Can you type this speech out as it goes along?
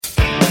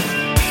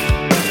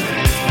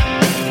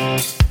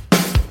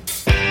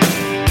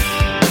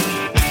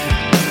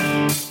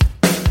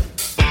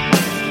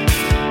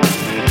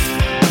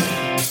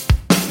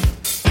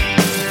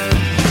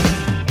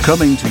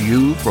Coming to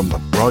you from the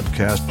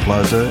Broadcast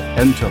Plaza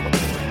and Teleport,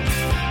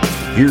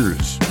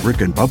 here's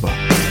Rick and Bubba.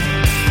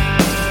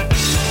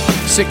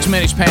 6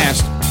 minutes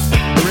past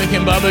the Rick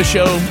and Bubba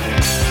Show.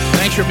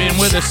 Thanks for being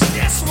with us.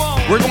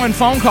 We're going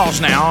phone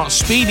calls now.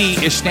 Speedy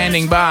is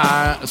standing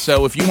by,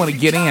 so if you want to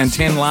get in,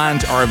 10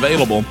 lines are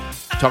available.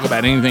 Talk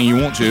about anything you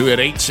want to at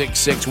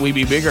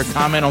 866-WE-BE-BIG, or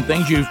comment on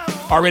things you've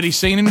already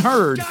seen and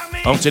heard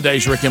on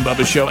today's Rick and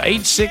Bubba Show.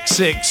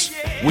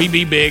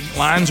 866-WE-BE-BIG.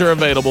 Lines are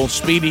available.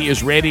 Speedy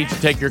is ready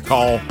to take your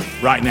call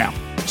right now.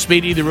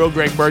 Speedy, the real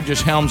Greg Burgess,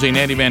 Helmsy, and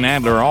Eddie Van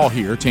Adler are all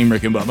here. Team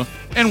Rick and Bubba.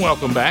 And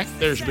welcome back.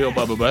 There's Bill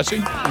Bubba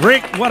Bussey.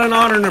 Rick, what an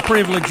honor and a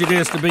privilege it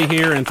is to be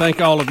here, and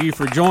thank all of you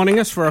for joining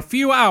us for a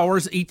few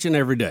hours each and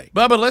every day.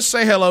 Bubba, let's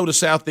say hello to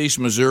Southeast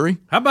Missouri.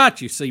 How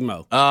about you,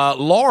 Simo?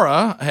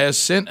 Laura has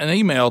sent an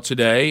email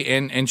today,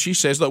 and she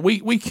says, look,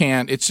 we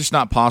can't. It's just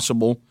not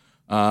possible,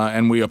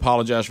 and we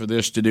apologize for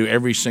this, to do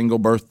every single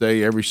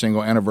birthday, every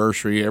single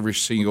anniversary, every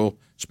single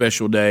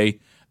special day.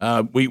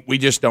 We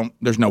just don't.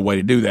 There's no way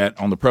to do that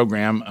on the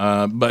program.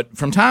 But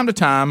from time to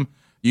time,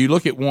 you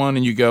look at one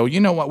and you go, you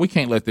know what? We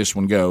can't let this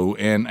one go.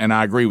 And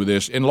I agree with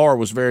this. And Laura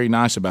was very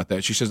nice about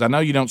that. She says, I know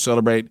you don't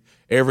celebrate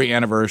every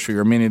anniversary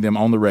or many of them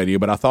on the radio,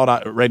 but I thought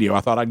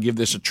I'd give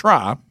this a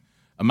try.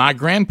 My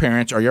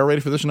grandparents, are y'all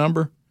ready for this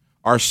number?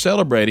 Are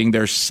celebrating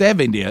their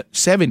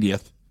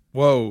 70th.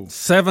 Whoa.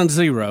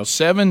 70.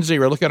 70.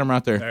 Look at them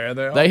right there. There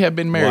they are. They have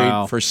been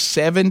married for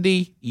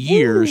 70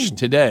 years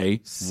today.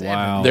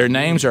 Wow. Their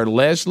names are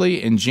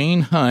Leslie and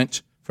Jean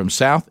Hunt from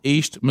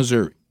Southeast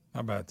Missouri. How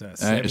about that?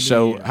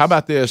 How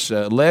about this?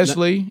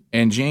 Leslie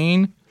and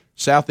Jean,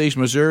 Southeast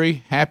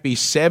Missouri, happy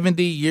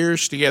 70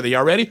 years together.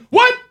 Y'all ready?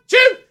 1, 2,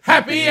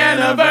 happy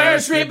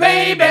anniversary,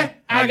 baby.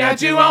 I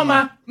got you on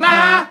my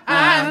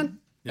mind.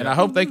 And I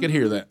hope they could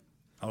hear that.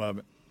 I love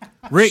it.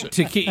 Rick,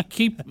 to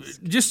keep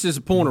just as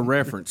a point of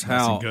reference,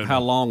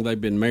 how long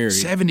they've been married.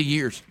 70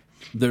 years.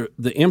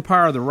 The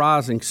Empire of the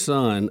Rising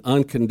Sun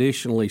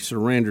unconditionally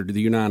surrendered to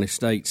the United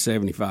States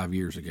 75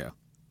 years ago.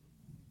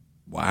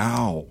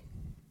 Wow.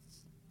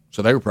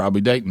 So they were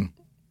probably dating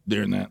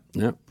during that.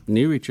 Yep.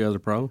 Knew each other,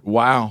 probably.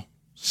 Wow.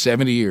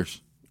 70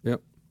 years.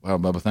 Yep. Wow,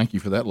 Bubba, thank you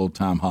for that little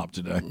time hop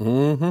today.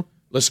 Mm-hmm.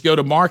 Let's go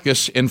to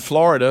Marcus in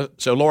Florida.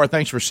 So, Laura,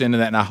 thanks for sending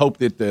that, and I hope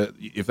that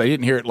if they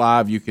didn't hear it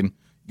live, you can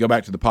go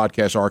back to the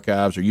podcast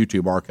archives or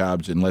YouTube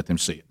archives and let them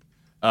see it.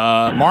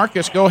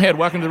 Marcus, go ahead.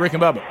 Welcome to the Rick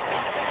and Bubba.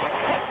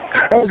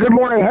 Hey, good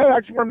morning. Hey, I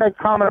just want to make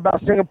a comment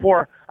about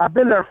Singapore. I've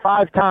been there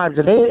 5 times,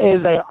 and it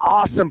is an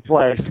awesome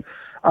place.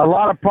 A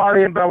lot of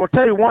partying, but I will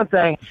tell you one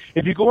thing.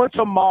 If you go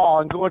into a mall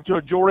and go into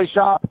a jewelry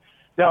shop,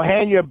 they'll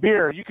hand you a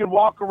beer. You can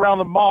walk around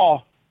the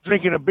mall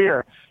drinking a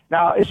beer.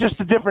 Now, it's just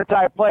a different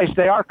type of place.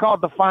 They are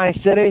called the Fine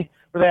City,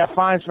 where they have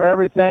fines for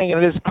everything,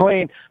 and it is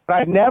clean. But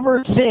I've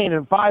never seen,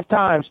 in 5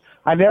 times,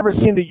 I've never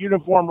seen the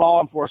uniformed law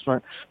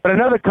enforcement. But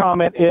another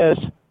comment is,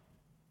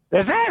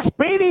 does that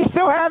Speedy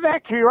still have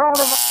that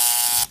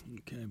coronavirus?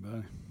 Okay,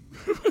 buddy.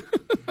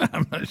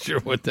 I'm not sure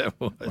what that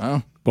was.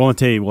 Well, I'll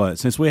tell you what.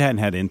 Since we hadn't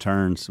had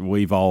interns,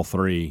 we've all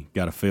 3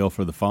 got a feel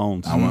for the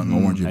phones. I want to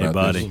warn you about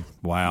buddy. This.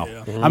 Wow.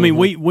 Yeah. I mean,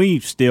 we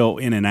still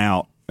in and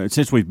out.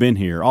 Since we've been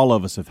here, all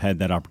of us have had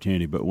that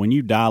opportunity. But when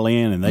you dial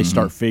in and they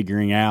start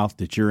figuring out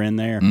that you're in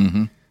there,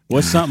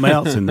 what's something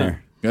else in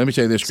there? Let me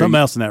tell you this. Something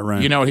else in that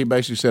room. You know what he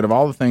basically said? Of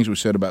all the things we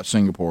said about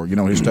Singapore, you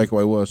know what his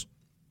takeaway was?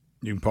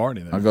 You can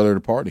party there. I'll go there to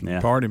party.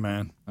 Yeah. Party,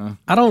 man.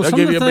 I don't know. They'll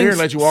give you a beer and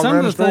let you walk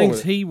around the store. Some of the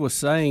things he was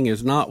saying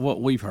is not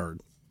what we've heard.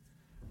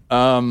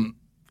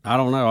 I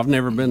don't know. I've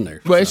never been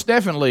there. Well, it's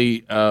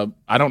definitely.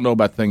 I don't know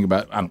about the thing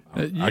about.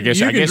 I guess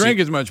you can drink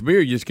as much beer,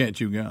 you just can't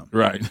chew gum.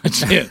 Right.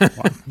 That's it.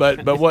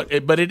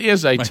 but it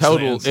is a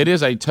total. Sense. It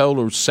is a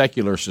total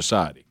secular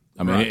society.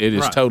 I mean, it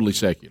is totally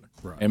secular.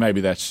 Right. And maybe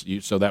that's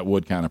so that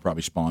would kind of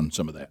probably spawn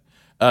some of that.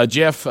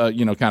 Jeff, kind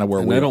of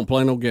where they don't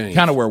play no games.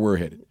 Kind of where we're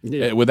headed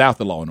without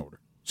the law and order.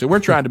 So we're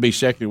trying to be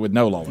secular with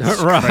no law and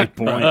order. Right.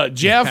 Point.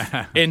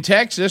 Jeff in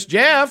Texas.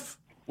 Jeff,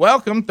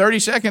 welcome. 30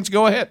 seconds.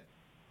 Go ahead.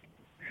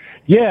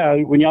 Yeah,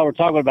 when y'all were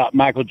talking about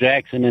Michael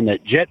Jackson and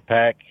that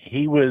jetpack,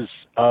 he was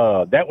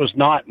that was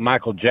not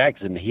Michael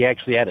Jackson. He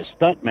actually had a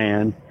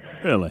stuntman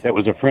that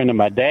was a friend of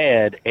my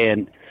dad,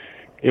 and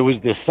it was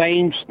the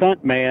same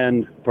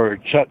stuntman for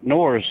Chuck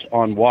Norris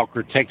on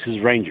Walker, Texas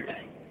Ranger.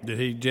 Did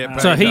he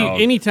jetpack? So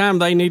anytime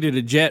they needed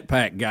a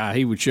jetpack guy,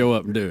 he would show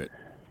up and do it.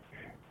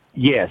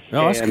 Yes.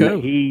 Oh, that's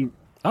cool.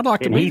 I'd like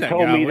to be that guy. He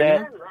told me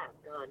that.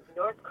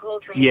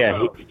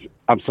 Yeah,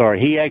 I'm sorry.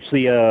 He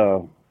actually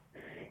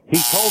he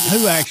told me.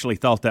 Who actually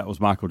thought that was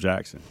Michael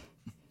Jackson?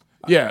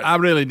 Yeah, I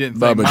really didn't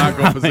think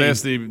Michael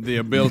possessed the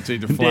ability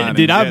to fly.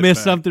 Did I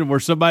miss something where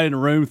somebody in the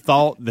room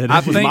thought that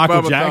it was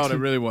Michael Bubba Jackson? Thought it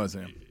really was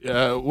him.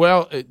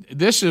 Well,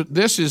 this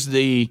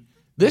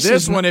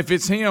is one. If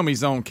it's him,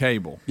 he's on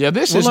cable. Yeah,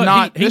 this is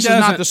not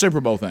the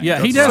Super Bowl thing.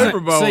 Yeah,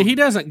 he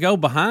doesn't go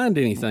behind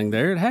anything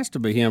there. It has to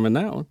be him in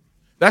that one.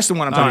 That's the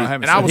one I'm talking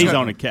about. And I was he's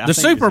on a the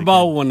Super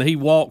Bowl when he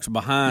walks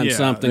behind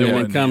something and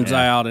then comes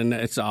yeah. out, and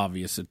it's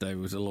obvious that there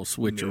was a little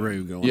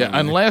switcheroo going on. Yeah,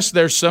 unless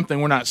there's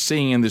something we're not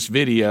seeing in this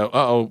video.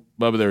 Uh-oh,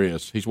 Bubba, there he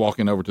is. He's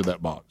walking over to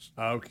that box.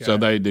 Okay. So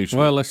they do something.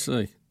 Well, let's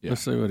see. Yeah.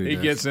 Let's see what he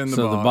does. Gets in the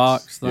box.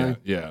 box. The box thing?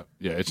 Yeah,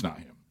 it's not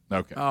him.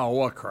 Okay. Oh,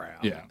 what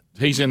crap. Yeah,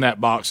 he's in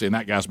that box, and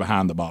that guy's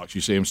behind the box.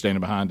 You see him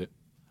standing behind it?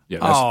 Yeah.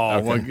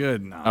 Oh, well,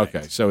 good night.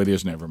 Okay, so it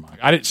is never Mike.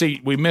 I didn't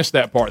see. We missed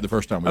that part the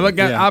first time. Look,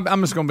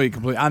 I'm just going to be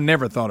complete. I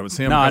never thought it was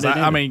him. No,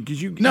 I mean,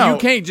 because you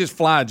can't just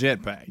fly a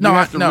jetpack. You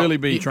have to really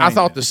be trained. I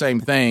thought the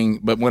same thing,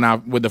 but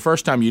with the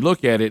first time you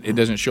look at it, it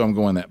doesn't show him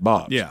going that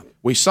box. Yeah,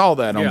 we saw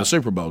that on the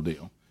Super Bowl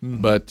deal.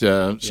 Mm-hmm. But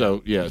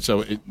so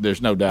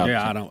there's no doubt.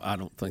 Yeah, I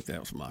don't think that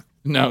was Michael.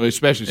 No,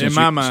 especially since in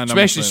my mind,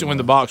 especially when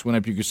the box went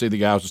up, you could see the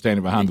guy was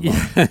standing behind the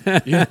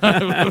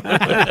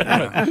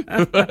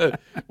box.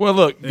 Well,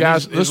 look,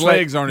 guys, his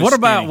legs aren't. What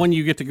about when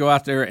you get to go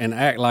out there and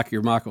act like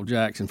you're Michael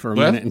Jackson for a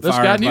minute and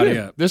fire everybody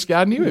up? This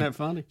guy knew it. Isn't that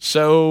funny?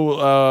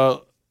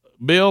 So,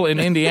 Bill in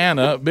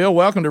Indiana. Bill,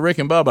 welcome to Rick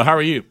and Bubba. How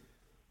are you?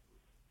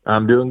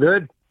 I'm doing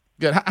good.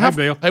 Good. Hey,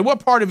 Bill. Hey,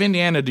 what part of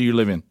Indiana do you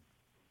live in?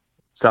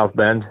 South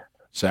Bend.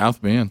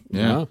 South Bend.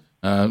 Yeah.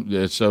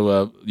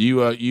 So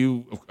you are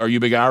you a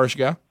big Irish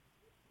guy?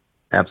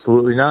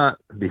 Absolutely not.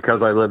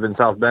 Because I live in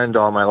South Bend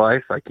all my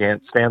life, I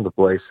can't stand the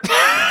place.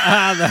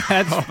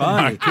 That's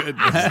funny.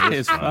 That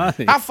is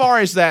funny. How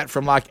far is that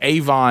from like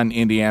Avon,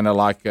 Indiana?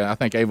 Like I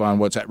think Avon,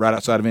 what's that? Right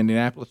outside of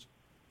Indianapolis.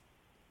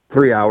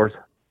 3 hours.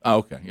 Oh,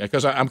 okay. Yeah,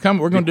 because I'm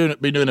coming. We're going to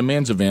be doing a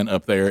men's event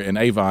up there in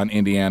Avon,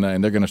 Indiana,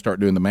 and they're going to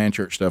start doing the man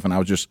church stuff. And I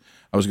was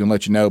going to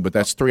let you know, but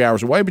that's 3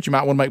 hours away. But you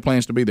might want to make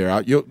plans to be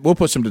there. We'll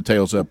put some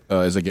details up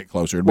as they get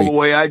closer. Well, the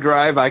way I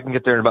drive, I can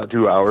get there in about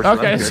 2 hours.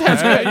 Okay,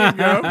 sounds good. There you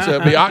go. So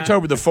it'll be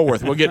October the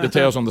 4th. We'll get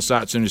details on the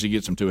site as soon as he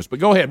gets them to us. But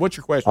go ahead. What's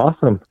your question?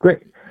 Awesome.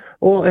 Great.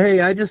 Well,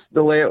 hey, I just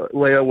lay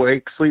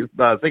awake, sleep,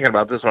 thinking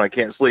about this when I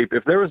can't sleep.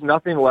 If there was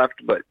nothing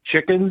left but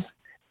chickens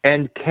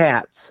and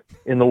cats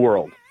in the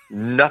world,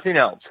 nothing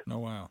else. Oh,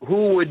 wow.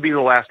 Who would be the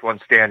last one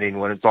standing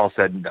when it's all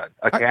said and done?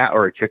 A cat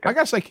or a chicken? I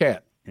got to say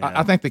cat. Yeah.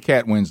 I think the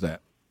cat wins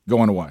that,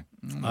 going away.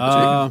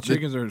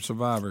 Chickens are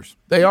survivors.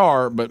 They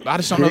are, but I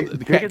just don't know.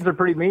 The chickens are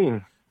pretty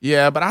mean.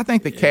 Yeah, but I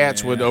think the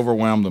cats would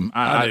overwhelm them.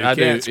 I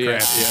do. Yeah.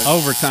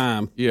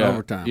 Overtime.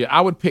 Yeah, I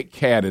would pick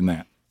cat in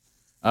that.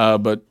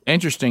 But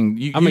interesting.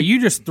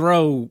 You just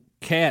throw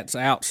cats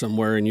out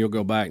somewhere and you'll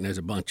go back and there's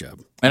a bunch of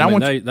them.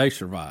 And they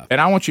survive. And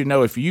I want you to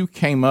know, if you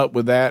came up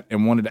with that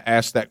and wanted to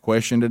ask that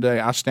question today,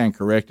 I stand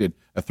corrected.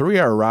 A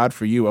 3-hour ride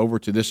for you over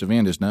to this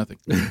event is nothing.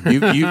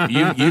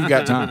 You've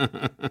got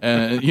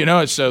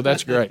time. So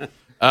that's great.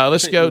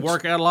 Let's go.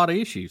 Work out a lot of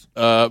issues.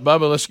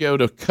 Bubba, let's go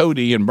to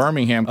Cody in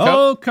Birmingham.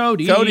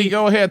 Cody. Cody,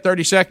 go ahead.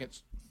 30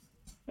 seconds.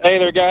 Hey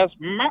there, guys.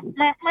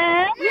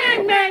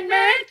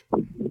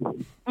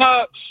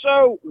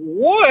 So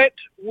what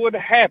would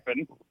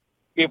happen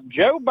if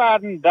Joe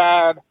Biden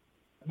died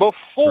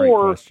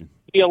before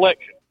the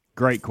election?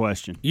 Great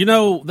question. You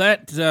know,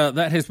 that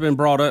has been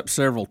brought up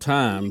several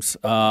times.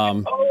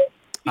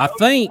 I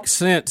think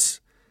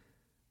since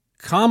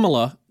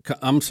Kamala,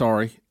 I'm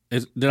sorry.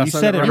 Did I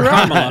say that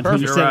right? Kamala,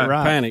 you said it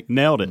right. Panic.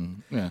 Nailed it.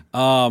 Yeah.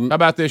 How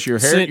about this? Your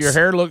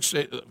hair looks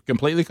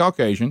completely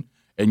Caucasian,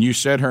 and you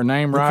said her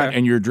name right,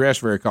 and you're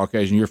dressed very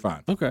Caucasian. You're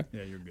fine. Okay.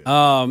 Yeah, you're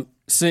good.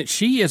 Since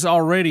she is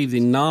already the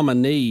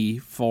nominee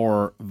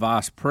for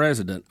vice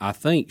president, I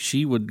think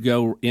she would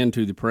go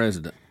into the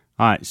president.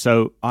 All right,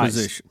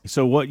 position.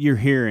 So what you're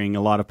hearing,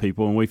 a lot of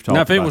people, and we've talked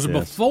about this. Now, if it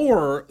was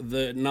before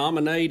the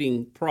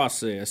nominating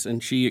process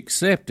and she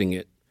accepting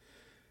it,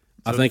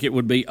 I think it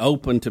would be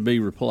open to be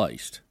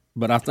replaced.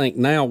 But I think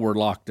now we're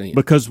locked in.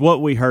 Because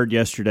what we heard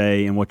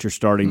yesterday and what you're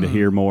starting to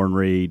hear more and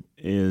read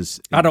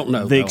is I don't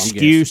know. The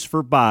excuse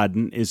for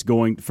Biden is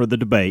going for the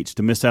debates,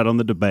 to miss out on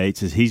the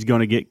debates, is he's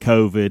going to get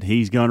COVID,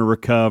 he's going to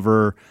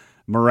recover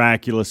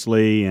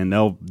miraculously, and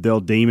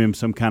they'll deem him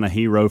some kind of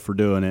hero for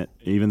doing it,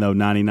 even though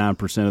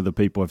 99% of the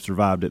people have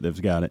survived it,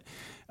 they've got it.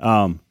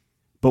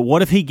 But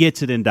what if he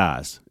gets it and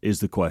dies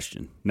is the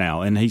question now,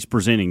 and he's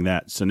presenting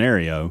that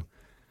scenario.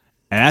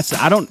 And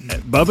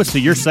Bubba, so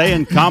you're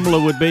saying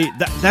Kamala would be,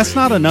 that's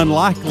not an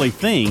unlikely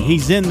thing.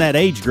 He's in that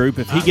age group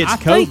if he gets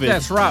COVID. I think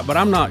that's right, but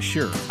I'm not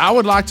sure. I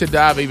would like to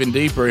dive even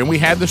deeper, and we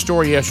had the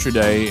story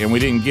yesterday, and we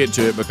didn't get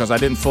to it because I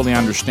didn't fully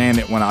understand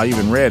it when I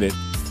even read it.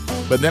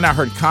 But then I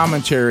heard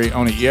commentary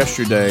on it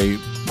yesterday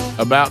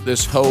about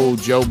this whole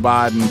Joe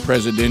Biden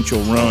presidential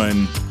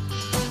run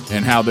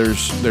and how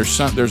there's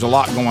a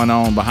lot going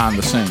on behind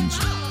the scenes.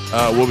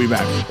 We'll be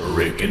back.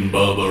 Rick and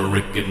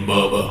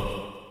Bubba.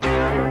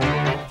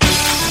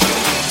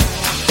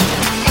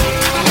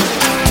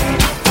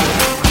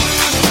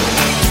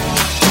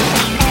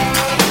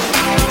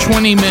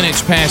 20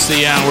 minutes past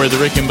the hour of the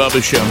Rick and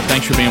Bubba Show.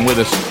 Thanks for being with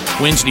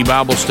us. Wednesday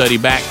Bible study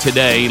back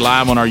today,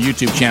 live on our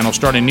YouTube channel.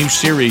 Starting a new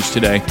series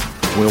today.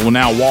 We will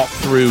now walk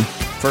through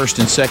 1st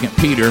and 2nd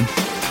Peter.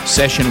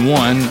 Session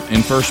 1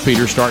 in 1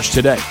 Peter starts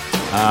today.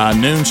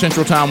 Noon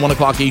Central Time, 1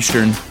 o'clock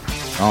Eastern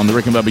on the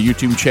Rick and Bubba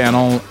YouTube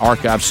channel.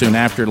 Archived soon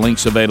after.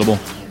 Links available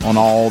on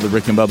all the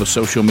Rick and Bubba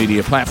social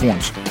media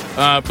platforms.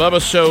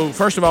 Bubba, so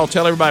first of all,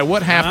 tell everybody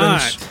what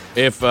happens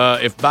if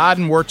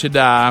Biden were to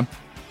die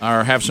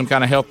or have some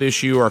kind of health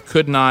issue or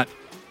could not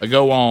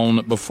go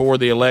on before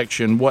the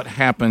election. What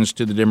happens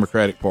to the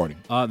Democratic Party?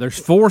 There's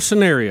 4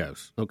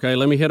 scenarios. Okay,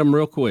 let me hit them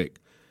real quick.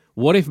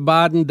 What if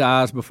Biden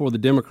dies before the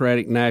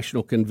Democratic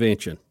National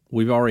Convention?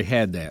 We've already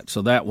had that,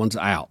 so that one's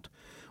out.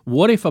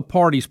 What if a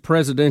party's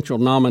presidential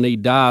nominee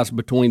dies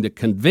between the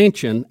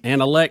convention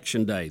and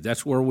Election Day?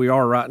 That's where we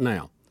are right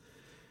now.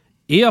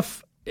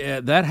 If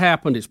that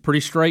happened, it's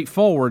pretty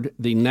straightforward.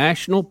 The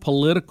National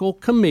Political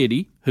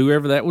Committee,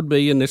 whoever that would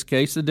be, in this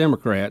case the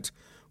Democrats,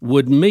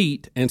 would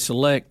meet and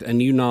select a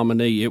new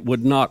nominee. It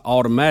would not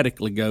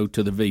automatically go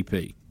to the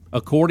VP,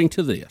 according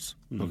to this.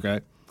 Okay.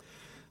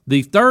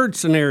 The third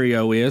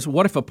scenario is,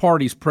 what if a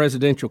party's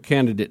presidential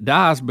candidate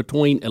dies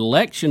between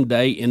Election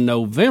Day in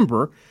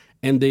November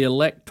and the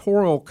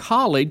Electoral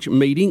College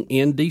meeting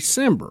in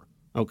December?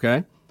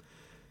 Okay.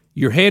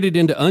 You're headed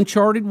into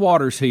uncharted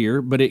waters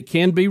here, but it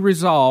can be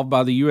resolved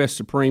by the U.S.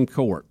 Supreme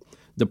Court.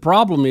 The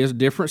problem is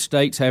different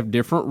states have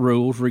different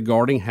rules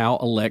regarding how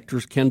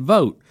electors can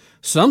vote.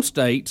 Some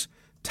states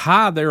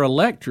tie their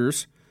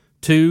electors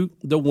to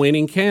the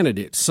winning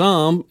candidate.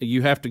 Some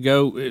you have to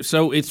go,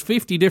 so it's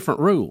 50 different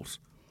rules.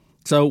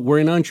 So we're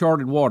in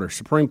uncharted waters.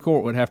 Supreme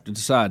Court would have to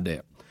decide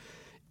that.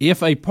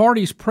 If a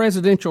party's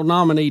presidential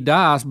nominee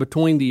dies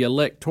between the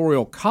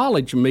Electoral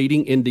College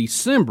meeting in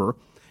December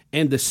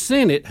and the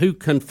Senate, who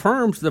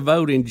confirms the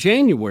vote in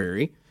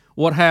January,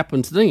 what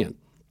happens then?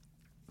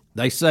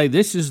 They say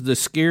this is the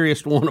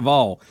scariest one of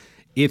all.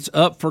 It's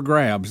up for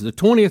grabs. The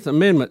 20th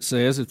Amendment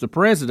says if the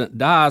president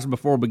dies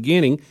before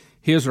beginning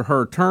his or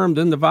her term,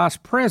 then the vice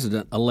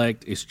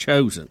president-elect is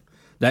chosen.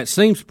 That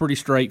seems pretty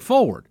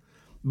straightforward.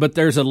 But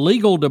there's a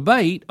legal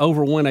debate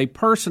over when a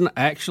person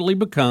actually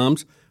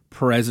becomes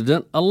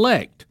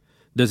president-elect.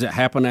 Does it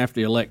happen after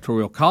the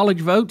Electoral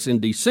College votes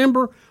in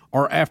December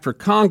or after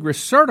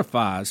Congress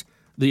certifies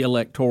the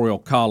Electoral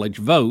College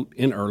vote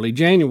in early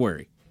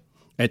January?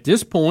 At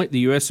this point, the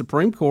U.S.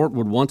 Supreme Court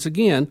would once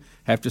again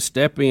have to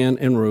step in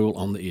and rule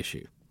on the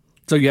issue.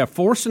 So you have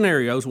 4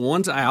 scenarios.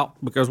 One's out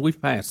because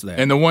we've passed that.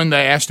 And the one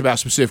they asked about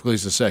specifically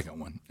is the second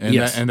one. And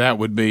yes. That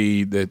would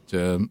be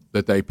that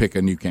they pick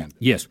a new candidate.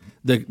 Yes.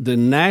 The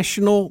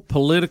national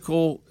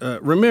political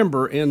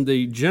remember, in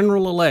the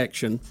general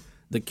election,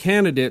 the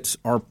candidates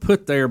are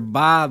put there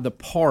by the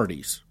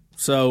parties.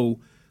 So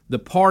the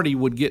party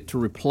would get to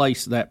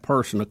replace that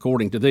person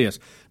according to this.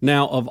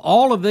 Now, of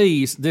all of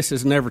these, this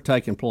has never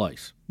taken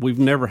place. We've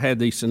never had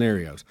these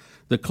scenarios.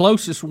 The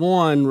closest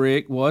one,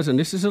 Rick, was, and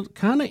this is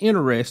kind of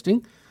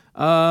interesting,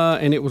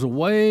 and it was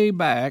way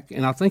back,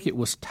 and I think it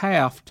was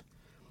Taft.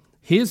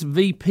 His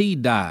VP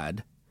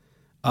died,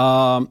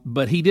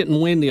 but he didn't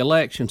win the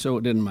election, so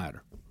it didn't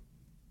matter.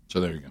 So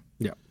there you go.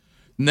 Yeah.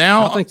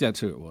 Now, I think that's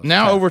who it was.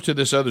 Now Taft. over to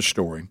this other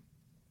story.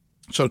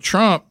 So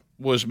Trump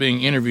was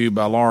being interviewed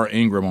by Laura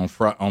Ingraham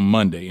on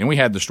Monday, and we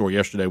had the story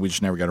yesterday. We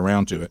just never got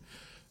around to it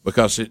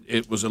because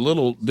it was a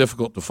little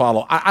difficult to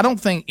follow. I don't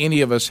think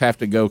any of us have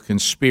to go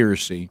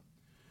conspiracy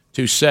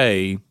to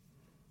say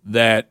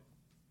that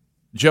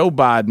Joe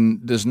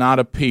Biden does not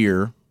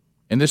appear,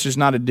 and this is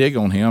not a dig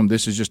on him,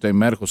 this is just a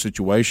medical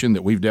situation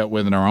that we've dealt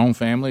with in our own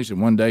families,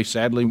 and one day,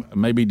 sadly,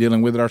 maybe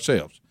dealing with it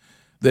ourselves,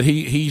 that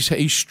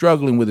he's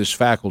struggling with his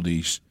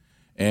faculties,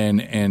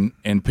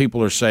 and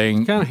people are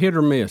saying kind of hit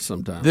or miss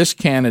sometimes. This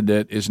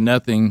candidate is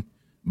nothing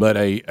but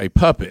a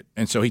puppet.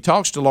 And so he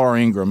talks to Laura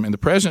Ingraham, and the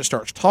president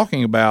starts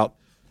talking about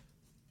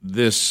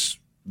this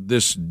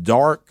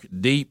dark,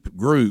 deep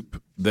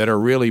group that are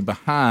really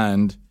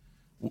behind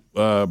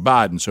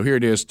Biden. So here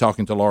it is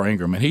talking to Laura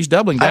Ingraham, and he's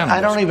doubling down. I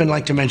don't even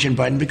like to mention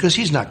Biden because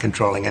he's not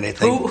controlling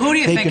anything. Who do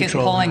you think is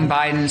pulling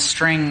Biden's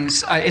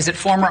strings? Is it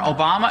former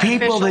Obama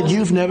people officials? That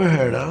you've never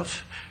heard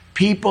of,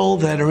 people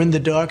that are in the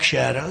dark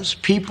shadows,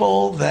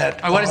 people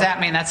that. What does that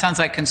mean? That sounds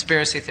like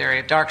conspiracy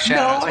theory. Dark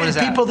shadows. No, what is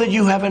people that? that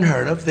you haven't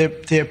heard of.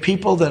 They're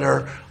people that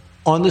are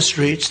on the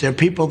streets. They're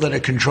people that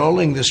are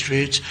controlling the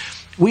streets.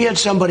 We had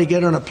somebody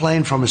get on a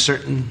plane from a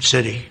certain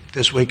city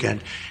this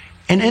weekend.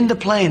 And in the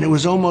plane, it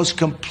was almost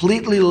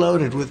completely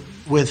loaded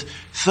with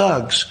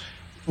thugs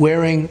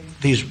wearing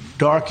these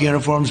dark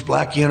uniforms,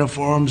 black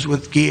uniforms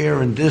with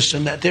gear and this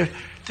and that. They're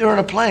on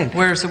a plane.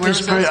 Where's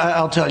this?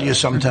 I'll tell you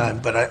sometime,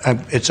 but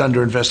it's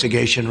under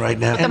investigation right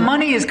now. But the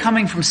money is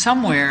coming from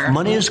somewhere.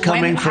 Money is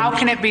coming how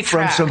can it be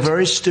from tracked? some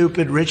very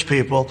stupid rich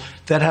people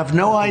that have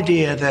no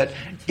idea that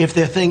if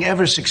their thing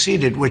ever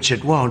succeeded, which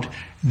it won't,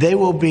 they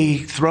will be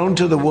thrown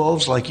to the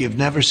wolves like you've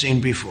never seen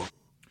before.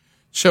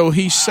 So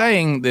he's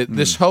saying that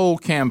this whole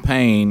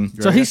campaign.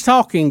 So he's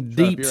talking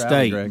deep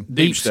state.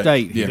 Deep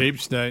state. Yeah.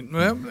 Deep state.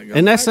 Well,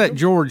 and that's that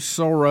George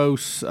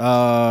Soros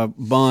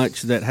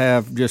bunch that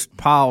have just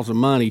piles of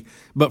money,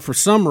 but for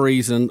some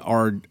reason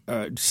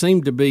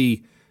seem to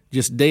be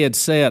just dead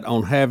set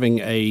on having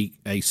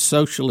a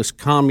socialist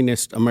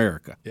communist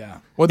America. Yeah.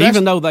 Well,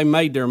 even though they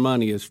made their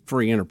money as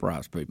free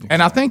enterprise people.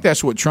 And I think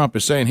that's what Trump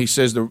is saying. He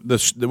says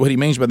what he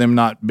means by them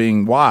not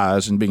being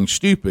wise and being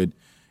stupid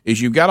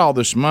is you've got all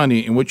this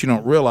money, and what you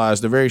don't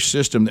realize, the very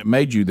system that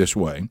made you this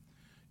way,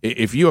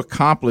 if you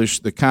accomplish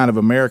the kind of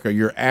America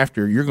you're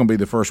after, you're going to be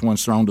the first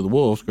ones thrown to the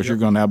wolves because you're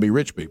going to now be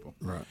rich people.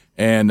 Right.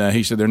 And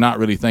he said they're not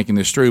really thinking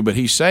this through, but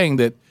he's saying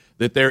that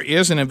there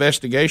is an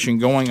investigation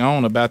going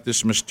on about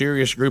this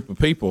mysterious group of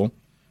people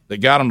that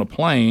got on a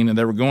plane and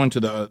they were going to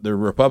the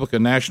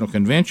Republican National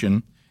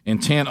Convention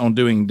intent on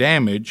doing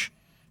damage,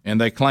 and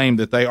they claim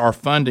that they are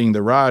funding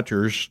the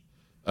rioters,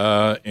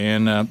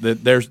 and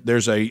that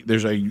there's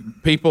a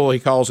people he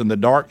calls in the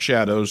dark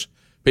shadows,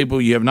 people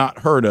you have not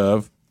heard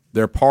of.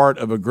 They're part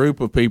of a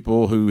group of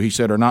people who he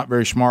said are not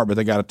very smart, but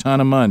they got a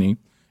ton of money,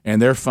 and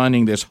they're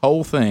funding this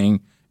whole thing,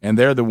 and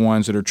they're the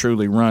ones that are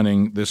truly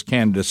running this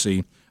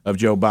candidacy of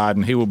Joe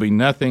Biden. He will be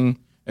nothing,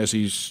 as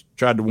he's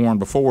tried to warn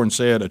before and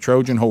said, a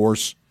Trojan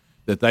horse,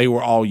 that they will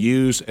all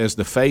use as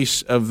the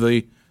face of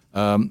the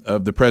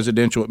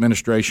presidential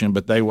administration,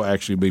 but they will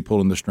actually be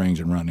pulling the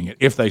strings and running it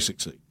if they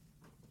succeed.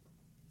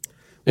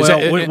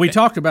 Well, we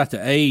talked about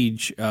the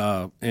age,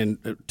 and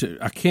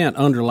I can't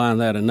underline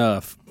that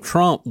enough.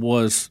 Trump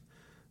was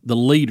the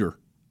leader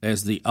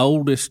as the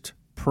oldest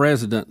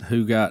president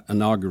who got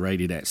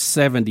inaugurated at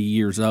 70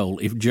 years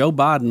old. If Joe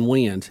Biden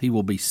wins, he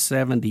will be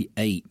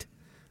 78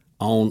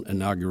 on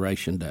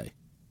Inauguration Day.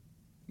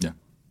 Yeah.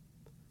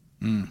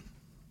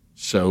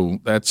 So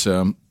that's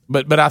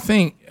but I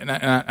think, and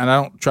I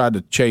don't try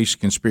to chase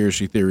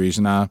conspiracy theories,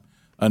 and I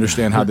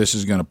understand how this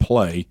is going to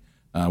play.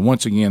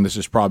 Once again, this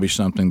is probably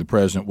something the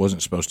president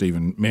wasn't supposed to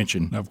even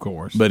mention, of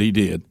course, but he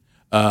did.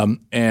 But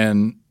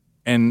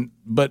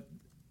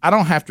I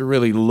don't have to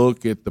really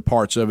look at the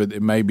parts of it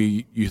that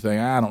maybe you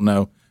think I don't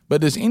know.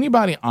 But does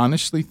anybody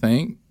honestly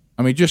think?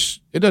 I mean,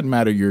 just it doesn't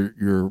matter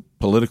your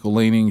political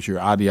leanings, your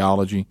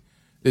ideology.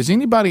 Does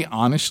anybody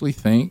honestly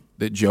think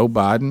that Joe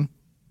Biden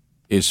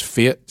is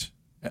fit?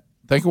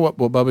 Think of what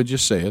Bubba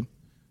just said.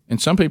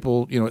 And some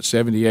people, at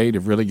 78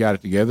 have really got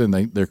it together and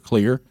they're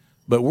clear.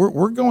 But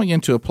we're going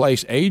into a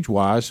place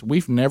age-wise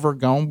we've never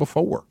gone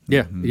before.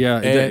 Yeah,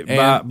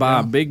 yeah,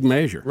 by a big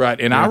measure.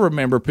 Right, and I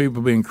remember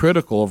people being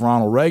critical of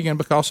Ronald Reagan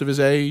because of his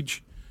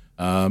age,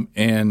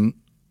 and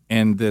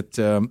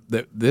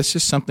that this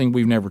is something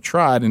we've never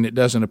tried, and it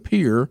doesn't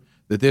appear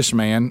that this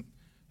man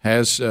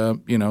has,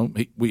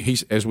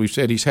 he's as we've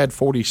said, he's had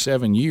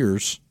 47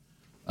 years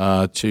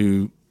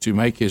to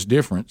make his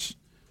difference,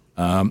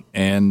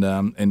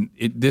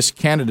 this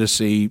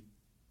candidacy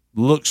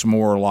looks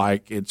more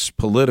like it's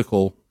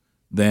political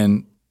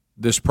than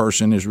this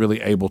person is really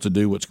able to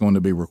do what's going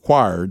to be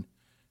required.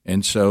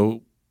 And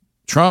so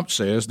Trump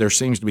says there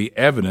seems to be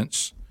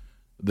evidence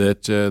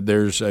that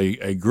there's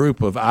a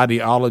group of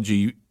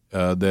ideology,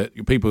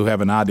 that people who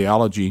have an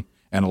ideology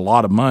and a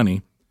lot of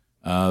money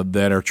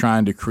that are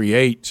trying to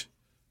create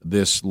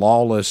this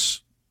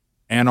lawless,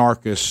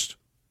 anarchist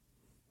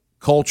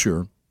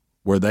culture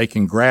where they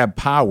can grab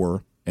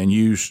power and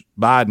use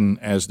Biden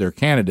as their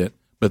candidate,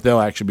 but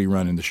they'll actually be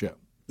running the show.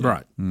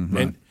 Right.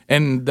 Mm-hmm.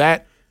 And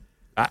that,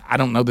 I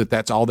don't know that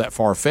that's all that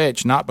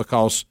far-fetched, not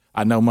because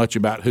I know much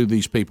about who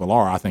these people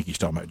are. I think he's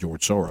talking about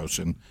George Soros,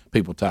 and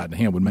people tied to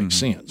him would make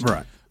sense.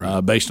 Right.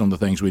 Based on the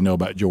things we know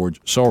about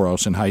George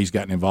Soros and how he's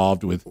gotten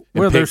involved with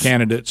picked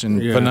candidates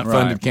and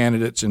funded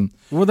candidates. And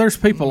there's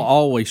people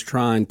always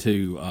trying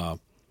to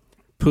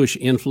push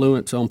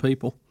influence on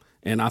people,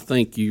 and I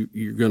think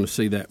you're going to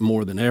see that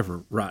more than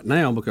ever right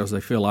now because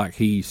they feel like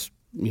he's,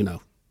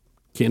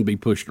 can be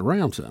pushed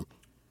around some.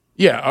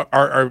 Yeah,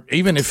 or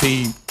even if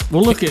he...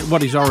 Well, look at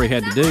what he's already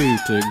had to do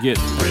to get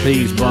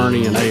appease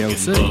Bernie and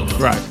AOC.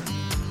 Right.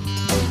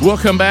 We'll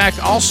come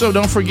back. Also,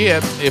 don't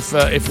forget,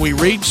 if we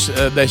reach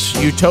this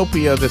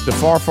utopia that the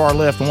far, far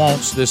left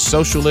wants, this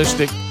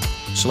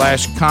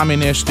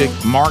socialistic/communistic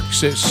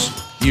Marxist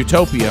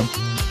utopia,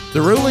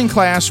 the ruling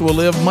class will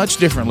live much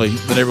differently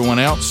than everyone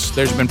else.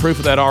 There's been proof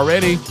of that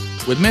already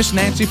with Miss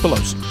Nancy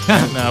Pelosi.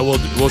 And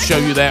we'll show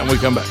you that when we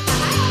come back.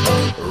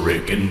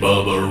 Rick and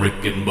Bubba,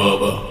 Rick and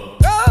Bubba.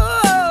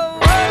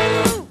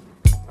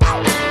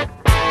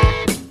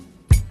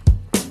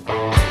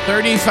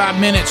 35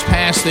 minutes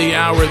past the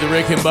hour of the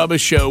Rick and Bubba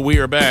Show. We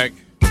are back.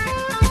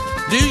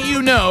 Do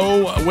you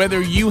know whether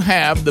you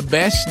have the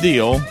best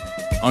deal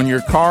on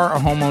your car or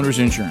homeowner's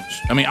insurance?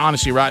 I mean,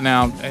 honestly, right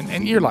now,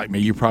 and you're like me,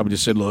 you probably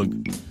just said, look,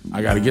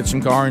 I got to get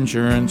some car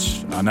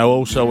insurance. I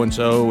know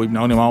so-and-so. We've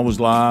known him all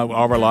of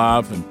our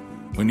life, and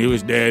we knew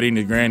his daddy and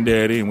his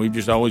granddaddy, and we've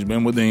just always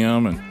been with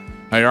them. And,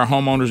 hey, our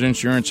homeowner's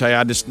insurance, hey,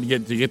 I just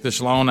get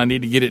this loan. I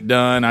need to get it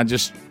done. I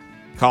just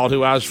called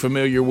who I was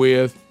familiar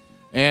with.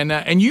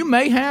 And you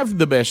may have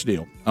the best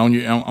deal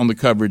on the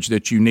coverage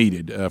that you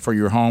needed for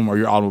your home or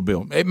your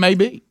automobile. It may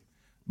be.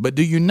 But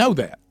do you know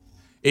that?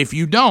 If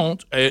you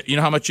don't, you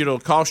know how much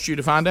it'll cost you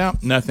to find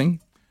out? Nothing.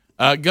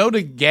 Go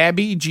to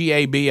Gabi,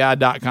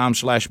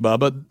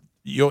 GABI.com/Bubba.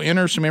 You'll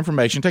enter some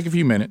information. Take a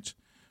few minutes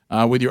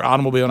with your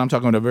automobile. And I'm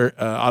talking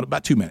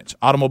about 2 minutes.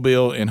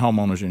 Automobile and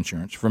homeowner's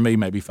insurance. For me,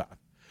 maybe 5.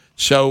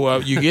 So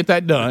you get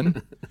that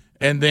done.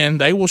 And then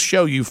they will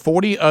show you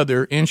 40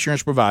 other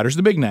insurance providers,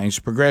 the big names,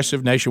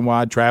 Progressive,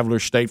 Nationwide,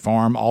 Travelers, State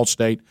Farm,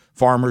 Allstate,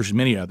 Farmers,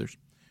 many others.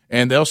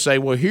 and they'll say,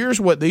 well, here's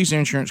what these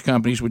insurance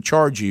companies would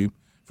charge you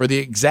for the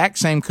exact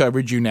same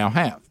coverage you now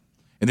have.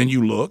 And then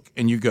you look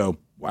and you go,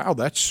 wow,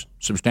 that's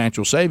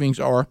substantial savings,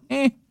 or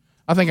I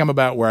think I'm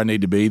about where I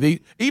need to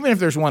be. Even if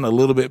there's one a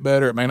little bit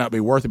better, it may not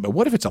be worth it, but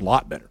what if it's a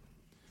lot better?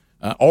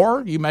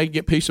 Or you may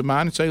get peace of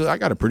mind and say, look, I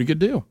got a pretty good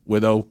deal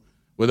with old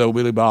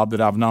Billy Bob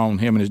that I've known,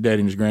 him and his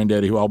daddy and his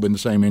granddaddy, who all been the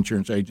same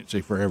insurance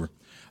agency forever.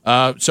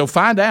 So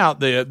find out,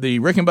 the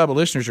Rick and Bubba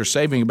listeners are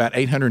saving about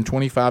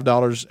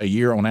 $825 a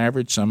year on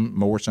average, some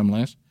more, some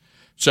less.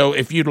 So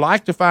if you'd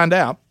like to find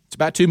out, it's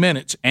about 2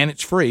 minutes, and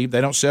it's free.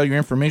 They don't sell your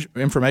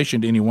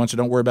information to anyone, so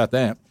don't worry about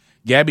that.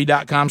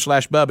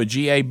 Gabi.com/Bubba,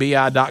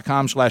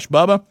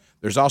 GABI.com/Bubba.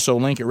 There's also a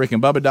link at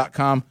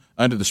rickandbubba.com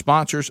under the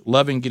sponsors.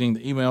 Loving getting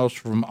the emails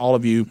from all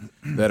of you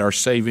that are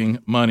saving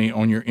money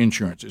on your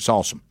insurance. It's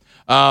awesome.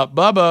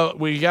 Bubba,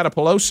 we got a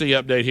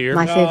Pelosi update here.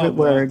 My favorite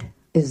word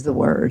is the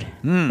word.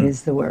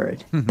 Is the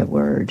word. The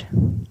word.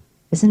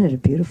 Isn't it a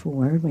beautiful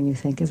word when you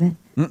think of it?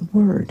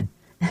 Word.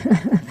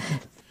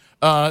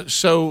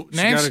 So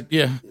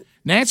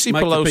Nancy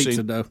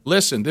Pelosi.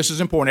 Listen, this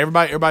is important.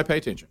 Everybody, pay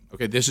attention.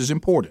 Okay, this is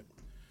important.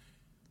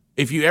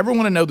 If you ever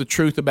want to know the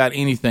truth about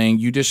anything,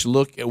 you just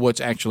look at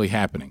what's actually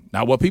happening.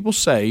 Not what people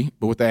say,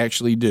 but what they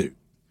actually do.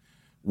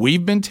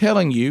 We've been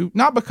telling you,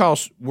 not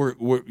because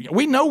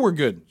we know we're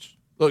good ones.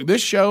 Look,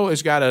 this show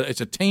has got it's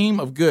a team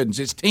of good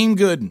ones. It's Team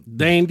Gooden.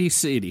 Dandy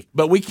City.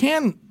 But we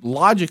can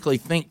logically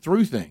think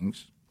through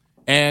things,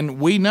 and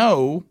we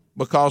know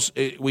because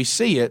we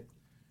see it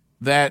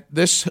that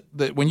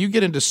when you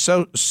get into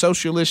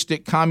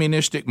socialistic,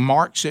 communistic,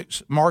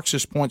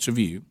 Marxist points of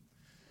view,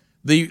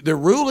 the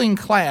ruling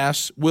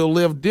class will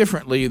live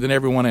differently than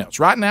everyone else.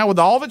 Right now, with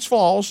all of its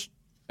flaws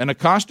and a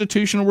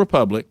constitutional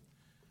republic,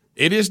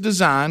 it is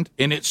designed,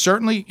 and it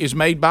certainly is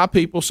made by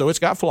people, so it's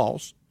got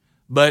flaws.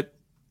 But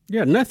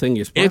nothing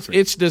is perfect.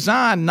 It's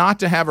designed not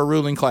to have a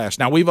ruling class.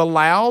 Now, we've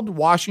allowed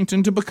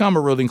Washington to become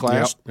a ruling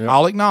class. Yep.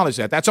 I'll acknowledge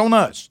that. That's on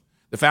us.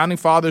 The Founding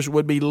Fathers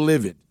would be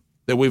livid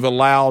that we've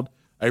allowed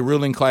a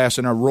ruling class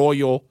and a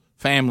royal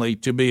family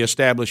to be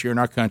established here in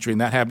our country, and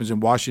that happens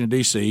in Washington,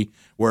 D.C.,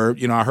 where,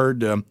 I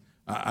heard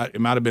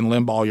it might have been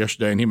Limbaugh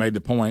yesterday, and he made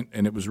the point,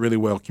 and it was really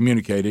well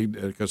communicated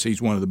because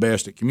he's one of the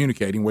best at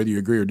communicating, whether you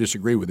agree or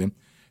disagree with him.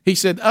 He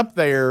said up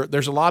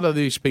there's a lot of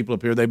these people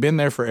up here. They've been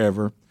there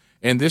forever,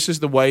 and this is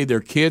the way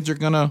their kids are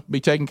going to be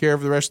taken care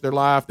of the rest of their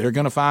life. They're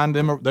going to find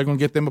them. They're going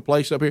to get them a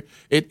place up here.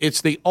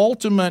 It's the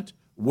ultimate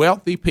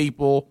wealthy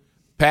people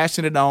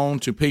passing it on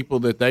to people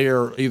that they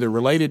are either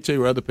related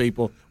to or other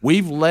people.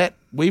 We've let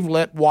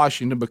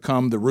Washington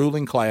become the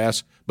ruling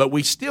class, but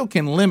we still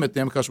can limit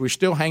them because we're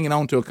still hanging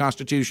on to a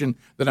constitution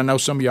that I know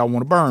some of y'all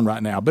want to burn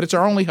right now. But it's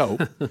our only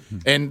hope.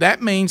 And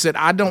that means that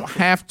I don't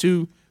have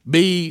to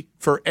be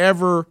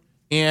forever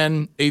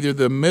in either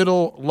the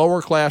middle,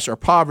 lower class, or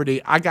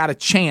poverty. I got a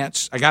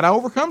chance. I got to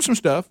overcome some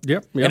stuff.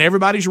 Yep. And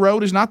everybody's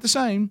road is not the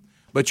same.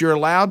 But you're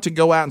allowed to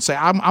go out and say,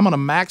 I'm going to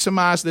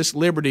maximize this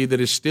liberty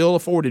that is still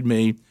afforded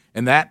me,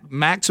 and that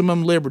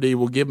maximum liberty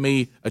will give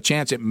me a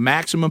chance at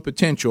maximum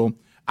potential.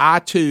 I,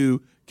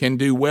 too, can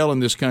do well in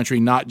this country,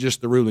 not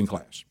just the ruling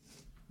class.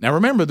 Now,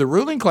 remember, the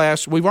ruling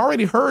class, we've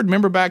already heard,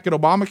 remember back at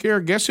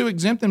Obamacare, guess who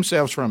exempt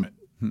themselves from it?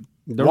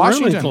 The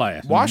ruling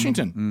class.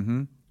 Washington.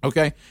 Mm-hmm.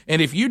 Okay?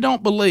 And if you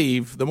don't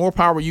believe, the more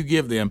power you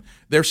give them,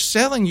 they're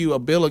selling you a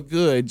bill of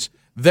goods.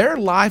 Their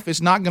life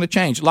is not going to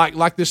change.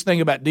 Like this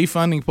thing about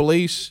defunding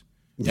police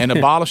and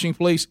abolishing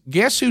police.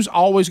 Guess who's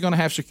always going to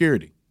have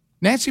security?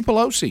 Nancy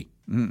Pelosi.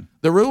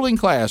 The ruling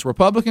class,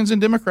 Republicans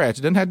and Democrats.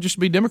 It doesn't have to just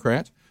be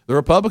Democrats. The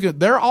Republicans,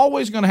 they're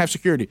always going to have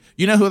security.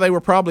 You know who they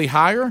will probably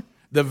hire?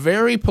 The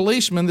very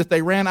policemen that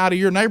they ran out of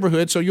your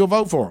neighborhood so you'll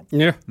vote for them.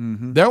 Yeah.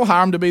 Mm-hmm. They'll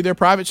hire them to be their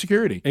private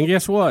security. And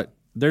guess what?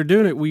 They're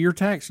doing it with your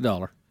tax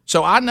dollar.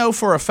 So I know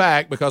for a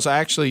fact, because I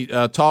actually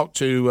talked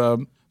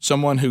to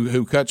someone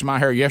who cuts my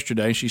hair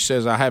yesterday. She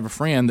says, I have a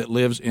friend that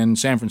lives in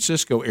San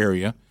Francisco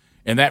area,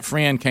 and that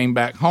friend came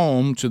back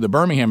home to the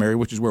Birmingham area,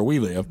 which is where we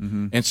live,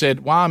 and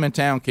said, while I'm in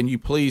town, can you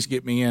please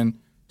get me in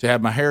to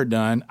have my hair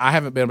done? I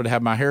haven't been able to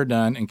have my hair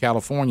done in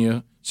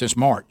California since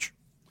March.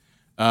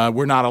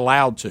 We're not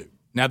allowed to.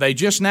 Now, they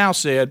just now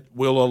said,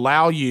 we'll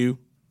allow you,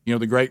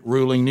 the great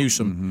ruling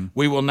Newsom,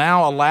 we will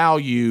now allow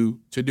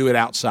you to do it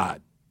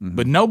outside.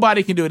 But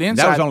nobody can do it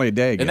inside. That was only a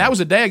day ago. And that was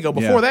a day ago.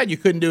 Before that, you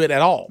couldn't do it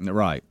at all.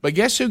 Right. But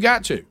guess who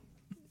got to?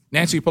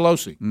 Nancy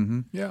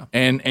Pelosi. Yeah.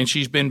 And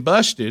she's been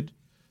busted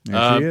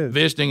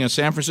visiting a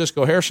San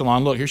Francisco hair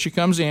salon. Look, here she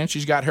comes in.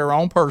 She's got her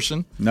own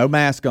person. No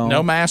mask on.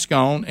 No mask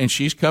on. And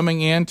she's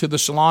coming into the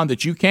salon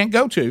that you can't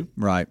go to.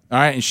 Right. All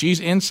right. And she's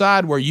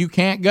inside where you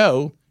can't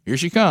go. Here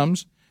she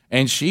comes.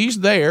 And she's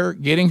there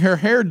getting her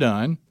hair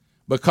done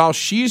because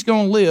she's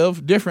going to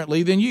live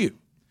differently than you.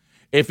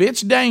 If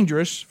it's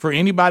dangerous for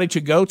anybody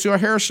to go to a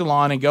hair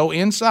salon and go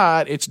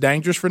inside, it's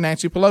dangerous for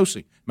Nancy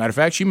Pelosi. Matter of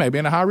fact, she may be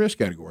in a high-risk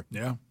category.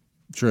 Yeah,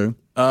 true.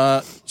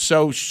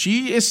 So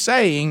she is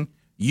saying,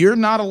 you're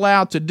not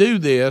allowed to do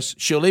this.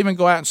 She'll even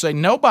go out and say,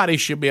 nobody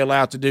should be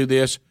allowed to do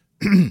this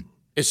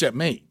except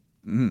me.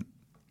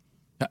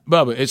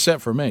 Bubba,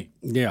 except for me.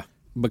 Yeah,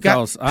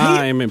 because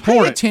I am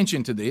important. Pay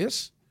attention to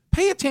this.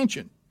 Pay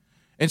attention.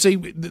 And see,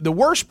 the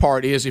worst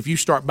part is if you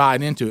start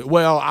buying into it.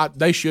 Well,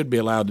 they should be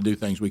allowed to do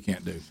things we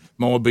can't do.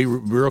 I'm going to be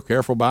real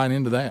careful buying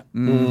into that.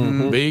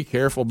 Mm-hmm. Be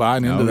careful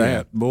buying into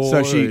that. Boy.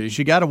 So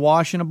she got a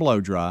wash and a blow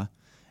dry,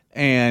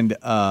 and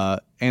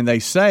they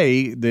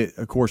say that,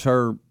 of course,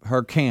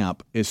 her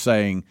camp is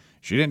saying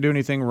she didn't do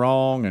anything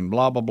wrong and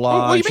blah, blah,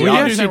 blah. Well,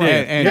 yes, she did.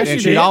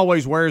 And she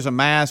always wears a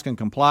mask and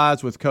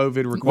complies with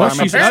COVID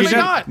requirements.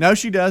 Not. No,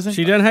 she doesn't.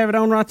 She doesn't have it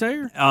on right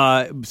there.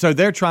 So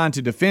they're trying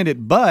to defend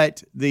it.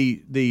 But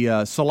the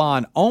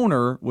salon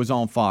owner was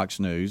on Fox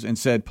News and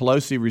said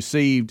Pelosi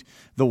received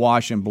the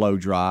wash and blow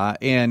dry.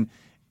 And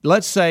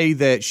let's say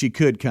that she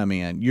could come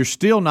in. You're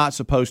still not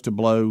supposed to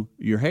blow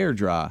your hair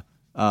dry,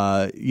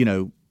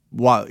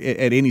 while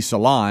at any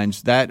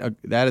salons. That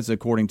is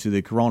according to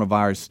the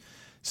coronavirus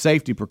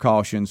safety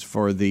precautions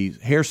for the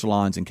hair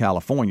salons in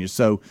California.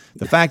 So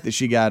the fact that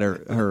she got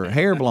her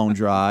hair blown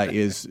dry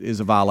is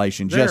a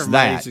violation. They're just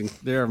amazing. that.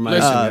 They're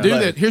amazing.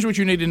 Listen, here's what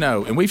you need to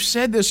know, and we've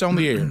said this on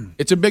the air.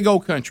 It's a big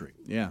old country.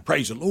 Yeah.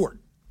 Praise the Lord.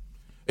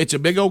 It's a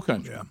big old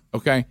country. Yeah.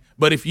 Okay?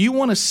 But if you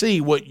want to see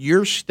what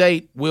your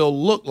state will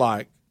look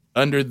like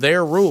under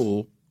their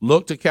rule,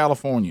 look to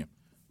California.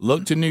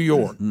 Look to New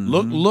York.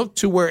 Look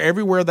to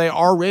everywhere they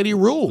already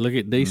rule. Look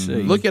at D.C.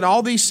 Look at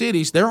all these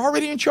cities. They're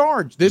already in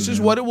charge. This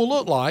is what it will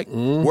look like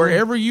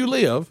wherever you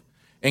live.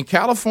 In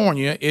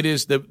California, it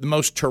is the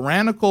most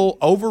tyrannical,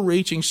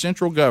 overreaching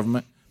central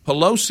government.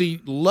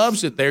 Pelosi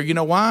loves it there. You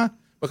know why?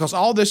 Because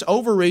all this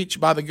overreach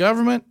by the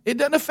government, it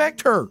doesn't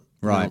affect her.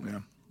 Right.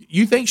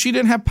 You think she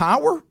didn't have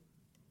power?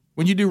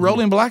 When you do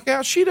rolling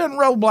blackouts, she doesn't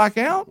roll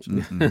blackouts.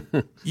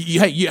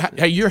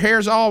 Hey, your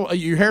hair's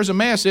a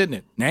mess, isn't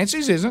it?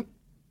 Nancy's isn't.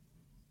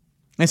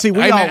 And see,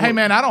 hey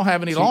man, I don't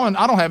have any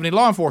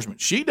law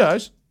enforcement. She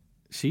does.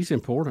 She's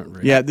important,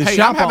 Rick. Yeah,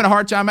 I'm having a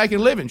hard time making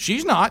a living.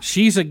 She's not.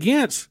 She's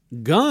against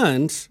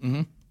guns,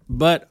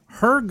 but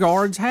her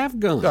guards have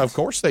guns. Of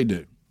course they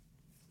do.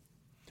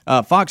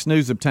 Fox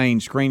News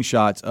obtained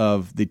screenshots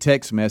of the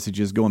text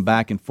messages going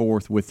back and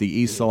forth with the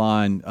East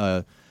Salon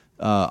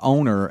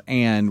owner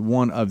and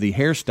one of the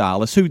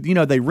hairstylists who,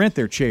 they rent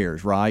their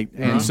chairs, right?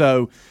 And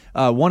so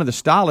one of the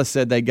stylists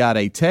said they got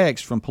a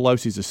text from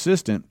Pelosi's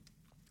assistant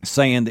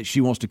saying that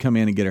she wants to come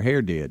in and get her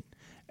hair did.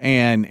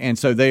 And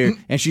so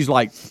and she's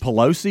like,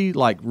 Pelosi,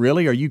 like,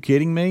 really? Are you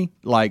kidding me?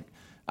 Like,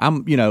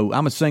 I'm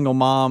a single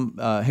mom,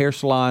 hair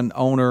salon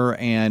owner,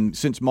 and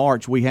since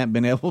March we haven't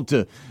been able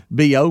to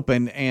be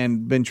open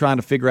and been trying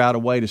to figure out a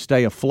way to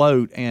stay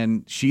afloat.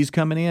 And she's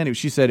coming in.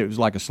 She said it was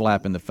like a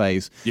slap in the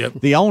face. Yep.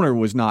 The owner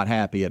was not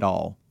happy at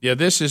all. Yeah,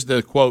 this is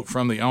the quote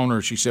from the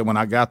owner. She said, when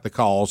I got the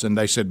calls, and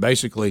they said,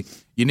 basically,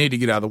 you need to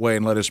get out of the way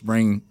and let us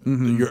bring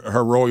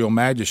her Royal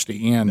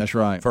Majesty in. That's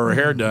right. For her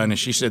hair done. And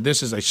she said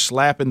this is a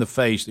slap in the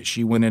face that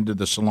she went into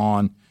the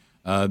salon,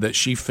 that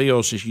she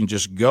feels she can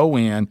just go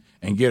in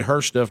and get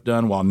her stuff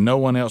done while no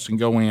one else can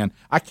go in.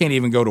 I can't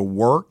even go to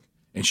work,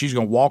 and she's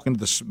going to walk into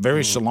the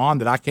very salon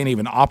that I can't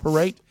even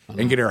operate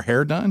and get her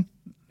hair done.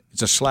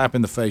 It's a slap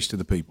in the face to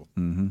the people.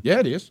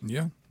 Yeah, it is.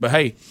 Yeah. But,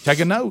 hey, take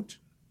a note.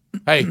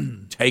 Hey,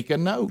 take a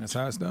note. That's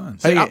how it's done.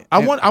 Hey, I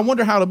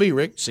wonder how it'll be,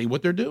 Rick. See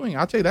what they're doing.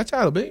 I'll tell you, that's how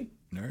it'll be.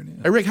 There it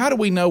is. Hey, Rick, how do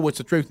we know what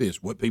the truth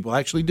is? What people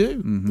actually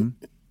do.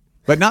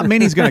 But not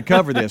many's going to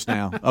cover this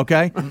now,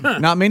 okay?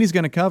 Not many's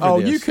going to cover this. Oh,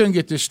 you couldn't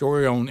get this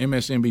story on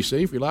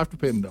MSNBC if your life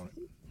depended on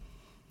it.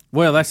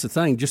 Well, that's the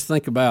thing. Just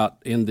think about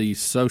in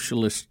these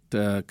socialist,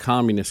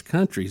 communist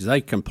countries,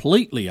 they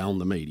completely own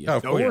the media. Oh,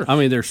 of course. I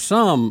mean, there's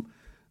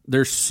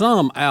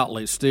some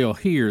outlet still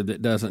here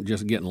that doesn't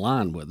just get in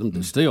line with them,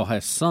 that still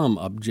has some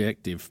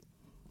objective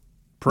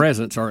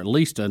presence or at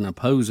least an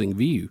opposing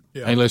view.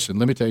 Yeah. Hey, listen,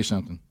 let me tell you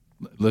something.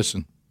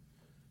 Listen,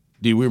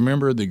 do you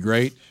remember the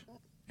great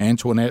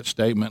Antoinette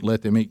statement,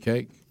 let them eat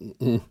cake?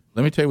 Let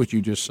me tell you what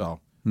you just saw.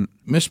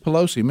 Miss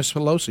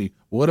Pelosi,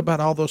 what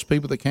about all those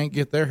people that can't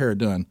get their hair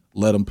done?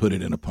 Let them put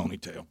it in a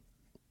ponytail.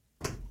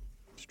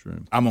 It's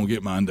true. I'm going to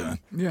get mine done.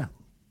 Yeah.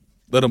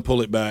 Let them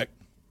pull it back.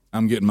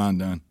 I'm getting mine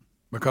done.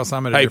 Because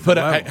I'm at a different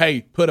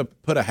level.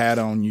 Put a hat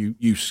on,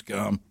 you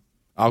scum.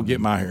 I'll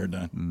get my hair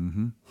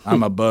done.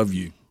 I'm above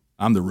you.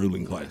 I'm the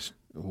ruling class.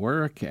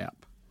 Wear a cap.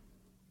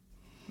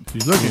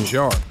 She's looking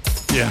sharp.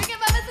 Yeah.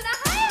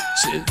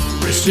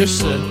 It's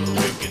just,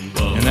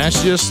 and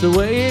that's just the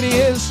way it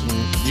is.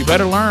 You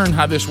better learn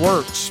how this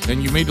works,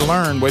 and you need to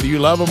learn whether you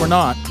love them or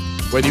not,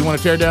 whether you want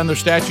to tear down their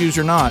statues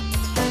or not.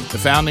 The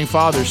founding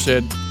fathers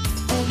said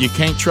you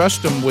can't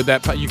trust them with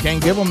that. You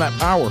can't give them that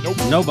power. Nope.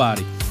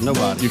 Nobody.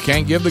 You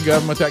can't give the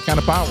government that kind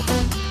of power.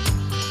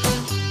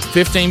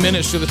 15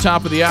 minutes to the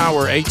top of the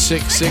hour.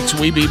 866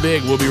 We Be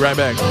Big. We'll be right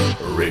back.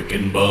 Rick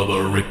and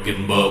Bubba, Rick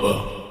and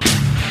Bubba.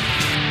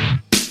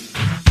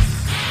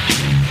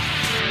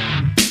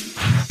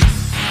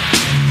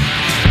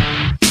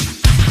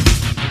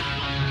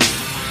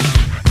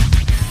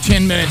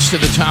 10 minutes to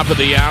the top of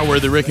the hour,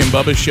 the Rick and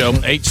Bubba Show.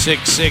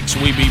 866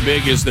 We Be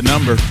Big is the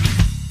number.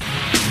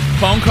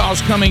 Phone calls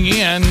coming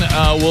in.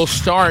 We'll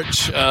start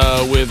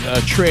with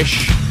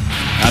Trish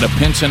out of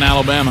Pinson,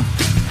 Alabama.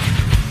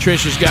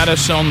 Trish has got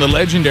us on the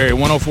legendary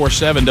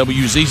 104.7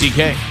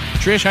 WZZK.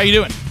 Trish, how you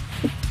doing?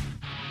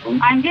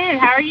 I'm good.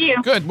 How are you?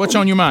 Good. What's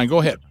on your mind? Go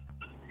ahead.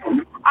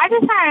 I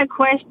just had a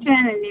question,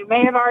 and you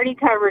may have already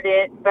covered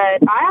it, but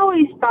I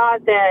always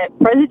thought that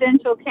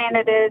presidential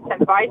candidates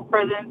and vice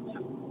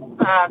presidential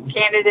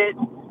candidates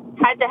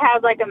had to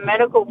have like a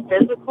medical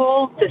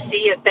physical to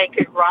see if they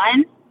could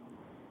run.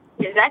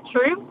 Is that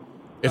true?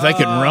 If they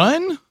could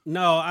run?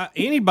 No,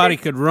 anybody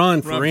could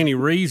run for any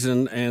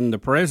reason, and the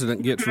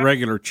president gets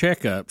regular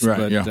checkups. Right,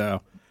 but yeah.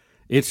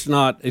 It's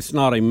not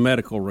a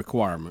medical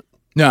requirement.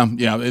 No,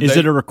 yeah. Is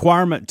it a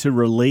requirement to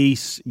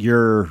release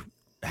your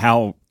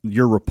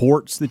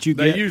reports that you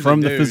get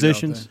from the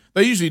physicians?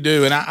 They usually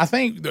do, and I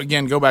think,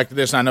 again, go back to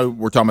this. I know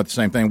we're talking about the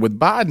same thing. With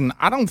Biden,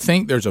 I don't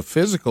think there's a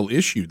physical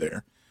issue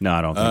there. No,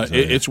 I don't think so.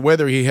 It's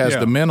whether he has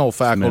the mental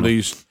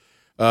faculties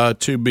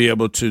to be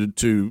able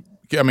to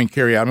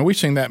carry out. I mean, we've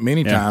seen that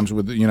many times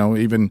with,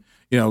 even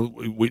in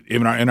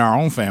our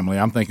own family.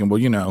 I'm thinking,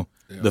 well,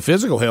 the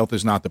physical health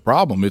is not the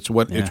problem. It's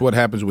what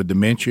happens with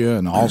dementia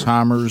and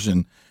Alzheimer's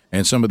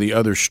and some of the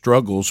other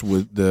struggles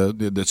with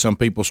that some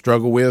people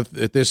struggle with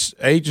at this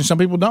age, and some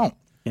people don't.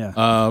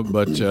 Yeah,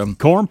 but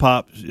Corn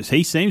Pop,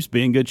 he seems to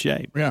be in good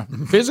shape. Yeah,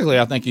 physically,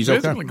 I think he's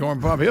Physically, okay. Corn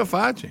Pop, he'll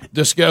fight you.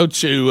 Let's go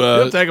to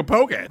He'll take a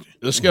poke at you.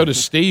 Let's go to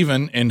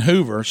Stephen in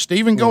Hoover.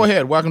 Stephen, go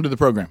ahead. Welcome to the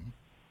program.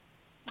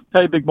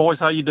 Hey, big boys,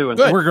 how you doing?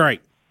 Good. We're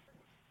great.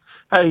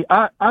 Hey,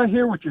 I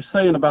hear what you're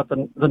saying about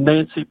the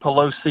Nancy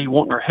Pelosi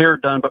wanting her hair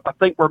done, but I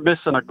think we're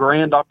missing a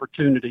grand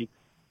opportunity.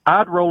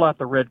 I'd roll out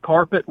the red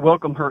carpet,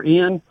 welcome her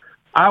in.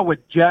 I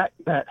would jack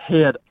that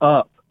head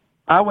up.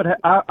 I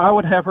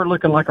would have her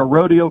looking like a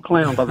rodeo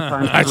clown by the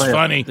time she That's left.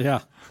 funny.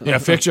 Yeah,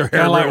 fix your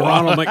hair Kinda like real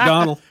Ronald well.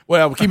 McDonald.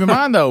 Well, keep in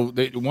mind, though,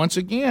 that once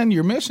again,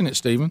 you're missing it,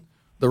 Stephen.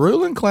 The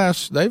ruling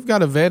class, they've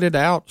got a vetted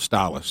out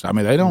stylist. I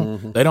mean, they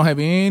don't have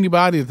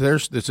anybody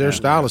that's their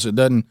stylist that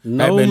doesn't have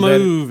No been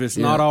move vetted. is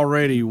not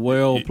already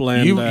well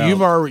planned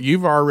out.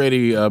 You've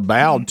already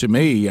bowed to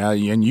me,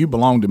 and you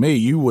belong to me.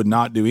 You would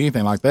not do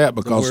anything like that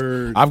because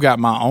I've got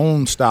my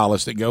own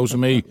stylist that goes to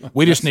me.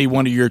 We just need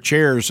one of your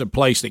chairs, a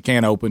place that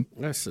can't open.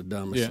 That's the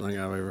dumbest thing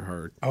I've ever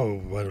heard. Oh,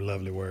 what a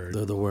lovely word.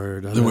 The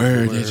word. The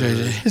word.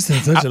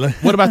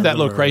 What about that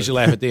little crazy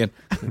laugh at the end?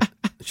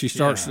 She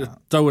starts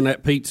throwing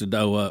that pizza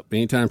dough up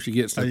anytime she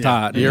gets to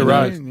tight. You're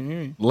right.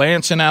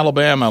 Lance in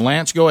Alabama.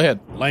 Lance, go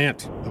ahead.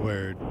 Lance. The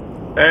word.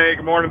 Hey,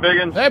 good morning,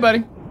 Biggins. Hey, buddy.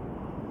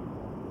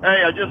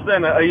 Hey, I just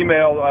sent an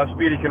email.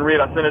 Speedy can read.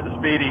 I sent it to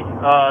Speedy.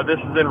 This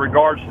is in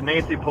regards to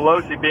Nancy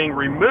Pelosi being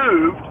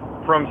removed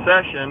from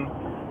session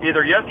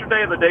either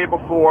yesterday or the day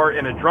before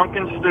in a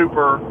drunken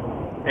stupor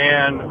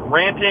and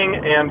ranting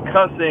and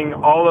cussing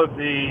all of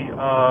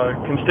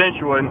the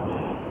constituents.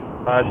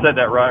 I said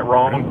that right,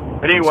 wrong.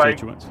 But anyway,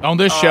 on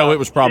this show, it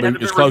was probably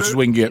as close as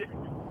we can get.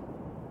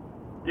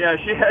 Yeah,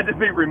 she had to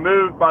be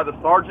removed by the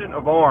sergeant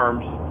of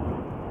arms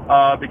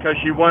because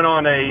she went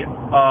on a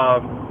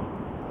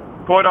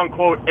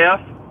quote-unquote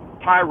F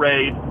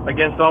tirade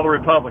against all the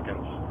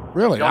Republicans.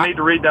 Really? Y'all need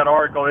to read that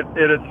article. It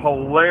is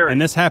hilarious. And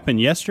this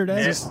happened yesterday?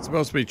 Is this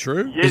supposed to be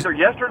true? Either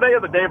yesterday or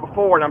the day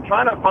before, and I'm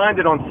trying to find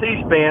it on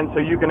C-SPAN so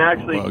you can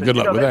actually good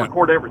luck with they that.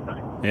 record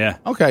everything. Yeah.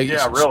 Okay.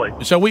 Yeah, really.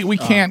 So we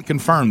can't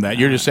confirm that.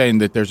 You're just saying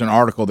that there's an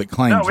article that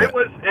claims No, that.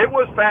 it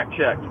was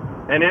fact-checked,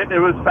 and it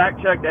was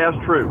fact-checked as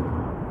true.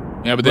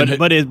 Yeah,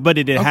 but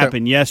it did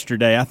happen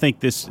yesterday. I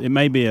think it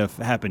may be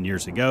happened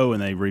years ago,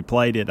 and they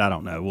replayed it. I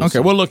don't know. We'll see.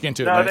 We'll look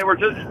into it. No, they were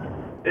just.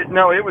 It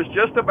was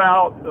just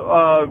about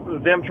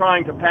them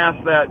trying to pass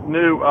that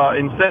new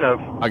incentive.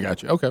 I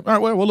got you. Okay. All right.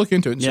 Well, we'll look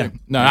into it and see.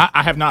 No,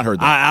 I have not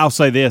heard that. I'll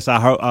say this. I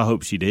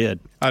hope she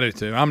did. I do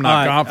too. I'm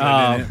not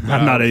confident in it.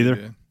 I'm not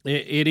either.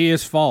 It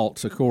is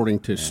false, according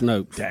to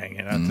Snopes. Dang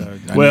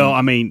it. Well,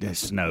 I mean,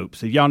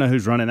 Snopes. Y'all know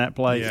who's running that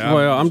place? Yeah.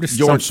 Well, I'm just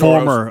some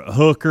former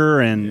hooker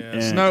and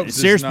Snopes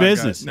serious is not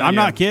business. good. I'm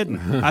not kidding.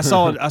 I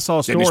saw a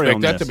story Didn't expect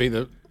on that this. to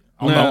be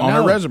on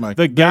her resume.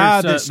 The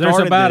guy that there's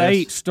started about this,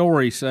 8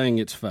 stories saying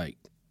it's fake.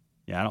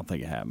 Yeah, I don't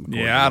think it happened.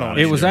 Yeah, I don't.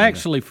 It was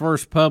actually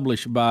first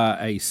published by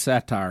a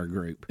satire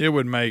group. It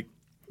would make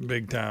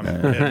big time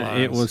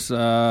headlines. It was.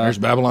 There's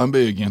Babylon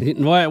B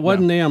again. Well, it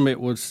wasn't them. It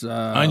was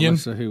Onion.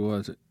 let's see, who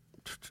was it?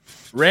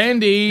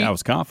 Randy. I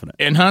was confident.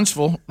 In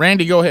Huntsville.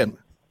 Randy, go ahead.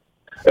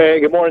 Hey,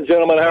 good morning,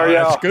 gentlemen. How are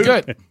y'all?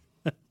 Good.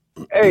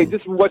 Hey,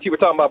 just what you were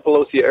talking about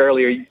Pelosi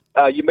earlier.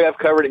 You may have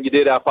covered it, and you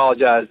did. I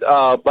apologize.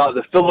 About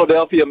the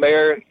Philadelphia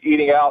mayor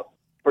eating out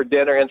for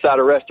dinner inside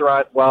a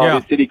restaurant while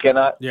the city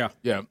cannot. Yeah.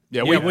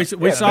 We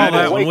saw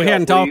that one. We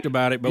hadn't talked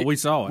about it, but we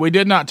saw it. We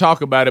did not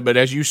talk about it, but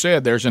as you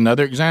said, there's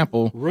another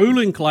example.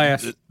 Ruling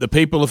class. The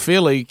people of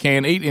Philly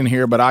can't eat in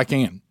here, but I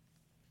can.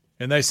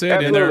 And they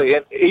said Absolutely.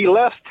 And he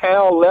left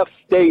town, left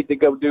state to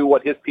go do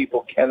what his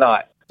people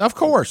cannot. Of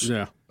course.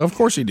 Yeah. Of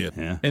course he did.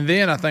 Yeah. And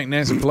then I think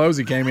Nancy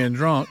Pelosi came in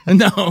drunk.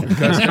 No.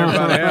 Because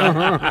everybody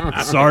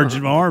out.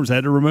 Sergeant Arms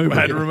had to remove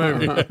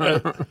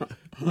it.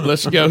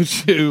 Let's go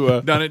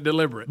to done it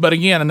deliberate. But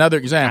again, another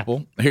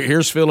example.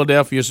 Here's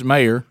Philadelphia's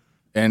mayor,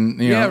 and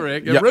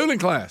Rick, a ruling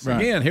class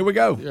again. Here we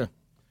go.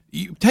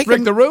 Yeah,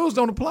 Rick, the rules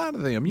don't apply to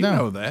them. You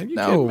know that. You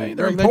kidding me?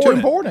 They're too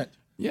important.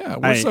 Yeah,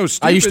 we're so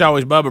stupid. I used to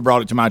always, Bubba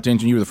brought it to my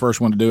attention. You were the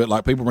first one to do it.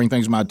 Like, people bring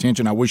things to my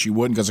attention. I wish you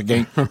wouldn't because I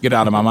can't get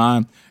out of my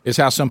mind. It's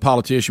how some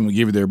politician would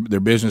give you their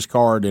business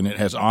card and it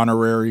has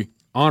honorary.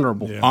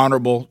 Honorable. Yeah.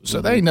 Honorable.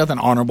 So there ain't nothing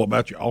honorable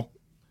about y'all.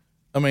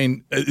 I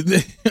mean,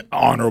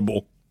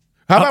 honorable.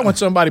 How about when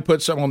somebody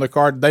puts something on their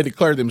card, they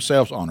declare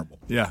themselves honorable?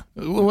 Yeah.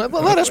 Well,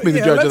 let us be the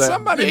judge of that.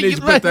 Somebody needs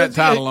to put that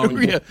title on you.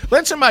 Yeah.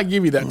 Let somebody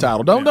give you that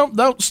title.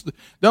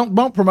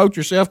 Don't promote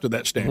yourself to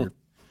that standard.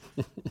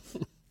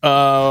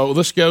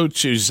 Let's go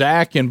to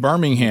Zach in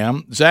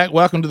Birmingham. Zach,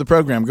 welcome to the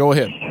program. Go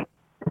ahead.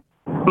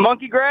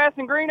 Monkey Grass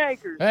and Green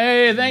Acres.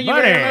 Hey, thank you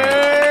very much.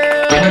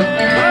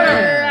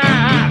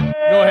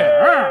 Go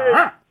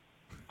ahead.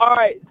 All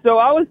right, so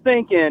I was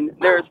thinking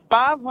there's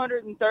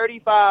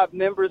 535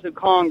 members of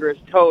Congress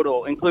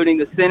total, including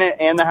the Senate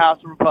and the House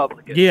of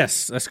Republicans.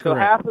 Yes, that's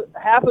correct. So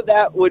half of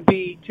that would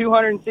be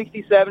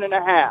 267 and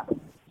a half.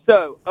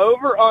 So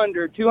over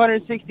under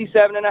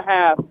 267 and a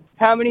half,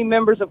 how many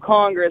members of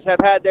Congress have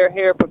had their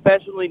hair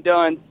professionally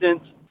done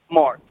since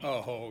March?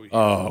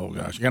 Oh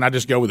gosh, can I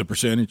just go with a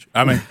percentage?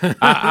 I mean,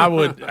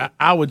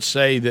 I would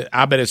say that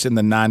I bet it's in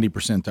the 90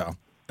 percentile.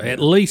 At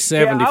least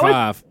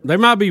 75. There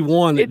might be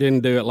one that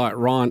didn't do it, like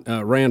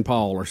Rand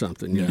Paul or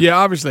something. Yeah,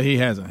 obviously he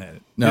hasn't had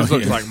it. No, this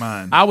looks like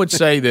mine. I would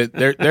say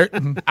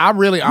that I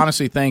really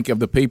honestly think of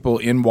the people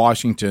in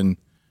Washington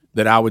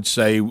that I would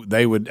say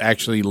they would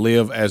actually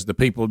live as the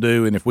people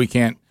do, and if we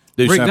can't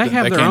do Rick, something,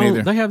 they can't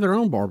either. They have their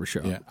own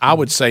barbershop. Yeah, I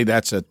would say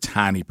that's a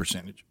tiny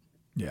percentage.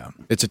 Yeah,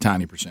 it's a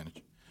tiny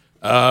percentage.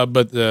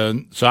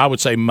 So I would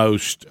say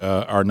most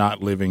are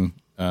not living.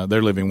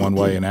 They're living one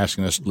way and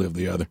asking us to live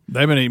the other.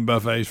 They've been eating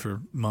buffets for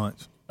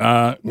months.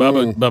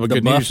 Bubba,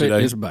 good news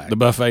today. Is back. The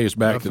buffet is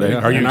back today.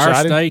 Are you in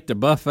excited? our state, the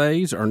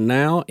buffets are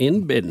now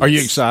in business. Are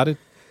you excited?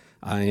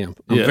 I am.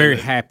 I'm very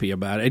happy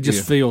about it. It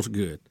just feels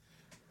good.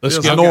 Let's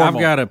I've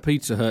got a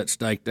Pizza Hut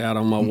staked out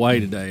on my way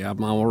today.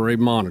 I'm already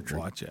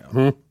monitoring. Watch out.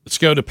 Let's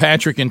go to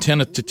Patrick in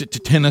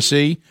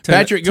Tennessee.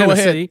 Patrick, go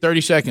ahead.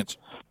 30 seconds.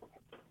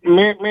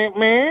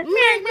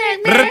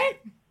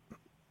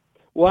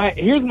 Well,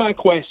 here's my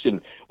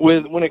question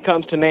when it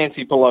comes to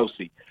Nancy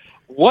Pelosi.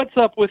 What's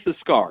up with the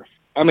scarf?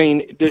 I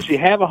mean, does she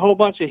have a whole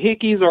bunch of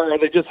hickeys, or are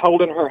they just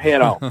holding her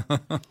head off?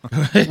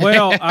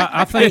 Well,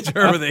 I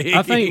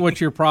think what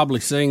you're probably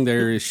seeing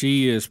there is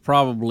she is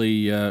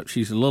probably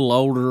she's a little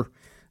older,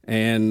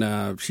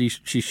 and she's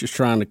just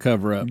trying to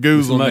cover up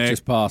as much as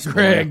possible.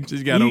 Greg,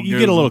 she's got you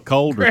get a little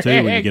colder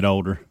too when you get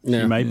older.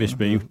 Yeah. You may just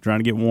be trying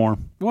to get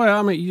warm. Well,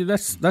 I mean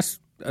that's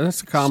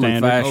a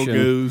common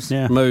fashion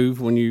move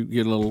when you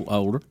get a little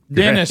older.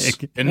 Dennis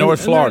in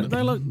North Florida.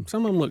 They look.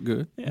 Some of them look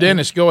good. Yeah.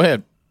 Dennis, go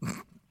ahead.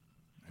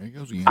 There he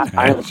goes again.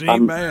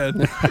 I'm bad.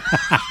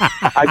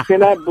 I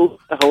cannot.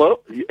 Hello,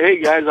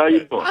 hey guys, how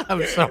you doing?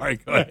 I'm sorry.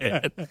 Go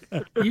ahead.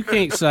 You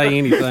can't say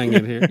anything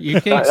in here.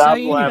 You can't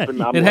say anything.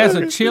 It has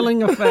a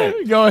chilling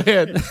effect. Go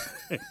ahead.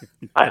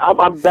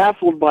 I'm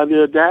baffled by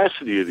the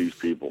audacity of these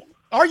people.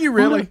 Are you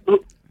really?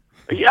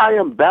 Yeah, I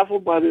am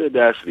baffled by the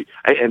audacity.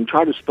 And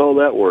try to spell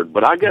that word,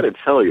 but I got to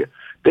tell you,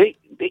 they.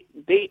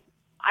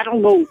 I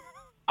don't know.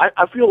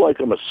 I feel like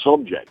I'm a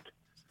subject.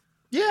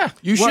 Yeah,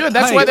 you should.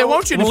 That's why they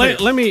want you to.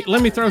 Let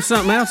me throw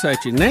something else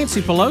at you.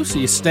 Nancy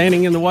Pelosi is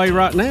standing in the way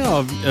right now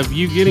of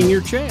you getting your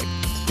check.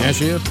 Yeah,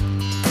 she is.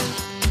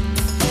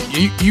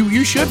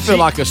 You should feel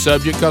like a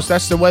subject because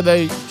that's the way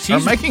they are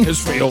making us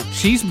feel.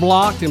 She's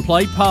blocked and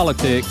played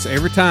politics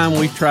every time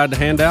we've tried to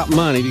hand out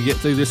money to get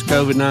through this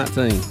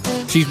COVID-19.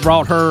 She's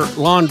brought her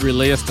laundry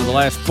list of the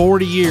last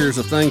 40 years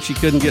of things she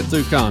couldn't get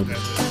through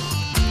Congress.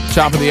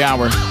 Top of the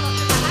hour.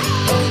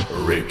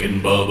 Rick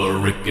and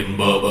Bubba, Rick and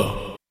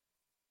Bubba.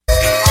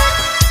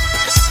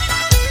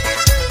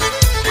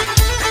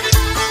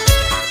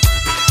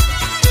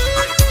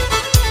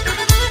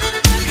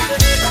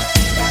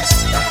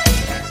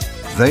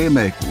 They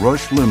make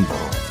Rush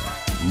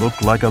Limbaugh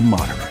look like a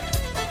moderate.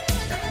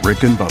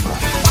 Rick and Bubba.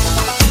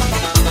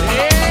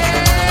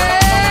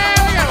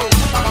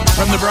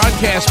 From the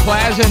Broadcast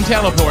Plaza and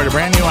Teleport, a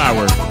brand new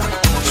hour.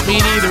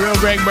 Speedy, the real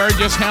Greg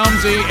Burgess,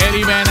 Helmsy,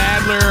 Eddie Van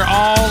Adler,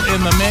 all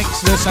in the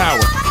mix this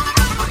hour.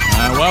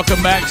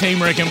 Welcome back,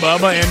 Team Rick and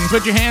Bubba, and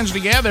put your hands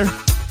together.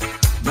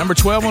 Number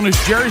 12 on his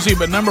jersey,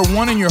 but number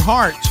 1 in your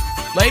heart.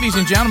 Ladies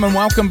and gentlemen,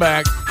 welcome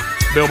back,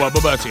 Bill Bubba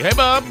Butsy. Hey,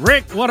 Bub.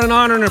 Rick, what an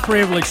honor and a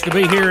privilege to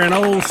be here in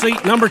old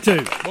seat number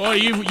 2. Boy,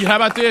 how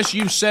about this?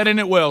 You've sat in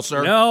it well,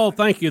 sir. No,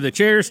 thank you. The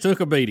chairs took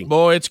a beating.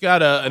 Boy, it's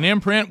got an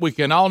imprint we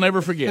can all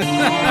never forget.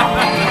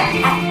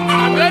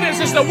 My goodness,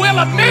 it's the Wheel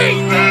of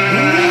Meat.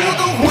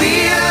 The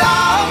Wheel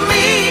of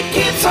Meat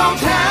keeps on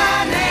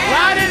turning.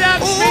 Light it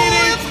up,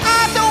 Speedy. If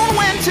I don't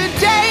win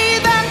today,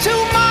 then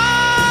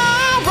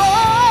tomorrow.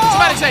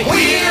 Somebody say,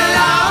 Wheel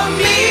of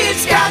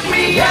Meat's got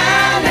me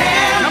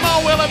yearning. Come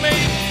on, Wheel of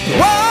Meat.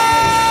 Whoa.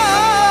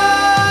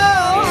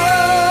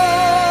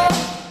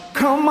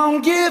 Come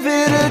on, give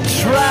it a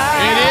try.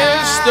 It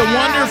is the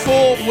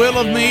wonderful Wheel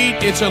of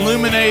Meat. It's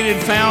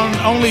illuminated, found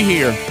only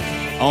here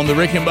on the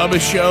Rick and Bubba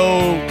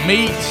Show.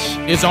 Meat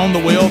is on the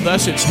wheel,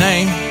 thus its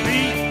name.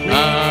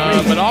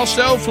 But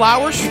also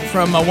flowers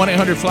from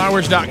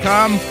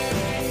 1-800-Flowers.com.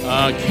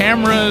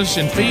 cameras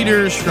and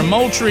feeders from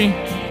Moultrie,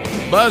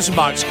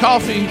 BuzzBox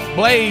Coffee,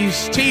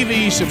 Blaze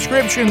TV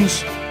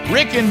subscriptions,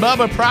 Rick and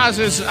Bubba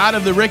prizes out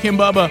of the Rick and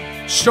Bubba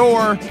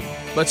store.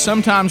 But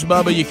sometimes,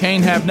 Bubba, you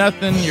can't have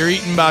nothing. You're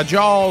eaten by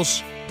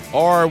Jaws,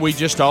 or we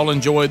just all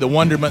enjoy the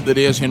wonderment that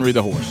is Henry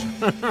the Horse.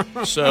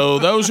 So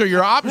those are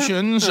your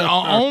options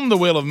on the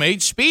Wheel of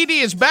Meat. Speedy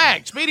is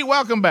back. Speedy,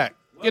 welcome back.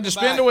 Get to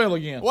spin the wheel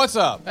again. What's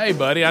up? Hey,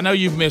 buddy, I know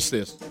you've missed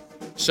this.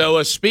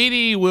 So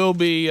Speedy will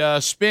be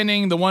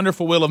spinning the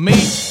wonderful Wheel of Meat.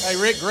 Hey,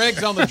 Rick,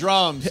 Greg's on the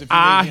drums. If you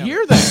I need him.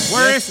 hear that.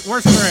 Where's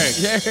Greg?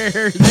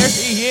 There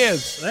he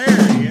is.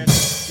 There he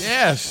is.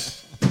 Yes.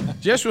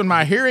 Just when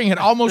my hearing had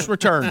almost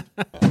returned.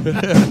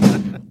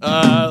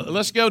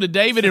 Let's go to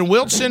David in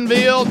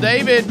Wilsonville.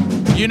 David,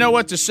 you know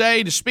what to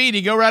say to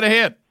Speedy. Go right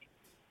ahead.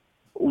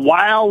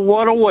 Wow,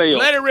 what a wheel.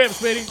 Let it rip,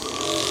 Speedy.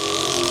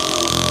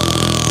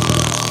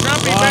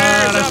 Trumpy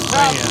Bears up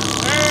top.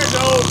 There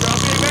goes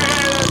Trumpy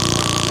Bears.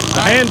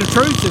 The Hand of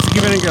Truth is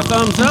giving you a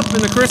thumbs up,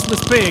 and the Christmas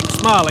pig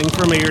smiling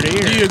from ear to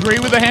ear. Do you agree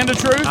with the Hand of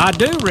Truth? I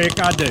do, Rick,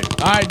 I do.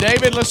 All right,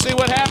 David, let's see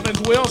what happens.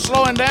 Will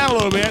slowing down a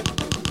little bit.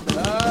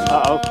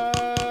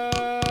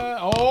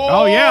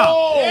 Oh, yeah.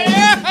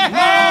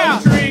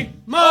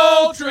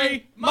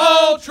 Moultrie,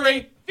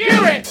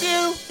 Fury.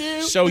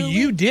 So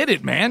you did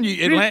it, man.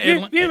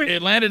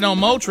 It landed on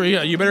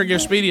Moultrie. You better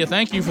give Speedy a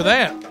thank you for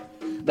that.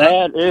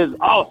 That is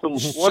awesome.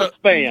 What a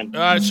spin.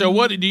 All right, so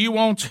what do you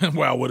want?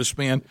 Wow, what a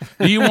spin.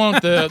 Do you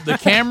want the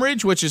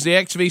Camridge, which is the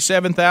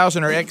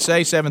XV7000 or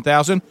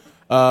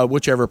XA7000,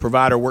 whichever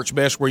provider works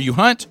best where you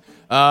hunt,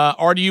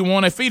 or do you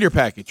want a feeder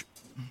package?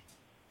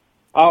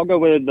 I'll go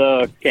with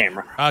the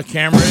camera.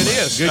 Camera it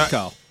is. Good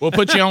call. We'll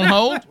put you on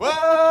hold.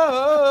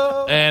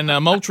 And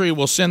Moultrie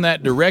will send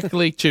that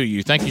directly to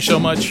you. Thank you so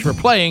much for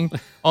playing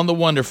on the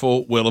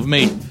wonderful Wheel of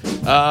Meat.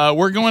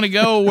 We're going to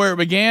go where it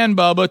began,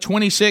 Bubba,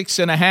 26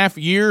 and a half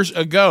years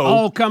ago.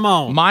 Oh, come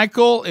on.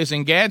 Michael is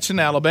in Gadsden,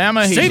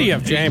 Alabama. City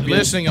of Champions.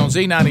 He's listening on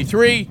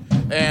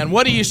Z93. And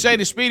what do you say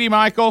to Speedy,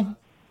 Michael?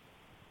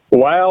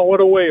 Wow,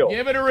 what a wheel.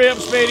 Give it a rip,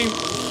 Speedy.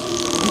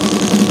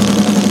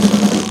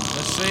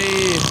 Let's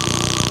see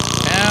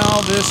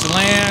how this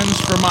lands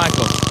for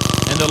Michael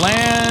in the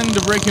land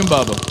of Rick and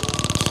Bubba.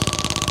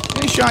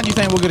 Any shot you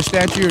think we'll get a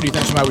statue, or do you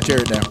think somebody would tear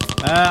it down?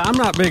 I'm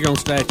not big on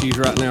statues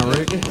right now,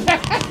 Rick.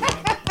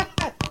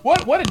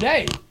 What a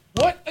day!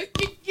 What? Henry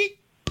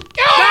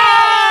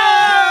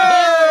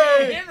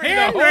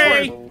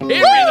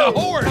the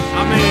horse!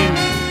 I mean,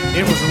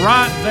 it was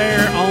right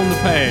there on the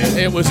pad.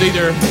 It was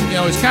either,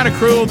 it's kind of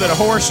cruel that a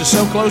horse is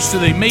so close to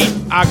the meat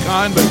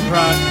icon, but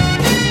right.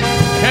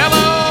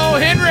 Hello,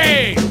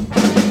 Henry.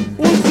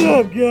 What's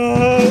up,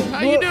 guys?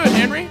 How you doing,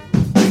 Henry?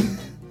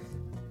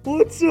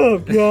 What's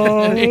up,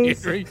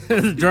 guys?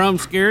 The drum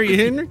scare you,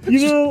 Henry?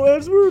 You know,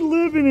 as we're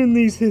living in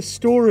these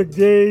historic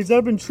days,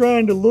 I've been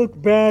trying to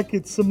look back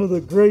at some of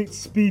the great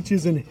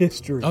speeches in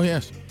history. Oh,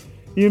 yes.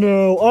 You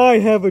know, I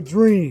have a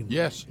dream.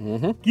 Yes.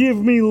 Mm-hmm. Give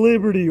me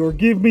liberty or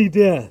give me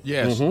death.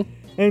 Yes. Mm-hmm.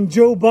 And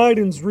Joe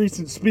Biden's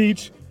recent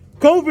speech,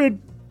 COVID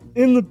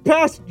in the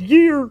past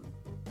year,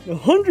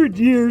 100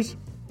 years,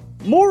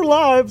 more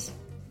lives.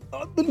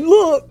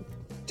 Look,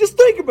 just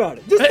think about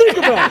it. Just think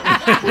about it.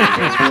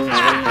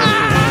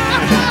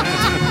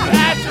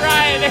 That's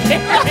right.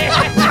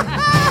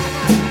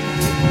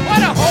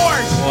 What a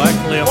horse. Well, that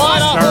clip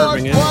was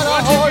disturbing, isn't it? What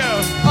a horse.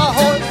 A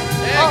horse.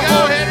 There you go,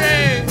 Henry.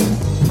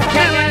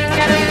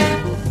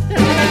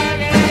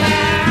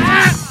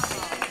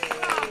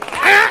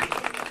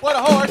 What a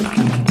horse.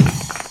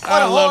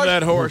 I love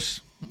that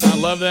horse. I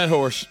love that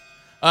horse.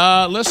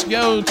 Let's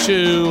go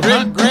to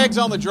Greg's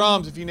on the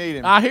drums if you need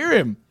him. I hear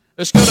him.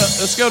 Let's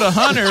go to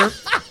Hunter.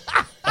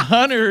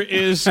 Hunter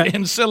is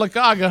in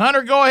Sylacauga.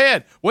 Hunter, go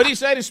ahead. What do you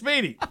say to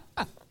Speedy?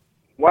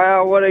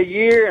 Wow, what a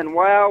year, and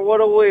wow,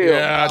 what a wheel.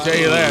 Yeah, I'll tell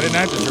you that. Isn't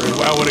that the truth?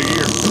 Wow, what a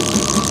year.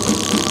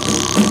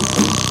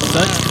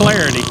 Such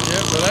clarity.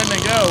 Yep, well, letting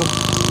it go.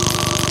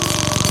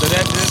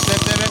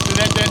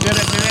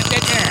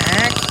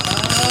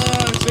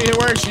 Let's see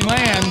where she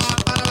lands.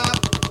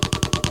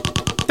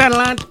 All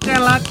right,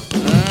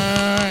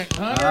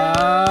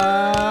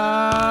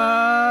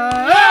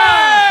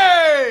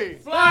 hey!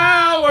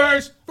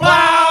 Flowers!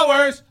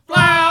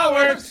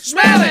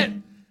 Smell it!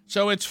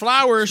 So it's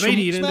flowers.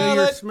 Speedy, you didn't do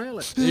your smell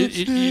it.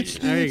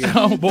 There you go.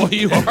 Oh, boy,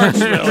 you are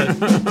smelling.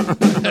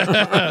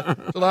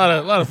 a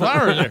lot of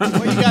flowers there.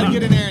 Well, you got to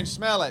get in there and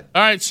smell it.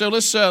 All right, so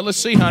let's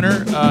see,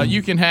 Hunter.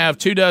 You can have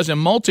 24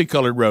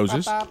 multicolored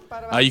roses.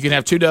 You can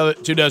have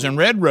 24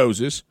 red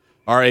roses,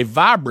 or a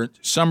vibrant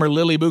summer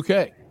lily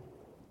bouquet.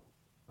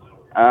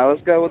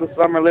 Let's go with the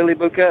summer lily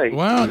bouquet.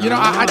 Well,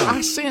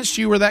 I sensed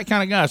you were that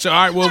kind of guy. So,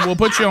 all right, we'll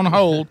put you on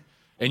hold,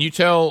 and you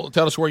tell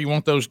us where you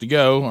want those to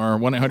go, or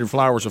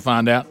 1-800-Flowers will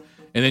find out,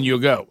 and then you'll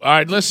go. All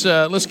right, let's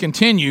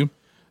continue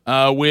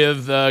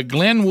with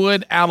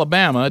Glenwood,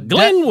 Alabama.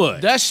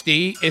 Glenwood.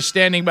 Dusty is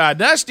standing by.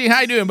 Dusty,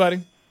 how you doing,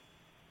 buddy?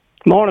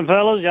 Morning,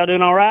 fellas. Y'all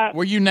doing all right?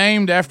 Were you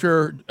named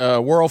after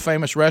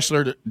world-famous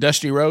wrestler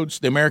Dusty Rhodes,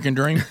 the American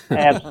Dream?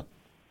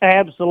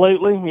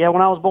 Absolutely. Yeah,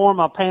 when I was born,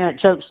 my parent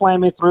choke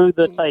slammed me through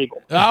the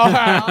table. All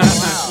right.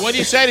 What do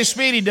you say to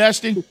Speedy,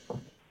 Dusty?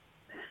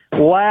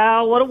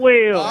 Wow, what a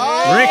wheel.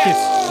 Rick,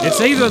 it's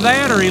either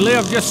that or he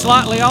lived just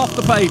slightly off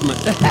the pavement.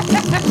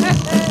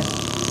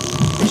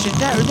 It's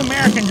the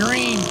American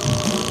dream.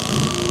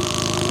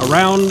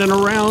 Around and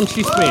around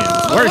she spins.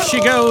 Where she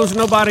goes,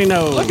 nobody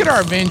knows. Look at our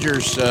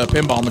Avengers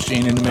pinball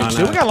machine in the mix.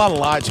 We got a lot of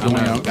lights going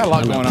on. Got a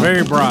lot going on.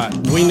 Very bright.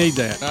 We need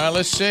that.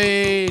 Let's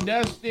see.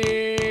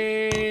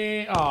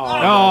 Dusty.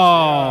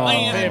 Oh.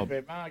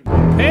 Pippin. My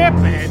God.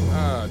 Pippin.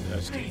 Oh,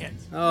 Dusty.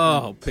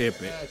 Oh,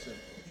 Pippin.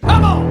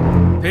 Come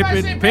on.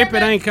 Pippin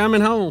ain't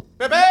coming home.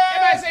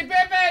 Everybody say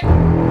Pippin.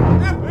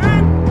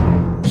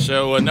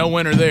 So no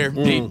winner there.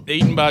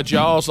 Eaten by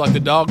Jaws like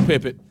the dog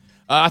Pippin.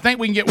 I think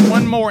we can get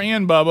one more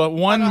in, Bubba.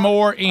 One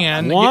more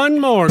in. One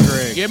more,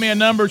 Greg. Give me a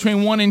number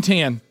between 1 and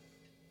 10.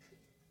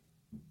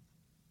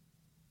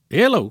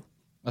 Hello.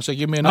 I say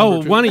give me a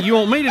number. You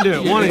want me to do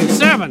it? 1 and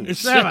 7.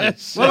 7.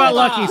 What about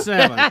Lucky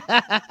 7?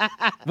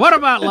 What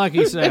about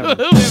Lucky 7?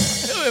 Who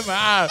am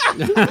I?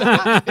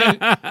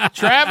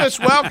 Travis,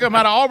 welcome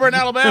out of Auburn,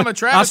 Alabama.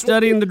 Travis, I'm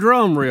studying the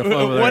drum riff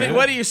over there.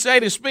 What do you say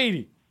to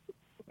Speedy?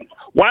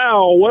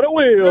 Wow, what a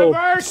wheel.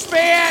 Reverse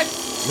spin.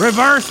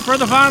 Reverse for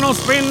the final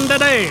spin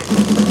today.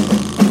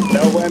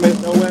 No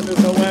whammies, no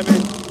whammies, no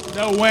whammies.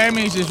 No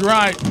whammies is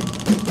right.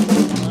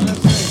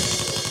 Let's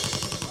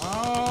see.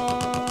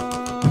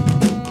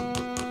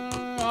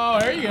 Oh,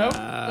 there you go.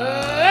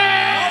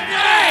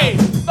 Hey!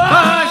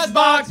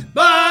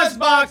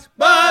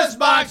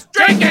 Buzzbox,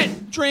 drink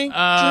it! Drink.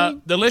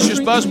 Delicious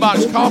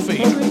Buzzbox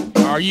coffee.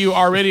 Are you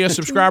already a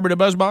subscriber to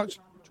Buzzbox?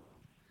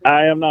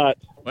 I am not.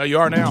 Well, you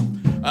are now.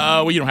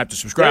 You don't have to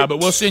subscribe, but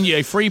we'll send you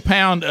a free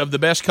pound of the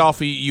best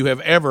coffee you have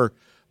ever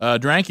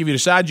drank. If you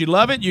decide you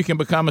love it, you can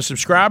become a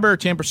subscriber.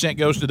 10%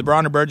 goes to the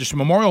Bronner Burgess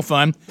Memorial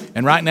Fund.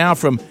 And right now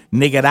from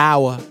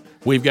Nicaragua,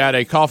 we've got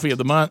a coffee of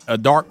the month, a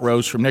dark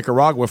roast from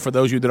Nicaragua for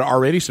those of you that are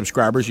already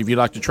subscribers if you'd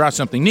like to try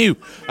something new.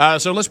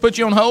 So let's put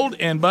you on hold,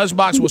 and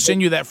BuzzBox will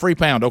send you that free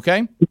pound,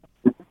 okay?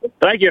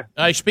 Thank you.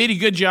 Hey, Speedy,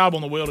 good job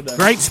on the wheel today.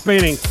 Great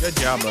spinning. Good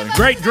job, buddy.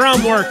 Great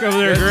drum work over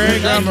there, Greg.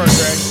 Great drum work,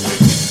 Greg.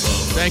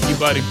 Thank you,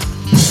 buddy.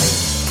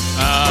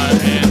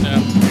 And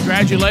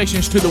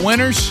congratulations to the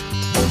winners.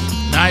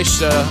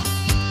 Nice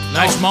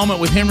moment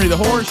with Henry the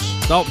horse.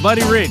 Thought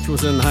Buddy Rich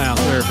was in the house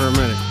there for a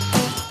minute.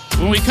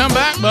 When we come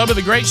back, Bubba,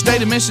 the great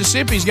state of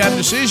Mississippi's got a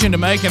decision to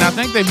make, and I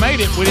think they've made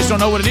it. We just don't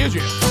know what it is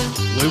yet.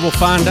 We will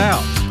find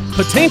out,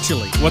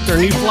 potentially, what their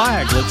new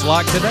flag looks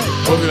like today.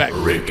 We'll be back.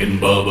 Rick and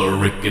Bubba,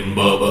 Rick and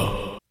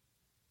Bubba.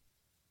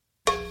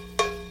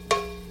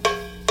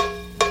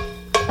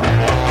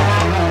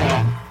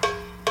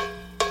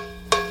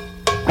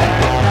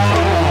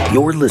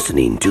 You're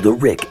listening to The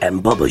Rick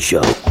and Bubba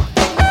Show.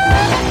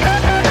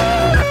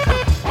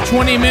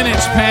 20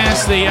 minutes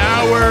past the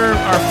hour.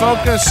 Our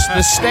focus,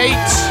 the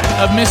states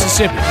of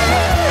Mississippi.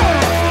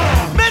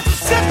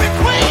 Mississippi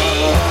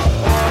Queen,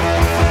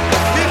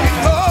 if you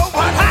know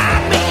what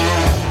I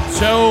mean.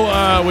 So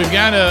we've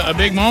got a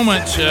big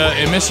moment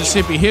in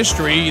Mississippi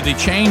history, the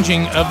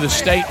changing of the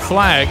state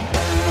flag.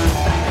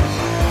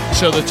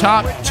 So the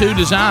top two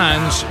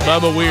designs,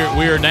 Bubba,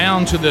 we are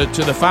down to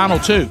the final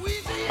two.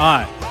 All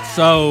right.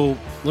 So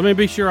let me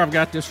be sure I've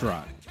got this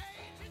right.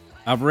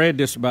 I've read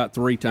this about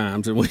 3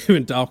 times, and we've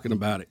been talking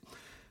about it.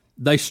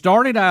 They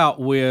started out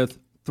with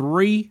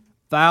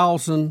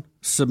 3,000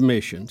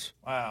 submissions.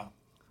 Wow.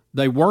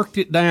 They worked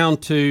it down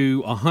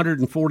to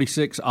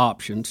 146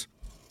 options.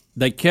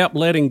 They kept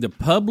letting the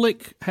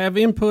public have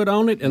input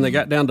on it, and they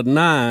got down to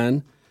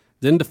 9,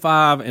 then to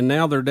 5, and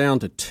now they're down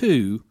to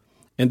 2.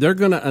 And they're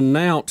going to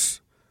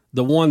announce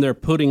the one they're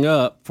putting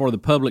up for the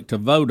public to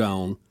vote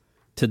on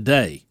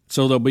today.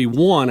 So there'll be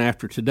one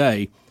after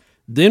today.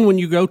 Then when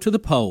you go to the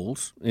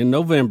polls in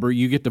November,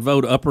 you get to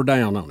vote up or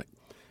down on it.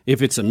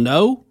 If it's a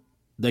no,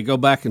 they go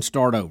back and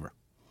start over.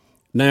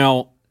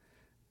 Now,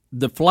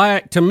 the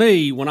flag, to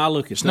me, when I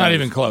look at it's not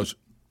even close.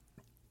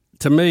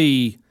 To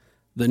me,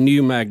 the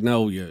new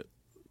Magnolia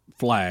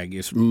flag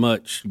is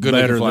much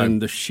better than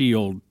the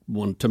Shield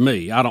one to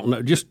me. I don't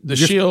know. Just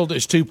Shield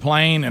is too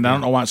plain, and I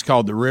don't know why it's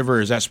called the river.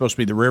 Is that supposed to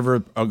be the river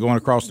going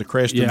across the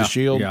crest of the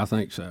Shield? Yeah, I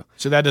think so.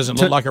 So that doesn't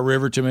look like a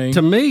river to me?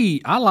 To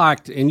me, I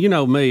liked, and you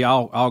know me,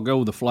 I'll go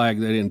with the flag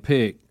they didn't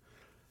pick,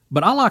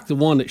 but I like the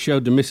one that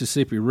showed the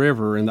Mississippi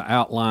River and the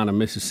outline of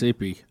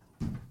Mississippi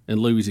and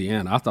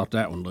Louisiana. I thought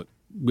that one looked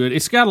good.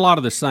 It's got a lot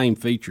of the same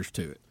features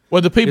to it.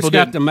 Well, the people it's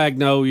got the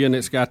magnolia and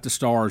it's got the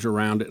stars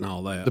around it and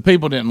all that. The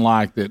people didn't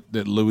like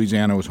that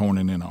Louisiana was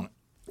horning in on it.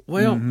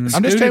 Well, I'm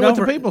just telling you what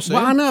the people said.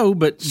 Well, I know,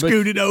 but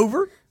scooted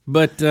over.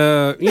 But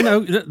you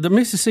know, the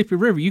Mississippi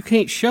River, you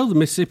can't show the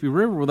Mississippi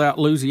River without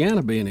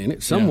Louisiana being in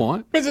it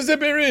somewhat. Yeah.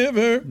 Mississippi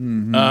River.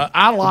 Mm-hmm.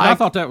 I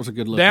thought that was a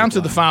good look. Down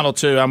to the final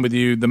two, I'm with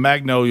you. The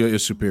Magnolia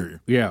is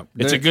superior. Yeah,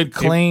 it's a good,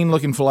 clean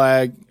looking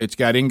flag. It's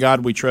got "In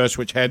God We Trust,"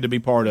 which had to be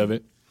part of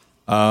it.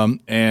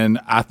 And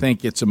I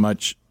think it's a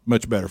much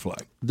much better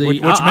flag.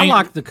 I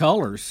like the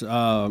colors.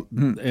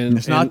 And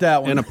it's not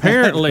that one. And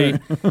apparently,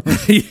 look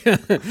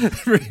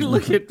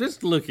at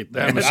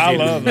that. I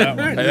love that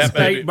one. The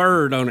state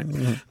bird on it.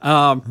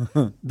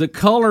 The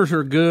colors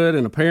are good,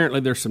 and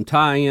apparently there's some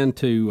tie-in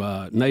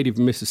to native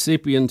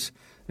Mississippians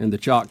and the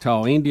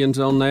Choctaw Indians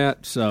on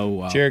that.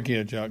 So Cherokee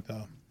or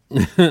Choctaw.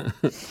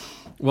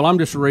 Well, I'm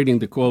just reading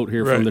the quote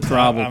here from the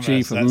tribal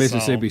chief of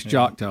Mississippi's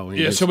Choctaw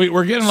Indians. Yeah, so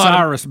we're getting a lot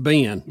Cyrus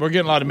Ben. We're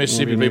getting a lot of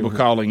Mississippi people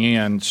calling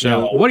in.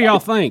 So what do y'all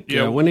think?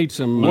 We need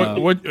some.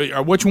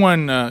 Which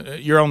one?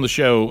 You're on the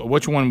show.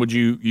 Which one would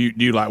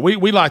you like?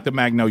 We like the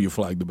Magnolia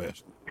flag the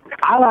best.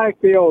 I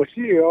like the old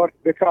shield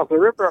because the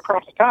ripper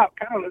across the top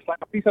kind of looks like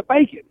a piece of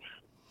bacon.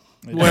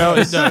 Well,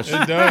 it does.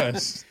 It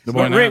does.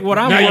 Rick, what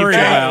I'm worried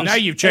about now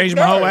you've changed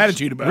my whole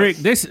attitude about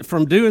Rick, it.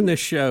 From doing this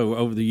show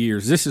over the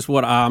years, this is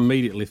what I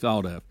immediately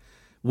thought of.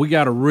 We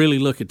got to really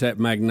look at that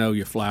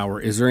magnolia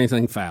flower. Is there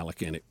anything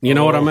phallic in it? You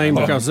know what I mean?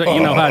 Because you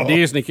know how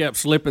Disney kept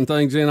slipping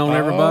things in on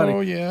everybody. Oh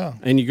yeah.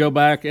 And you go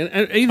back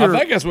and either I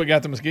think that's what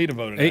got the mosquito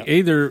voted out.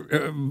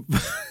 Either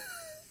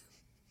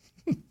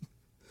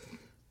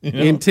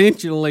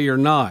intentionally or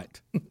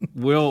not.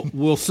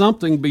 Will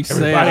something be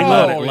said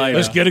about it later?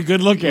 Let's get a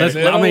good look at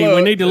it. I mean,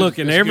 we need to look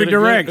in every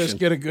direction. Let's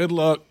get a good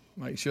look.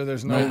 Make sure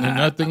there's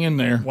nothing in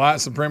there. White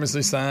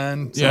supremacy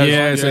sign.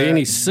 Is there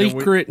any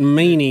secret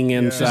meaning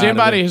inside? Has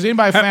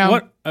anybody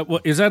found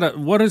what is that?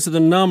 What is the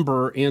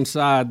number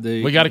inside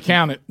the? We got to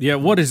count it. Yeah,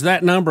 what is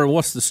that number and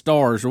what's the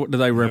stars? What do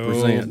they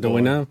represent? Do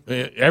we know?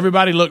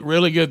 Everybody looked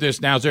really good at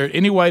this. Now, is there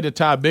any way to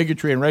tie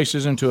bigotry and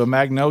racism to a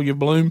magnolia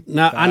bloom?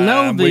 Now I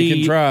know we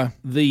can try.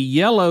 The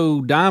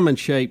yellow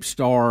diamond-shaped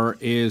star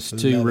is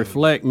to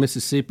reflect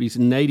Mississippi's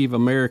Native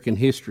American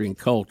history and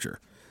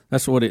culture.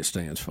 That's what it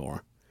stands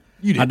for.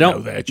 You didn't know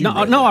that.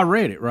 I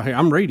read it right here.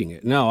 I'm reading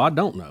it. No, I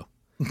don't know.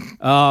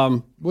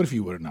 What if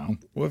you would have known?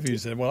 What if you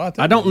said, well,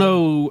 I don't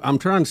know. I'm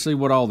trying to see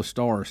what all the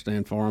stars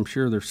stand for. I'm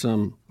sure there's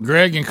some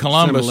Greg in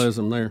Columbus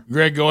symbolism there.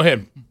 Greg, go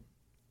ahead.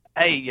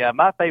 Hey,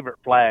 my favorite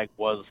flag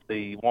was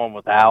the one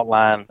with the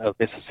outline of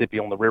Mississippi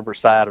on the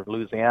riverside of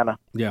Louisiana.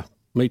 Yeah,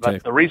 me too.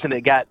 But the reason it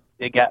got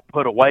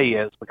put away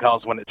is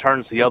because when it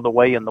turns the other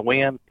way in the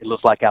wind, it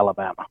looks like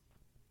Alabama.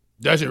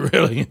 Does it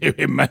really?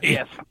 It may.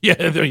 Yes.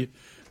 Yeah.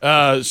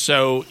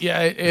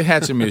 It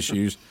had some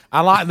issues.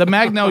 I like the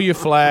magnolia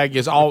flag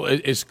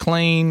is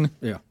clean.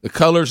 Yeah, the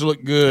colors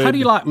look good. How do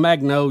you like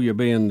magnolia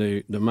being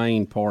the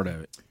main part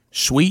of it?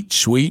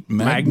 Sweet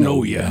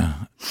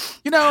magnolia.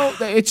 You know,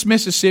 it's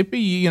Mississippi.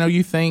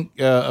 You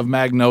think of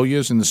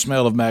magnolias and the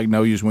smell of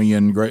magnolias when you're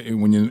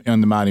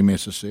in the mighty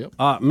Mississippi.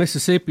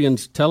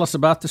 Mississippians, tell us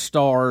about the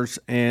stars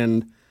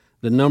and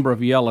the number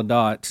of yellow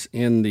dots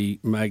in the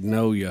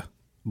magnolia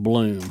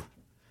bloom.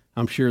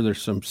 I'm sure there's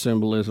some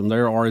symbolism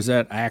there, or is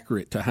that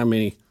accurate to how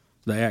many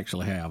they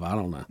actually have? I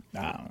don't know.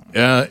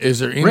 Is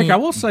there any? Rick, I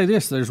will say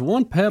this: there's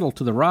one petal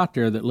to the right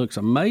there that looks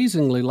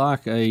amazingly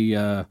like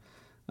a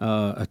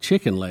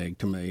chicken leg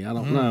to me. I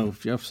don't know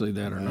if you'll see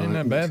that or not. Ain't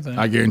that a bad thing?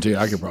 I guarantee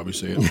I could probably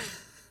see it.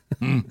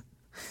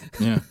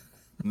 Yeah.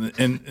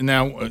 And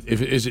now,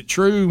 is it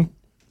true?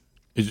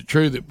 Is it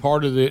true that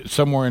part of it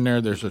somewhere in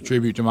there's a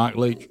tribute to Mike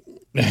Leach?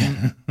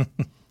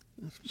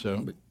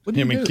 So. What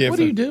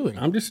are you doing?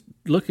 I'm just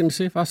looking to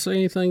see if I see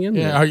anything in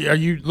there. Yeah, are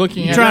you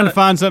looking at trying to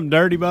find something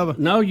dirty, Bubba?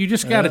 No, you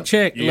just got to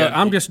check. Yeah. Look,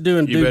 I'm just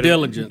doing due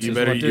diligence. You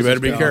better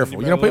be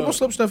careful. People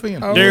slip stuff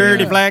in.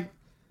 Dirty flag.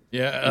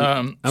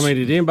 Yeah. I mean,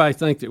 did anybody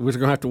think that we was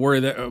going to have to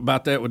worry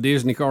about that with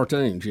Disney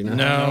cartoons? You know?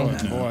 No.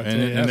 Boy,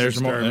 and there's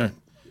more there.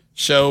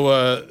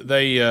 So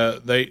they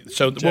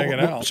check it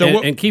out.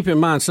 So and keep in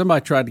mind,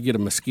 somebody tried to get a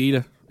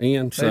mosquito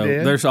in. So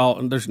there's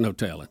no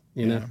telling.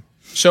 You know.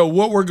 So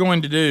what we're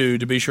going to do,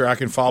 to be sure I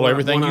can follow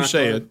everything you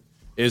said,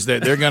 is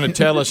that they're going to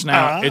tell us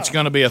now it's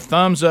going to be a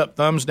thumbs up,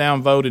 thumbs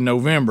down vote in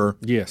November.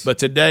 Yes. But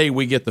today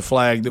we get the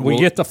flag that we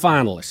get the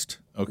finalist.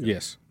 Okay.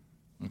 Yes.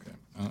 Okay.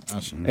 I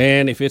see.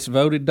 And if it's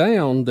voted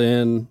down,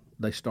 then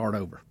they start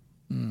over.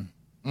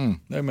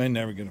 They may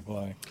never get a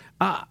flag.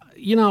 I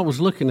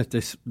was looking at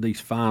these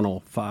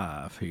final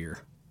five here.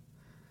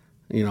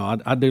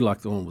 I do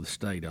like the one with the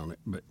state on it,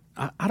 but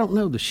I don't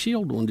know. The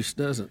shield one just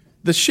doesn't.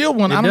 The shield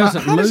one, I don't know.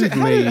 How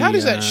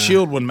does that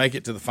shield one make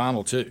it to the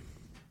final two?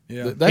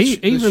 Yeah,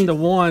 even the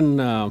one.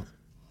 The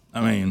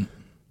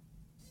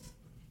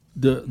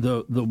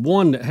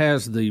one that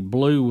has the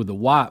blue with the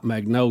white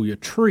magnolia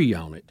tree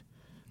on it,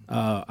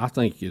 I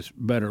think is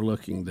better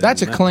looking.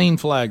 That's a clean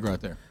flag right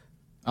there.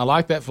 I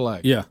like that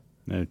flag. Yeah.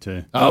 No,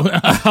 too. Who did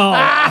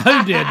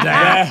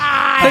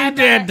that? Who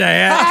did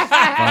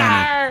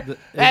that?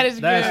 That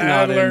is That's good.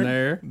 not Adler. in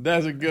there.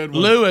 That's a good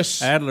one.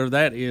 Lewis. Adler,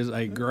 that is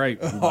a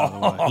great one, by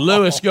the way.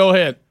 Lewis, go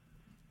ahead.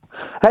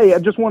 Hey, I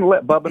just want to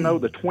let Bubba know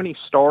the 20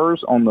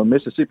 stars on the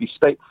Mississippi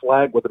state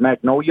flag with the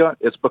magnolia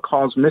is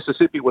because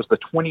Mississippi was the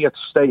 20th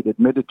state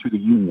admitted to the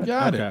Union.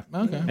 Got it.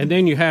 Okay. And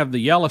then you have the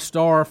yellow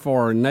star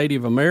for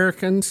Native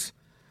Americans.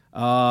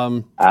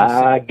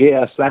 I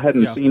guess I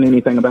hadn't seen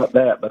anything about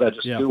that, but I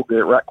just Googled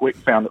it right quick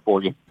and found it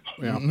for you.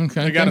 Yeah.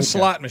 Okay. They got a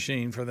slot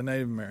machine for the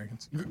Native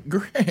Americans.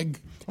 Greg.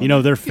 You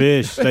know, their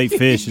state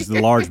fish is the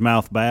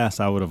largemouth bass.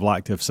 I would have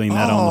liked to have seen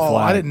that on the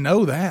flag. I didn't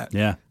know that.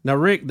 Yeah. Now,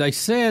 Rick, they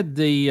said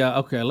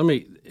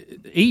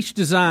each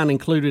design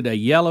included a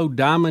yellow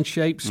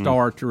diamond-shaped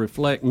star to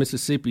reflect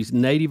Mississippi's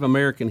Native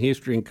American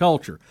history and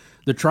culture.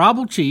 The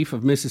tribal chief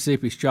of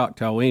Mississippi's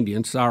Choctaw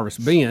Indians, Cyrus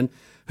Ben,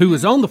 who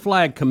was on the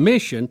flag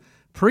commission,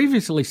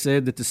 previously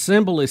said that the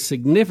symbol is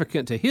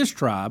significant to his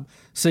tribe,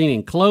 seen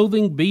in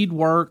clothing,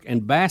 beadwork,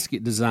 and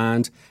basket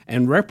designs,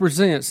 and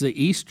represents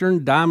the eastern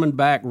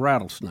diamondback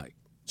rattlesnake.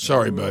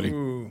 Sorry, buddy.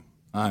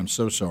 I'm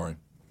so sorry.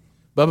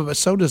 Bubba, but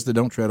so does the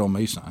Don't Tread on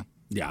Me sign.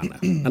 Yeah, I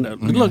know.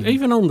 Look,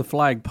 even on the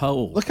flag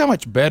pole. Look how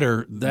much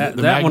better that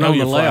the one on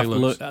the Magnolia flag left.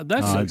 looks. It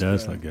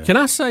does look good. Can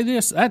I say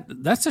this?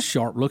 That's a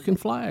sharp-looking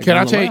flag. Can I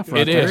on the tell you, left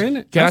right it is. there, isn't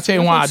it? Can I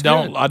tell you why I That's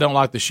don't? good. I don't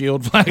like the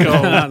shield flag. No,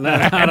 I don't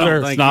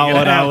That's think not you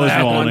what can I have was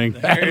that one. wanting.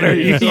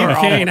 You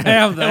can't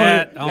have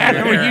that.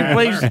 Will you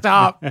please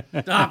stop?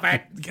 Stop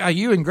it. God,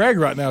 you and Greg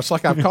right now. It's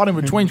like I've caught him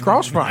between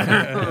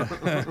crossfire.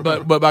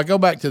 But I go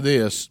back to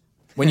this.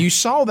 When you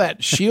saw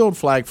that shield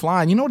flag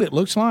flying, you know what it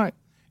looks like?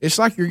 It's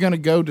like you're going to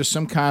go to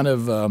some kind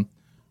of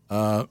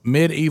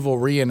medieval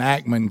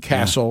reenactment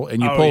castle,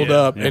 and you pulled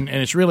up, and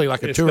it's really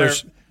like a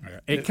tourist.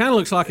 It kind of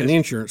looks like an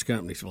insurance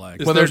company's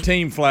flag. It's their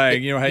team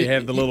flag. You know how you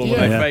have the little when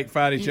they fake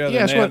fight each other.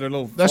 Yeah, and they have their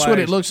little that's what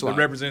it flags looks like.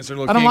 That represents their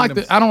little I don't like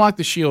kingdoms. I don't like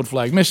the shield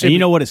flag. Mississippi. And you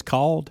know what it's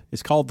called?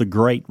 It's called the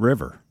Great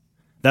River.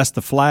 That's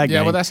the flag Yeah,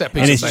 name. well, that's that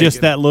piece and of it's bacon.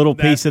 just that little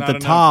That's piece at not the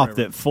enough top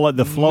river.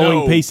 the flowing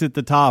No. piece at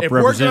the top If we're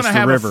represents going to the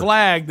have river. a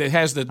flag that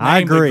has the I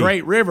name the agree.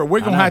 Great River, we're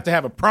going to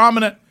have a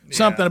prominent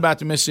something about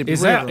the Mississippi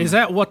Is River.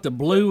 that what the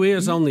blue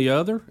is on the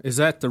other? Is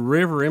that the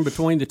river in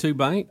between the two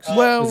banks?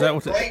 Well, is that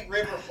what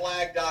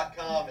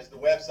GreatRiverFlag.com is the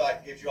website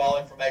that gives you all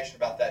information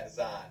about that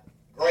design.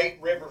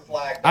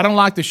 GreatRiverFlag. I don't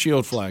like the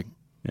shield flag.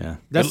 Yeah,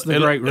 That's the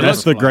Great River.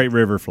 That's the Great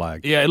River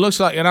flag. Yeah, it looks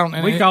like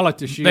We call it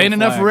the shield They ain't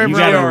enough flag.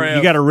 river.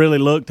 You got to really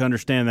look to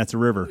understand that's a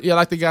river. Yeah,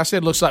 like the guy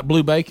said, it looks like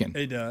blue bacon.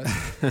 He does.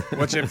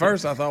 Which at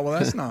first I thought, well,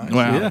 that's nice.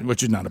 Well,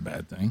 which is not a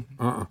bad thing.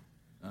 I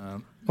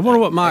wonder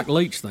what Mike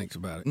Leach thinks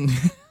about it.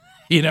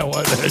 You know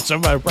what?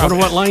 Somebody I probably.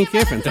 wonder what Lane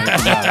Kiffin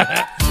thinks about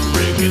it.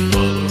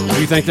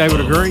 Do you think they would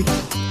agree?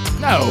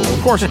 No,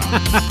 of course not.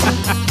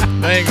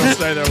 They ain't gonna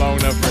stay there long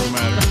enough for it to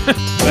matter.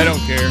 They don't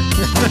care.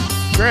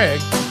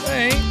 Greg,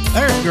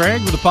 There's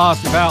Greg with a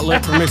positive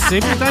outlook from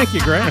Mississippi. Thank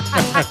you, Greg.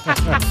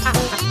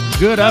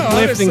 Good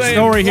uplifting saying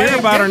story here Lane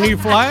about our new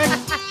flag.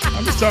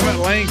 I'm just talking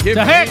about Lane Kiffin.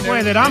 To heck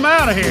with it. I'm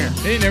out of here.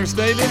 He never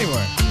stayed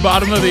anywhere.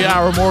 bottom of the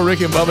hour, more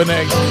Rick and Bubba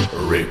next.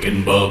 Rick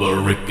and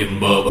Bubba, Rick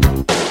and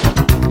Bubba.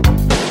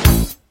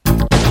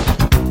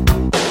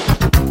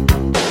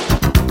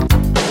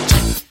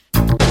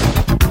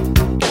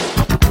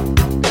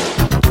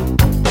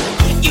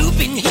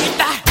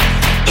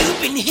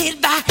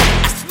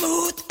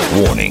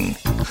 Warning.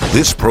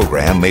 This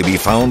program may be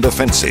found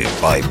offensive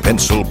by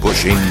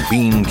pencil-pushing,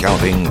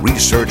 bean-counting,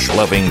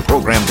 research-loving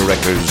program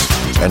directors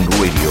and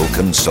radio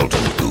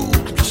consultant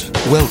boobs.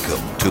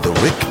 Welcome to the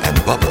Rick and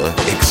Bubba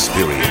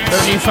Experience.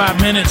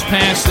 35 minutes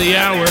past the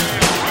hour.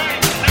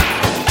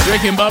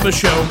 Rick and Bubba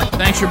Show.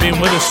 Thanks for being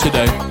with us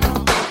today.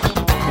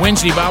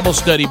 Wednesday Bible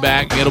study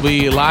back. It'll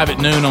be live at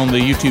noon on the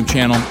YouTube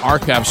channel.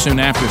 Archive soon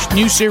after.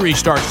 New series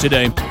starts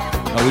today.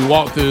 We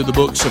walk through the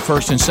books of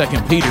 1st and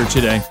 2nd Peter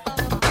today.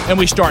 And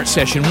we start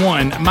session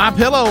 1.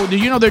 MyPillow, did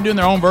you know they're doing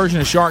their own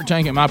version of Shark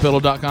Tank at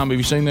MyPillow.com? Have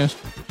you seen this?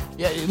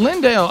 Yeah,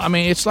 Lindell, I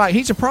mean, it's like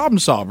he's a problem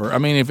solver. I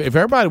mean, if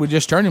everybody would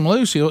just turn him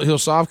loose, he'll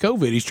solve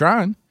COVID. He's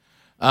trying.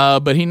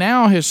 But he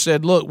now has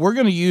said, look, we're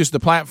going to use the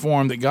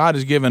platform that God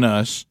has given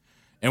us,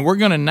 and we're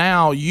going to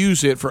now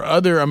use it for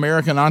other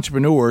American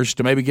entrepreneurs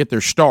to maybe get their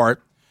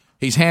start.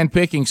 He's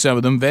handpicking some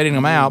of them, vetting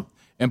them out,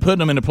 and putting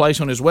them in a place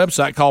on his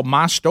website called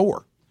My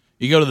Store.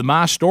 You go to the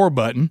My Store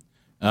button,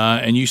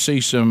 and you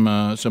see some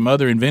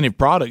other inventive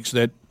products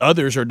that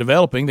others are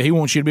developing that he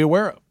wants you to be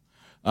aware of.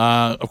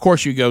 Of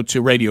course, you go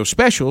to radio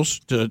specials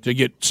to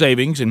get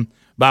savings and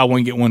buy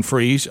one, get one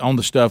free on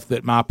the stuff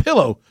that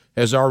MyPillow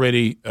has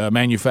already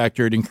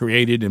manufactured and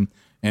created.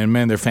 And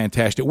man, they're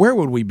fantastic. Where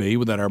would we be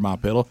without our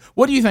MyPillow?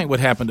 What do you think would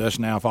happen to us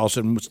now if all of a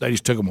sudden they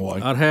just took them away?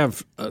 I'd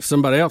have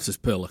somebody else's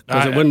pillow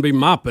because it wouldn't be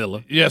my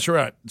pillow. Yeah, that's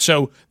right.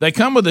 So they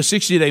come with a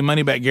 60-day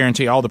money-back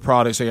guarantee, all the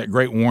products. They got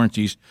great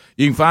warranties.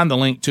 You can find the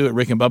link to it at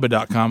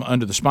rickandbubba.com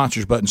under the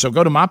sponsors button. So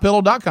go to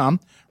mypillow.com,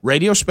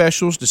 radio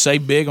specials to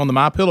save big on the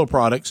MyPillow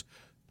products.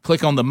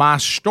 Click on the My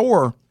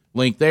Store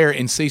link there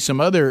and see some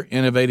other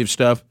innovative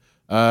stuff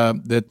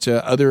that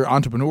other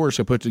entrepreneurs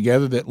have put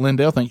together that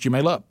Lindell thinks you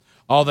may love.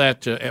 All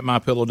that at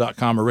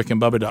mypillow.com or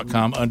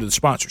rickandbubba.com under the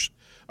sponsors.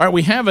 All right,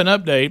 we have an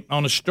update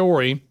on a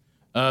story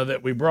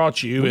that we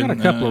brought you. We got a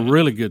couple of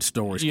really good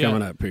stories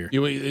coming up here.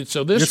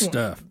 So this good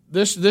stuff.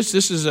 This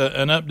is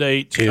an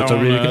update. It's a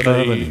Rick and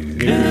Bubba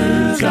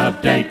news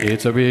update.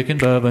 It's a Rick and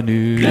Bubba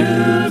news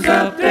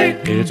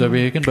update. It's a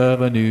Rick and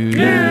Bubba news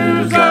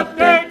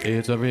update.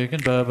 It's a Rick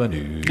and Bubba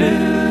news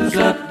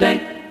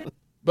update.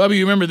 Bubba,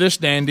 you remember this,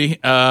 Dandy?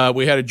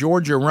 We had a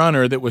Georgia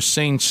runner that was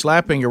seen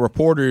slapping a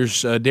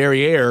reporter's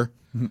derriere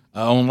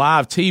on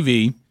live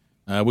TV.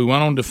 We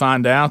went on to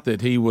find out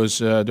that he was,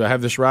 do I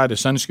have this right, a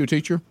Sunday school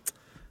teacher?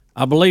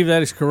 I believe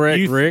that is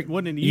correct, Rick.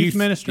 Wasn't it a youth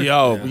minister?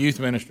 Youth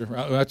minister.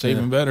 That's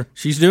even better.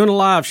 She's doing a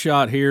live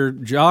shot here.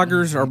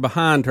 Joggers are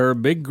behind her,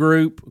 big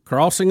group,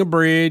 crossing a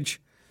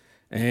bridge,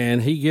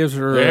 and he gives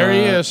her there he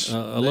is.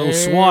 A little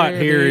swat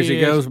here as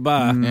he goes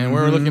by. And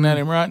we're looking at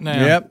him right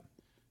now. Yep.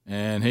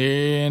 And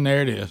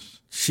there it is.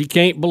 She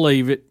can't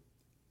believe it.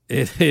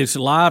 It is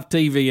live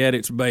TV at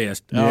its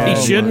best. Yeah.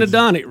 He shouldn't have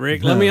done it,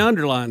 Rick. Let me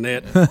underline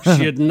that.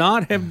 Should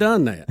not have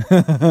done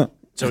that.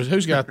 So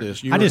who's got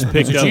this? I just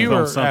picked up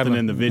on something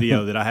in the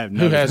video that I have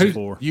noticed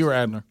before. You or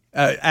Adler?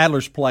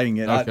 Adler's playing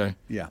it. Okay.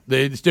 Yeah.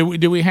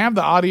 Do we have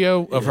the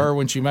audio of her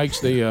when she makes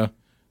the?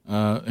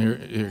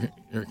 Here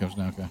it comes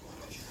now. Okay.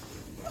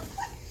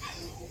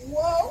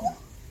 Whoa!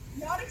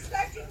 Not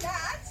expecting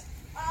that.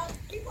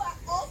 People have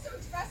also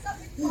dressed up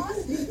in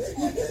costumes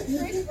for this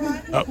bridge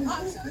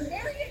run. So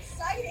very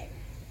exciting.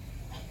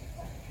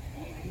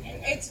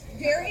 It's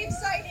very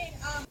exciting.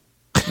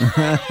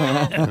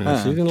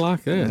 She didn't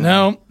like that.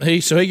 No,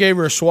 he gave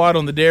her a swat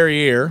on the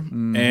derriere,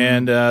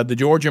 and the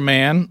Georgia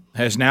man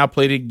has now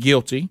pleaded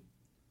guilty.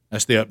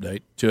 That's the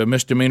update to a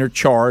misdemeanor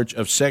charge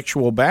of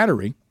sexual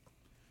battery.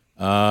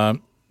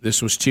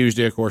 This was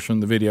Tuesday, of course, from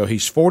the video.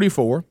 He's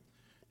 44.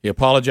 He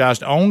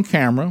apologized on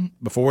camera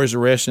before his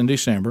arrest in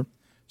December,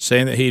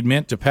 saying that he had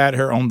meant to pat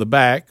her on the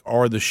back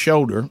or the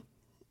shoulder.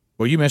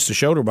 Well, you missed the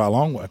shoulder by a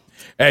long way.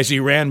 As he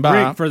ran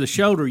by. Rick, for the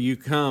shoulder, you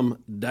come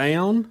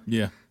down.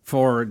 Yeah.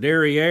 For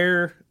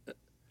derriere,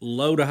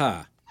 low to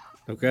high.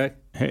 Okay?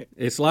 Hey.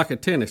 It's like a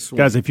tennis swing.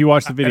 Guys, if you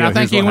watch the video, I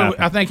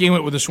think he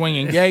went with a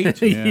swinging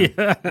gait.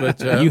 Yeah.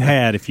 But,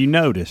 if you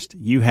noticed,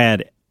 you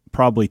had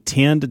probably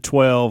 10 to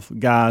 12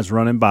 guys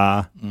running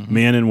by,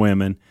 men and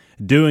women,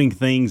 doing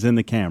things in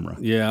the camera.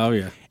 Yeah, oh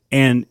yeah.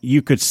 And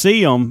you could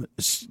see them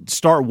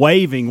start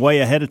waving way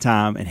ahead of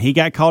time, and he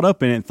got caught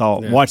up in it and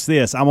thought, watch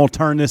this, I'm going to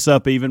turn this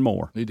up even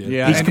more. He did.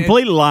 Yeah, he's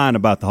completely lying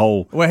about the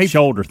whole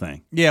shoulder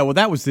thing. Yeah, well,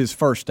 that was his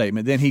first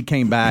statement. Then he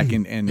came back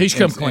and he's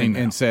come clean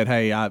and said,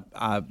 hey, I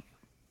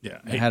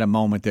had a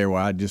moment there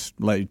where I just,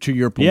 to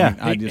your point,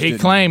 yeah, he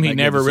claimed he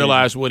never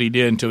realized what he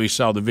did until he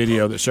saw the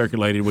video that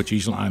circulated, which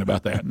he's lying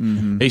about that.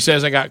 He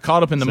says, I got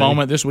caught up in the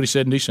moment. This is what he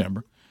said in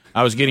December.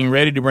 I was getting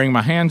ready to bring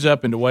my hands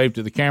up and to wave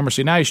to the camera.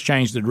 See, now he's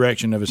changed the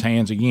direction of his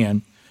hands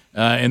again.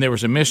 And there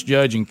was a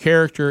misjudge in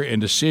character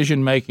and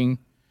decision-making.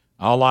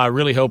 All I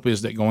really hope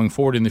is that going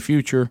forward in the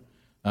future,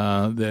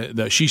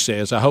 that she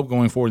says, I hope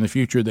going forward in the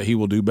future that he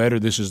will do better.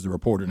 This is the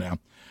reporter now.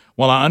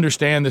 Well, I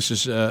understand this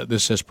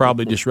has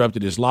probably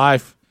disrupted his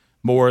life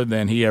more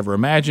than he ever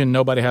imagined.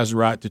 Nobody has the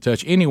right to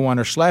touch anyone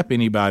or slap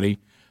anybody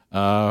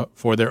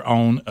for their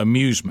own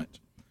amusement.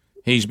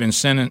 He's been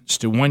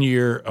sentenced to 1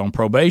 year on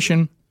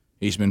probation.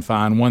 He's been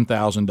fined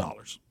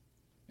 $1,000,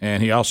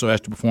 and he also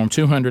has to perform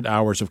 200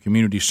 hours of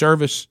community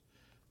service.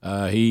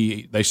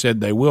 They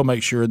said they will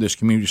make sure this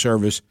community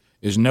service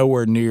is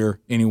nowhere near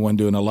anyone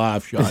doing a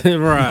live shot.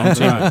 Right.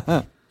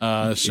 So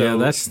yeah,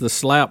 that's the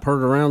slap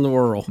heard around the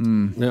world.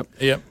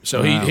 Yep.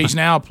 So he's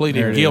now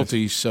pleading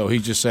guilty. So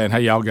he's just saying,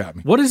 "Hey, y'all got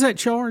me." What is that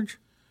charge?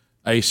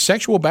 A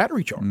sexual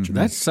battery charge.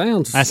 That's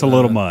a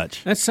little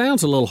much. That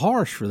sounds a little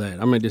harsh for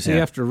that. I mean, does he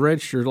have to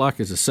register like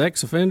as a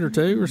sex offender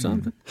too, or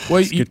something?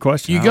 Well, good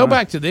question. You go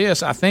back to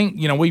this. I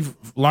think we've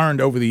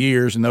learned over the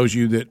years, and those of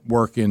you that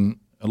work in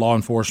law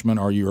enforcement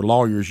or you're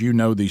lawyers, you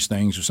know these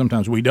things. Or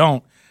sometimes we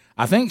don't.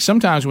 I think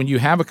sometimes when you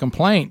have a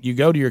complaint, you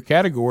go to your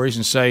categories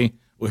and say,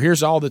 "Well,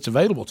 here's all that's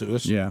available to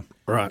us." Yeah,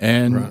 right.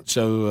 And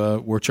so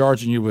we're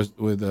charging you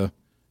with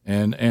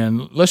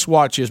and let's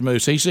watch his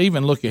moves. He's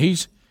even looking.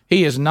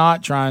 He is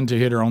not trying to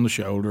hit her on the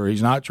shoulder.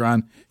 He's not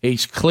trying.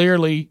 He's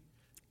clearly.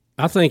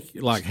 I think,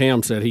 like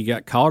Ham said, he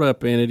got caught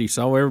up in it. He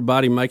saw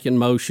everybody making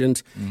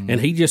motions,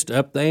 and he just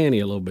upped the ante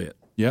a little bit,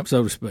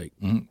 so to speak.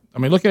 I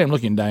mean, look at him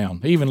looking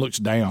down. He even looks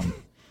down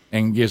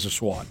and gives a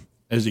swat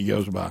as he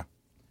goes by.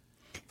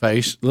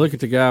 Face. Look at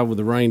the guy with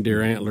the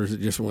reindeer antlers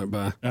that just went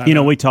by.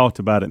 We talked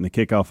about it in the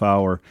kickoff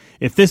hour.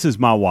 If this is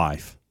my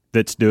wife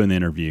that's doing the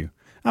interview,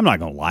 I'm not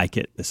going to like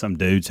it that some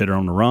dudes hit her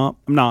on the rump.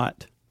 I'm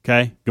not.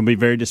 Okay, going to be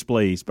very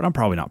displeased, but I'm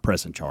probably not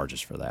pressing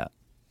charges for that.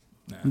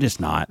 No. I'm just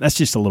not. That's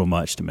just a little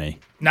much to me.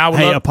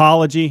 Now,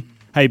 apology.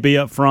 Hey, be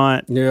up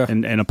front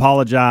and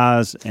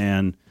apologize.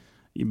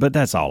 But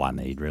that's all I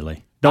need,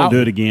 really. Don't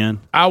do it again.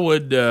 I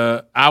would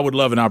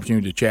love an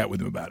opportunity to chat with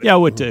him about it. Yeah, I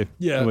would too.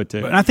 Yeah, I would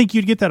too. And I think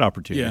you'd get that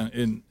opportunity. Yeah,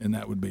 and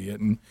that would be it.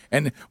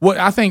 And what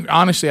I think,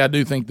 honestly, I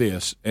do think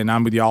this, and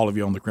I'm with all of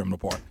you on the criminal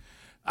part.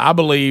 I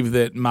believe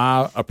that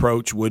my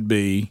approach would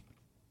be,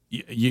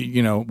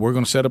 we're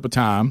going to set up a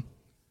time.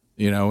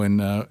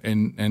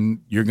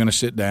 And you're going to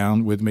sit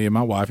down with me and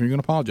my wife, and you're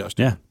going to apologize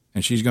to her.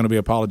 And she's going to be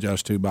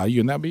apologized to by you,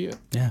 and that'll be it.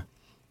 Yeah.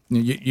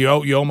 You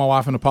owe my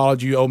wife an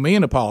apology. You owe me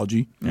an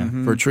apology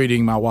for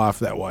treating my wife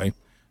that way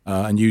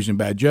and using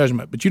bad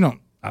judgment. But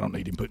I don't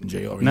need him put in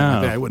jail or anything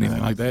like that. It wasn't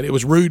anything like that. It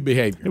was rude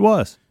behavior. It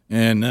was.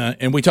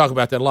 And we talk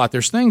about that a lot.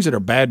 There's things that are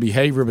bad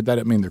behavior, but that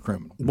doesn't mean they're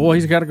criminal. Boy,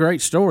 he's got a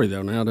great story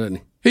though now, doesn't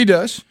he? He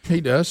does.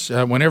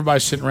 When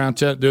everybody's sitting around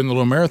doing the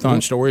little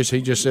marathon stories,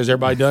 he just says,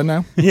 "Everybody done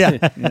now?"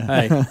 Yeah.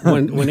 Hey,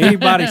 when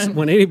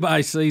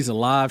anybody sees a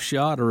live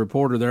shot, a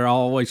reporter, they're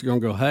always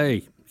going to go,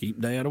 "Hey, keep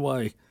Dad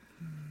away.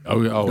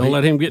 Don't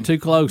let him get too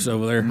close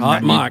over there."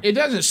 Hot mic. It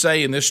doesn't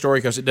say in this story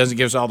because it doesn't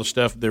give us all the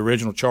stuff the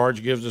original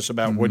charge gives us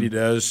about what he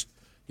does.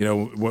 You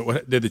know,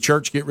 what did the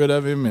church get rid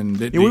of him? And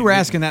we were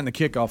asking that in the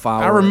kickoff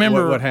hour. I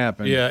remember what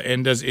happened. Yeah,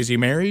 and is he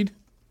married?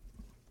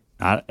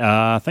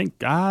 I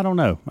think I don't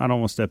know. I don't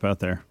want to step out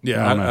there.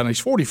 Yeah, and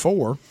he's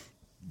 44,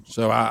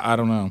 so I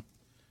don't know.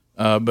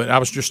 But I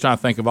was just trying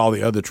to think of all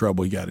the other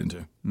trouble he got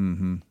into.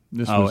 Mm-hmm.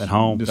 This was at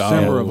home,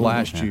 December of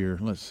last year.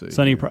 Let's see,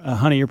 Sonny,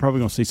 honey, you're probably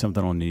going to see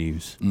something on the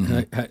news.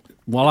 Mm-hmm. Hey,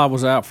 while I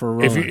was out for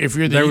a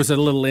run, there was a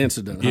little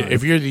incident. Yeah,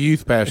 if you're the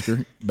youth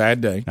pastor, bad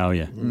day. Oh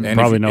yeah, and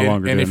probably no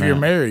longer. And if doing you're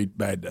that. married,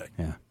 bad day.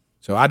 Yeah.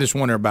 So I just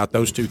wonder about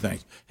those two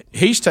things.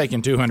 He's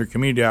taking 200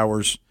 community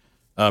hours,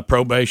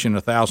 probation,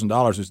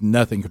 $1,000 is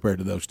nothing compared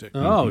to those two.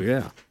 Oh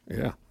yeah.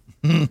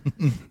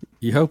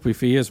 You hope if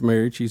he is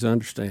married, she's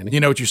understanding. You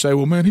know what you say?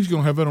 Well, man, he's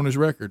going to have that on his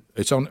record.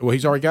 It's on. Well,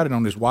 he's already got it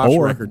on his wife's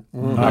record.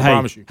 I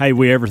promise you. Hey,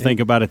 we ever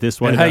think about it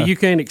this way? And hey, you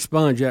can't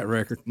expunge that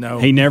record. No,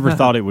 he never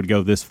thought it would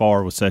go this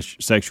far with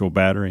sexual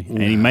battery, and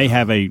he may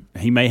have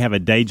a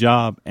day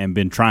job and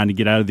been trying to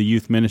get out of the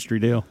youth ministry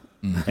deal,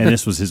 and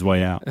this was his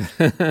way out.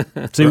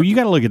 So you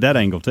got to look at that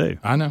angle too.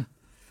 I know.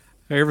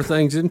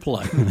 Everything's in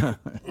play.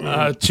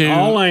 To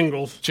all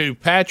angles. To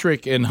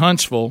Patrick in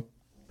Huntsville.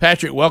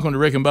 Patrick, welcome to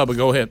Rick and Bubba.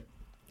 Go ahead.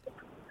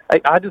 Hey,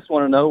 I just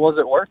want to know, was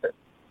it worth it?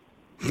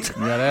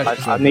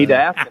 I need to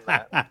ask him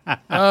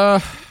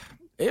that.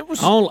 It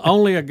was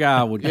only a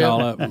guy would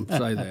call up and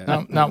say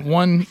that. Not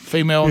one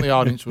female in the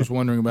audience was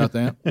wondering about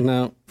that.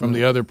 No, from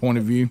the other point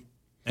of view.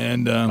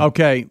 And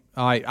okay,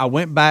 I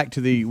went back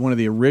to one of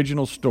the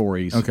original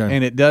stories. Okay.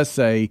 And it does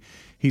say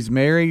he's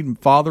married,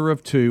 father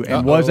of two,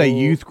 and was a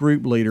youth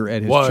group leader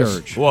at his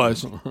church.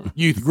 Was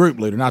youth group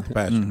leader, not the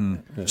pastor.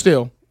 Mm-hmm.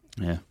 Still,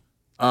 yeah.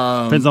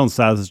 Depends on the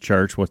size of the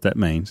church, what that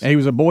means. He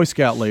was a Boy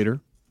Scout leader.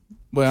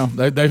 Well,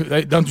 they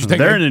don't you think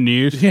they're in the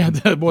news? Yeah,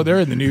 boy, they're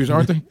in the news,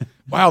 aren't they?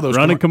 Wow, those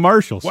running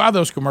commercials. Wow,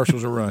 those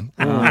commercials are run.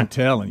 I'm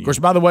telling you. Of course,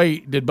 by the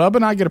way, did Bubba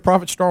and I get a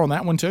Prophet Star on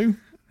that one too?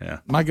 Yeah.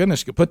 My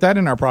goodness, put that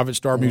in our Prophet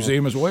Star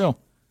Museum as well.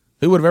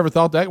 Who would have ever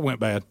thought that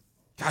went bad?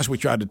 Gosh, we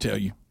tried to tell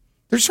you.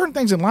 There's certain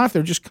things in life that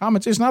are just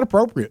comments. It's not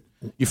appropriate.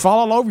 You fall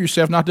all over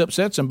yourself not to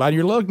upset somebody.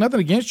 You're nothing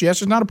against you. That's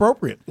just not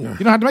appropriate. You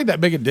don't have to make that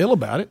big a deal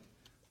about it.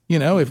 You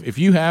know, if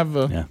you have,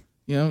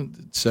 you know,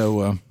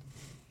 so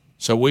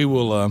we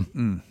will.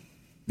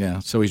 Yeah,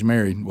 so he's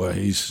married. Well,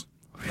 this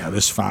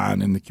is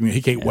fine in the community.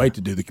 He can't wait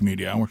to do the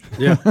community hours.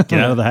 Yeah, get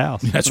out of the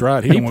house. That's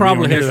right. He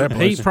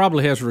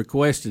probably has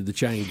requested the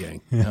chain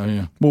gang. Oh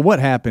yeah. Well, what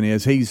happened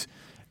is he's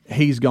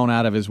gone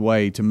out of his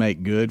way to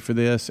make good for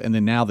this, and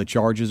then now the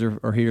charges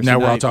are here. Now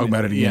we're all talking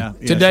about it again.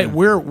 Yeah, today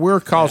we're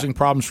causing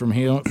problems for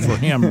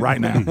him right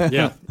now.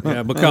 Yeah,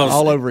 because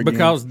all over again.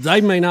 Because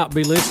they may not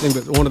be listening,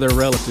 but one of their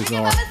relatives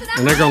are,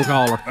 and they're going to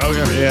call her. Oh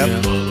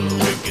yeah.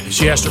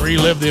 She has to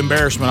relive the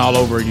embarrassment all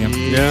over again.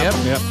 Yep.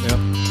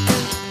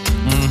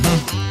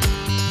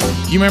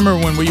 You remember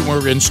when we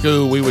were in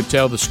school, we would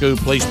tell the school,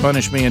 "Please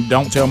punish me and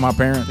don't tell my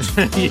parents."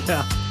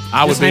 Yeah.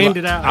 I would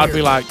I'd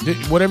be like,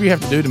 whatever you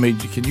have to do to me,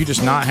 can you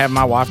just not have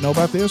my wife know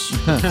about this?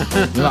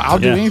 I'll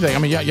do anything. I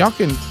mean, y'all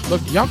can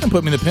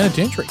put me in the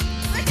penitentiary.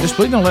 Just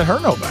please don't let her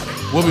know about it.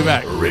 We'll be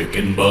back. Rick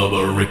and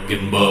Bubba, Rick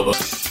and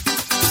Bubba.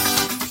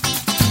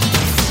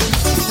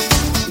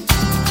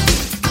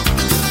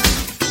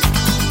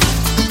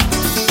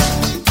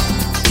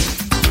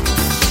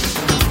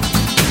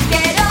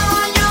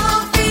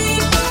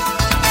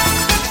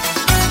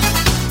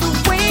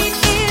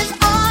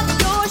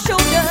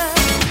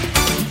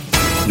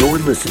 You're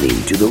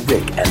listening to The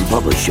Rick and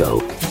Bubba Show.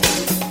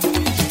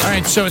 All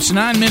right, so it's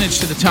 9 minutes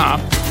to the top.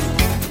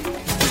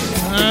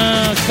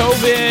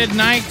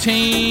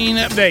 COVID-19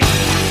 update.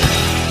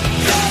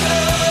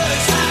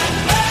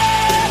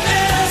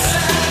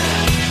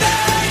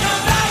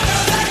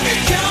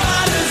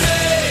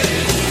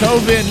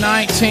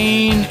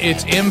 COVID-19,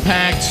 its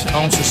impact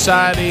on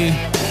society,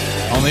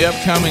 on the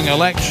upcoming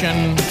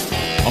election,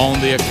 on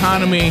the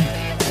economy,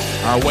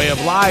 our way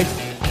of life,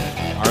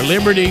 our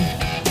liberty.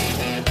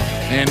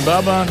 And,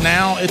 Bubba,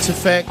 now its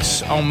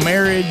effects on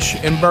marriage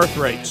and birth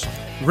rates.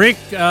 Rick,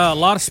 a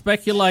lot of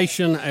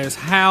speculation as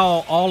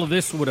how all of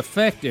this would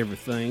affect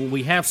everything.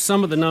 We have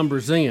some of the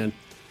numbers in.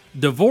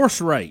 Divorce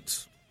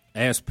rates,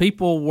 as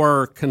people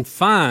were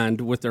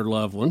confined with their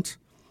loved ones,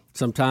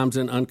 sometimes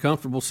in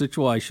uncomfortable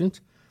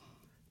situations.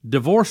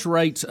 Divorce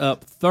rates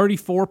up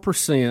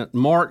 34%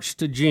 March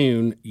to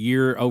June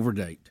year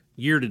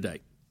to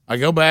date. I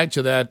go back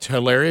to that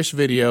hilarious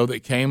video that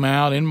came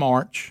out in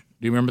March.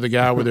 Do you remember the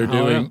guy where they're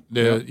doing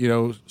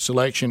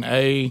selection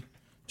A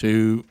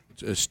to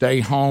stay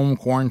home,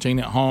 quarantine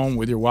at home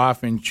with your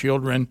wife and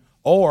children,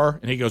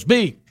 and he goes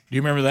B. Do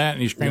you remember that?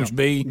 And he screams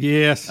B.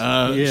 Yes.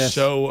 Yes.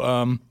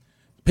 So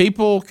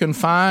people can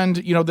find,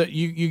 that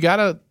you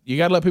gotta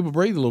let people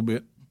breathe a little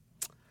bit,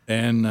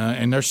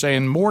 and they're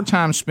saying more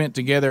time spent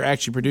together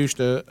actually produced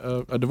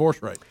a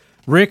divorce rate.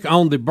 Rick,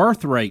 on the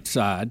birth rate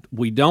side,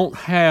 we don't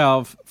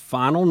have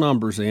final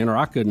numbers in, or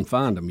I couldn't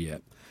find them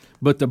yet,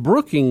 but the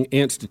Brookings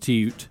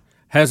Institute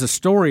has a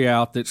story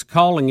out that's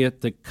calling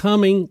it the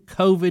coming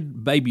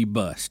COVID baby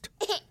bust.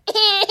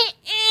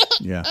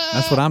 Yeah,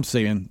 that's what I'm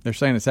seeing. They're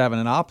saying it's having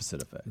an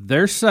opposite effect.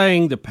 They're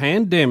saying the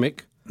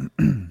pandemic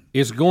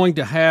is going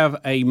to have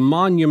a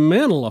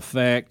monumental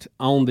effect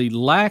on the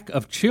lack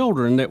of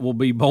children that will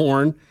be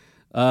born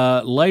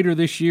later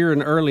this year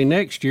and early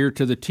next year,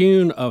 to the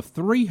tune of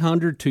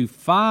 300 to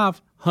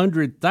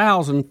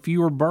 500,000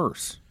 fewer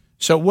births.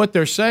 So what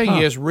they're saying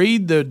is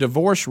read the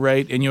divorce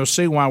rate, and you'll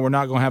see why we're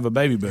not going to have a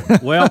baby boom.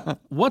 Well,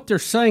 what they're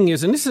saying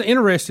is, and this is an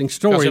interesting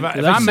story. If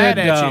I'm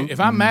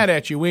mad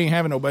at you, we ain't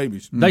having no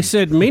babies. They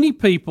said many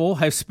people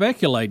have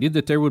speculated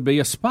that there would be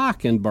a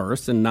spike in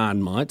births in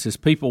 9 months as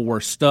people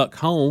were stuck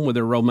home with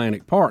their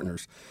romantic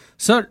partners.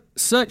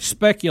 Such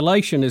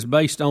speculation is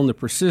based on the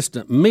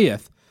persistent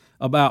myth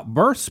about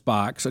birth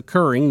spikes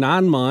occurring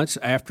 9 months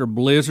after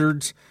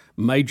blizzards,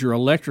 major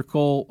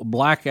electrical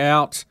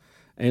blackouts,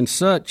 and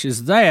such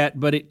as that,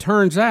 but it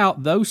turns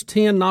out those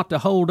tend not to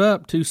hold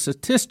up to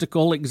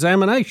statistical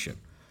examination.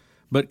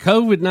 But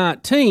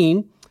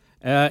COVID-19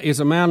 is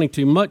amounting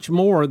to much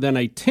more than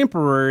a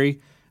temporary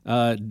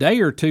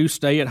day or two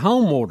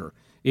stay-at-home order.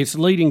 It's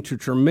leading to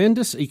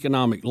tremendous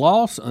economic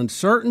loss,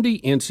 uncertainty,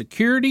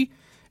 insecurity,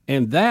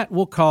 and that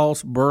will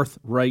cause birth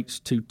rates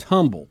to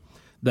tumble.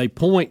 They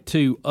point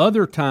to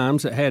other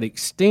times that had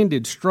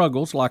extended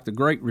struggles like the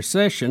Great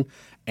Recession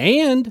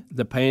and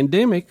the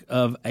pandemic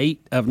of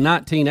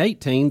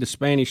 1918, the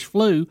Spanish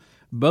flu.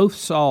 Both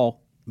saw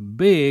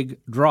big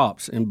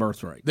drops in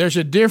birth rate. There's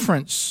a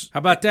difference. How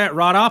about that?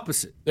 Right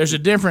opposite. There's a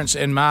difference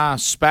in my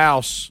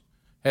spouse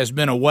has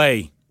been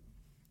away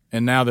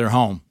and now they're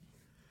home,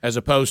 as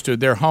opposed to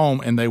they're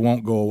home and they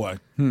won't go away.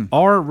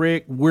 Or,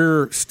 Rick,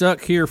 we're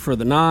stuck here for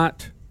the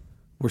night,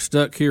 we're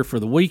stuck here for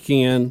the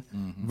weekend,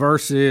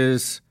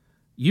 versus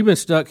you've been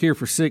stuck here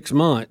for 6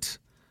 months.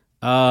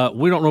 We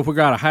don't know if we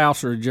got a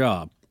house or a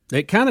job.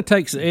 It kind of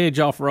takes the edge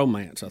off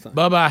romance, I think.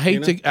 Bubba,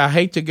 I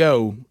hate to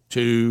go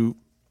to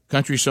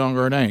Country Song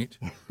or It Ain't.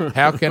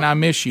 How can I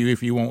miss you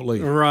if you won't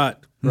leave? Right.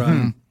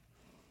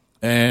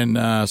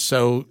 And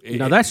so...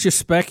 Now, that's just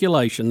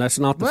speculation. That's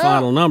not the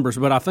final numbers,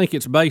 but I think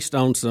it's based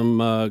on some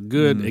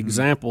good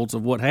examples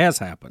of what has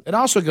happened. It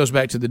also goes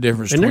back to the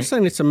difference And they're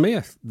saying it's a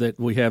myth that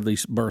we have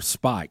these birth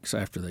spikes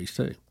after these,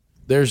 too.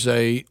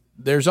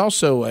 There's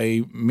also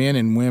a men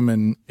and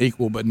women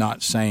equal but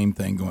not same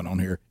thing going on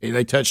here.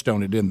 They touched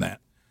on it in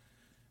that.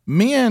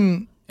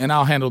 Men, and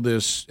I'll handle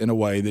this in a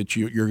way that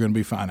you're going to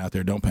be fine out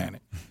there. Don't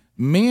panic.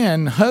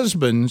 Men,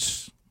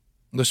 husbands,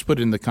 let's put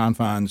it in the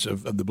confines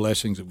of the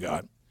blessings of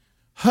God.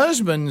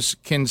 Husbands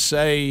can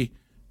say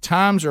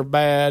times are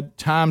bad,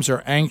 times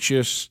are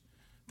anxious,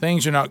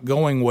 things are not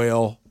going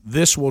well.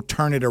 This will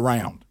turn it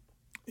around.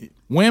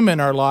 Women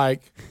are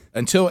like,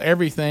 until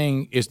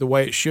everything is the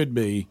way it should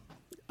be,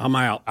 I'm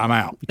out.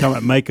 You talking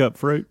about makeup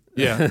fruit?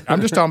 Yeah,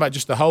 I'm just talking about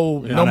just the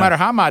whole. No matter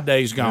how my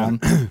day's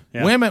gone,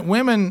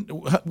 women,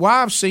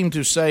 wives seem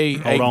to say,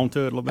 hold on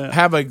to it a little bit.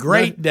 Have a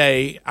great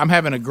day. I'm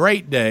having a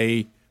great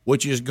day,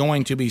 which is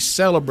going to be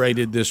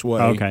celebrated this way.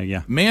 Okay,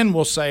 yeah. Men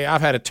will say,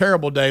 I've had a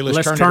terrible day.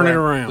 Let's turn it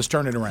around. Let's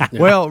turn it around.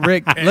 Well,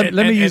 Rick, let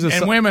me use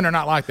and women are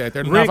not like that.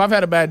 They're, if I've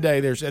had a bad day,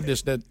 there's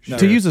this.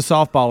 To use a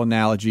softball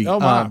analogy,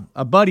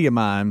 a buddy of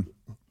mine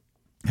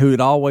who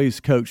had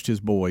always coached his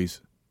boys.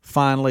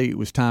 Finally, it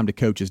was time to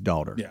coach his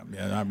daughter. Yeah,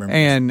 I remember.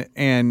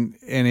 And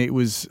it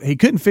was he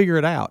couldn't figure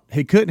it out.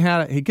 He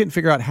couldn't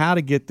figure out how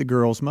to get the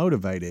girls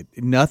motivated.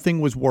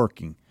 Nothing was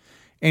working,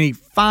 and he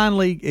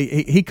finally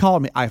he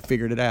called me. I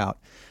figured it out.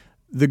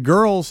 The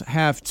girls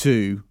have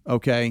to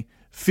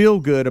feel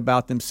good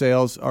about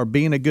themselves or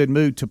be in a good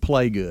mood to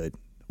play good,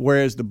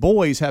 whereas the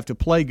boys have to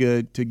play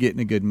good to get in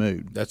a good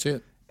mood. That's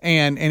it.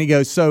 And he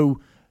goes,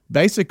 so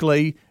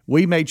basically,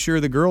 we made sure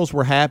the girls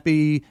were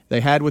happy,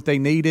 they had what they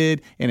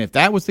needed, and if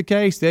that was the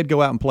case, they'd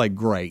go out and play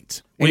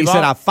great. And he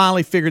said, I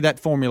finally figured that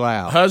formula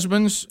out.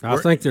 Husbands, I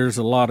think there's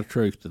a lot of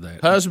truth to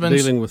that.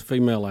 Husbands, dealing with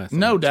female athletes.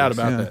 No doubt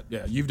about that.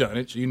 Yeah, you've done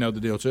it, so you know the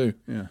deal too.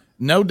 Yeah.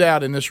 No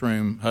doubt in this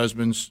room,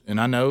 husbands, and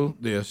I know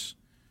this,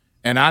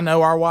 and I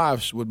know our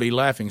wives would be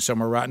laughing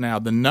somewhere right now,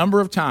 the number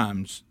of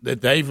times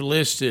that they've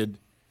listed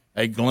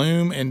a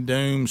gloom and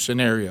doom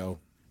scenario,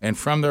 and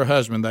from their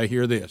husband they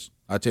hear this.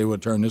 I tell you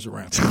what, turn this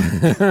around.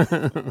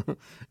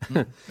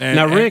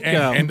 Now, Rick,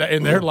 and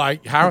they're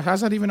like,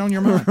 "How's that even on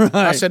your mind?" Right.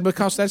 I said,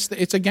 "Because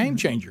it's a game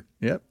changer."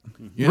 Yep.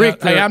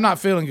 Rick, hey, I'm not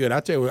feeling good. I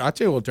tell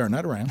you, we'll turn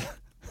that around.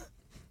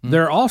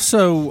 They're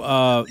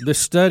also this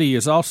study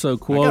is also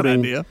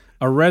quoting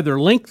a rather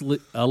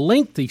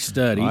lengthy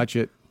study. Watch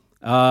it.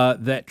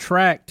 That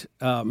tracked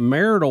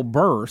marital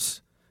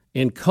births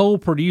in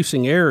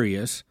coal-producing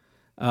areas.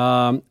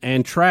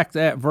 And track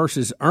that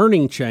versus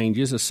earning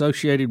changes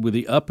associated with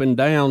the up and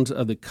downs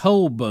of the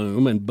coal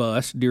boom and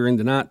bust during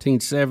the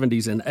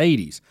 1970s and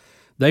 80s.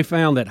 They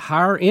found that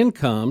higher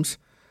incomes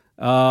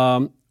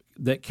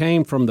that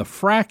came from the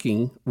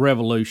fracking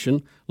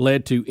revolution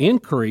led to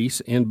increase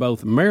in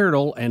both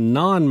marital and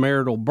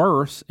non-marital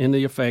births in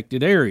the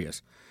affected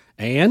areas.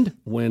 And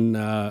when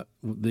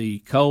the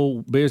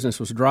coal business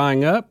was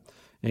drying up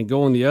and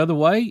going the other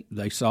way,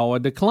 they saw a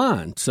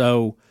decline.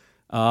 So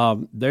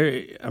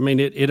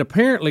it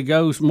apparently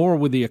goes more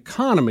with the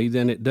economy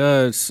than it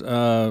does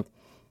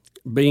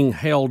being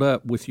held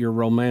up with your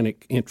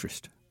romantic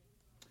interest.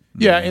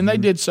 Yeah, and they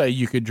did say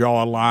you could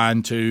draw a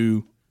line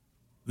to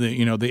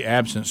the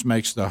absence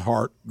makes the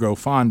heart grow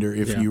fonder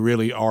if you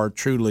really are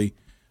truly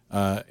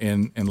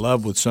in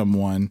love with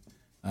someone.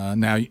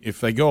 Now, if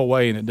they go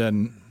away and it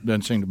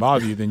doesn't seem to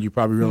bother you, then you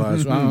probably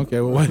realize,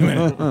 okay, well, wait a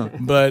minute.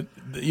 But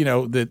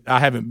that I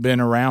haven't been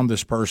around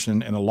this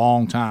person in a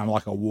long time,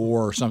 like a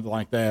war or something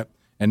like that,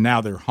 and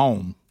now they're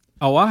home.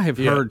 Oh, I have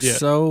heard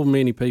so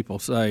many people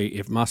say,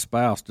 if my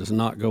spouse does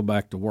not go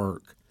back to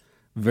work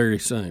very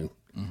soon,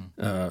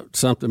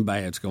 something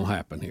bad's going to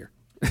happen here.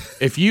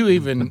 If you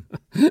even,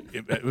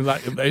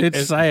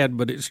 it's sad,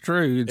 but it's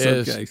true in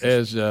some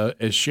cases.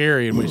 As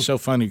Sherry, and it's so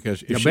funny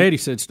because Betty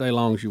said, "Stay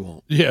long as you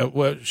want." Yeah,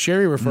 well,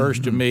 Sherry refers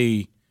to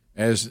me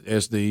as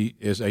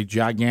a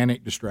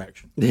gigantic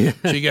distraction. Yeah.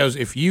 She goes,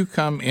 if you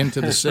come into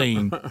the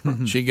scene,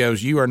 she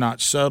goes, you are not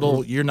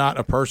subtle. You're not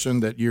a person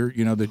that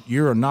that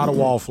you're not a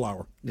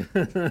wallflower.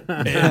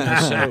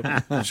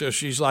 And so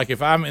she's like,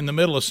 if I'm in the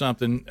middle of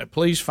something,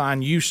 please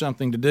find you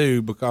something to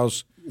do,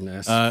 because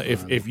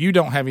if you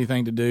don't have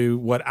anything to do,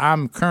 what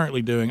I'm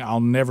currently doing, I'll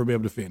never be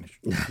able to finish.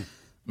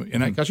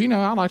 Because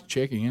I like to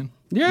check in.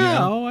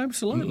 Yeah, oh,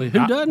 absolutely.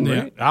 Who doesn't?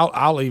 Yeah,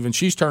 I'll even.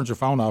 She turns her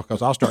phone off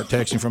because I'll start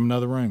texting from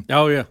another room.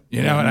 Oh yeah,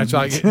 and it's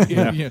like,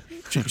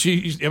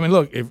 she. I mean,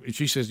 look, if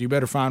she says you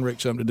better find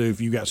Rick something to do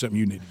if you got something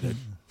you need to do.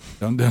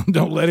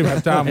 Don't let him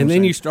have time. And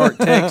then you start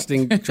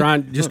texting,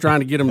 trying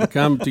to get him to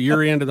come to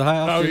your end of the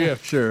house. Oh yeah,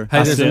 sure.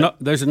 Hey,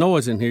 there's a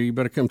noise in here. You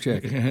better come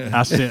check it.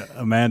 I sent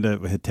Amanda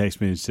had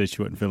texted me and said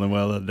she wasn't feeling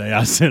well the other day.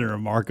 I sent her a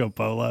Marco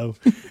Polo,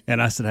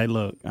 and I said, "Hey,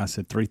 look," I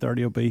said,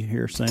 3:30 will be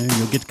here soon.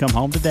 You'll get to come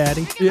home to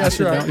Daddy. Yeah, that's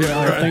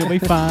right. Everything will be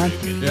fine.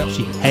 Yep.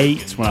 She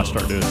hates when I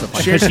start doing stuff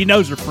like that. Because she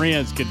knows her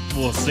friends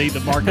will see the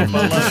Marco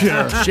Polo.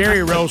 Sure.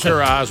 Sherry rolls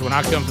her eyes when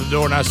I come to the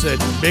door and I said,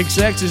 "Big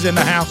Sex is in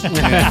the house."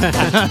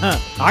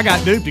 I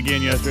got duped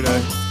again yesterday.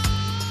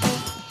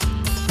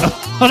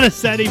 What does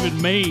that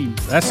even mean?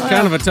 That's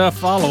kind of a tough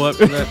follow-up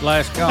to that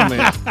last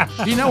comment.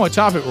 You know what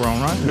topic we're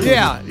on, right?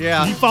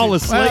 Yeah. You fall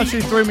asleep. Well,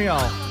 she threw me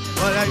off.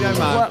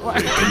 Well,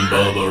 Rick and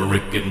Bubba,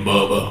 Rick and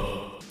Bubba.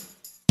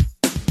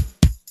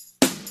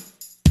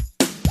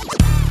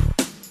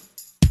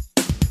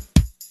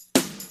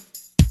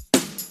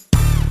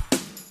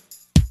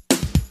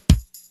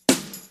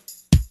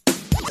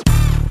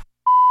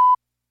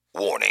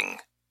 Warning.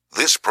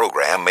 This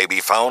program may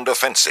be found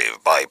offensive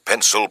by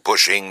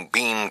pencil-pushing,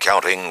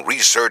 bean-counting,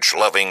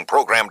 research-loving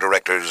program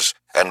directors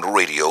and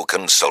radio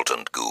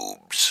consultant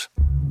goobs.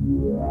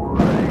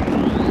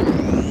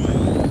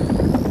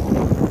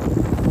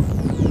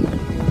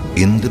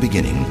 In the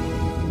beginning,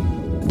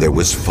 there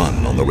was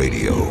fun on the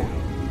radio.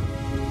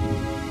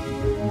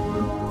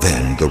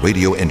 Then the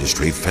radio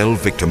industry fell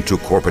victim to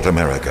corporate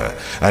America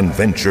and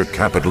venture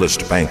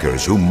capitalist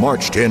bankers who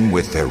marched in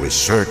with their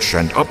research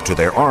and up to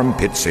their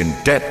armpits in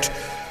debt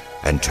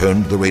and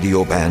turned the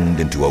radio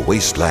band into a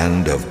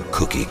wasteland of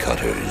cookie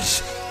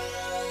cutters.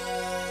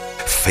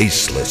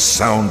 Faceless,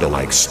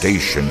 sound-alike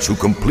stations who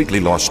completely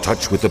lost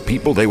touch with the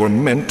people they were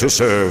meant to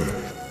serve.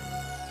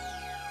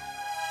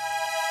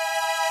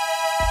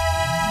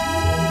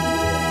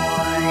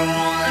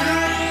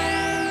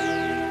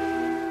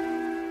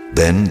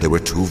 Then there were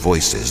two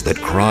voices that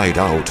cried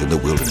out in the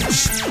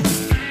wilderness.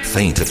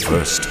 Faint at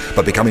first,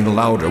 but becoming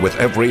louder with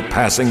every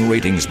passing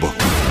ratings book.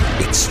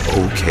 It's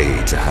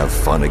okay to have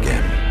fun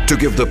again, to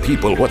give the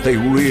people what they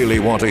really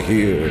want to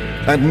hear,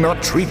 and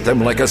not treat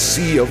them like a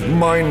sea of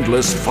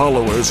mindless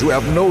followers who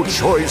have no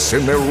choice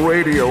in their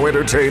radio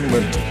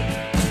entertainment.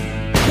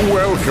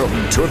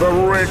 Welcome to the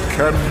Rick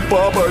and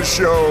Bubba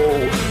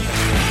Show.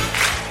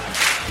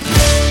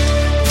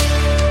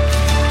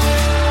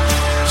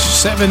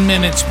 7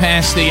 minutes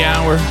past the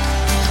hour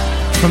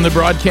from the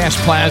Broadcast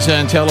Plaza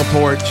and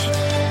Teleport.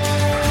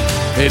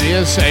 It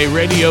is a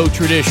radio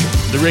tradition,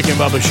 the Rick and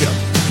Bubba Show.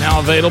 Now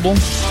available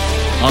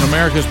on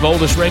America's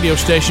boldest radio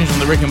stations on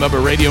the Rick and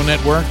Bubba Radio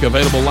Network.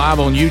 Available live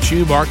on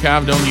YouTube,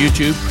 archived on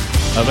YouTube.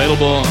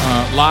 Available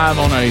live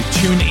on a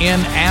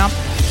TuneIn app.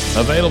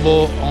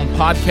 Available on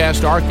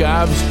podcast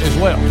archives as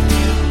well.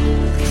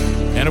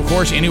 And, of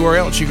course, anywhere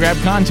else you grab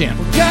content.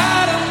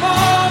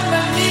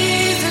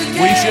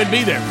 We should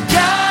be there.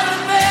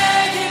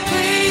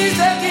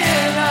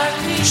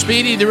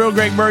 Speedy, the real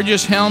Greg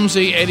Burgess,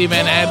 Helmsy, Eddie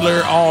Van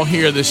Adler, all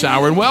here this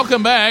hour. And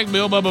welcome back,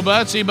 Bill Bubba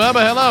Butsy.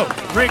 Bubba, hello.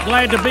 Rick,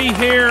 glad to be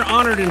here,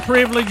 honored and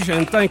privileged,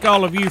 and thank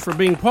all of you for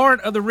being part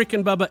of the Rick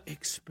and Bubba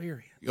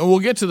experience. We'll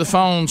get to the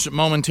phones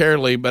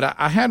momentarily, but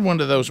I had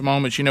one of those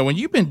moments, when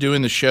you've been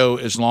doing the show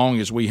as long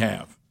as we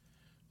have,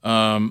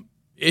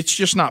 it's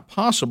just not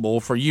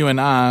possible for you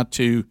and I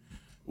to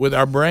with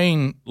our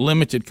brain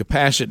limited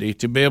capacity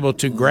to be able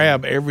to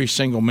grab every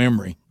single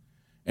memory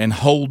and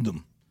hold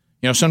them.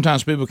 You know,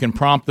 sometimes people can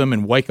prompt them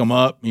and wake them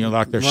up. You know,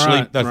 like they're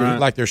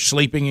like they're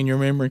sleeping in your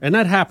memory, and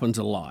that happens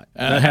a lot.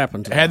 That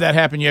happens. I had that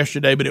happen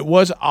yesterday, but it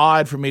was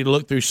odd for me to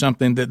look through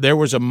something that there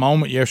was a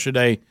moment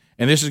yesterday,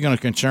 and this is going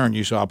to concern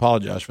you, so I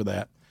apologize for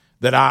that.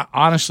 That I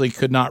honestly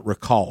could not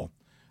recall.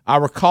 I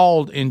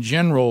recalled in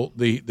general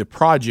the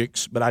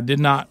projects, but I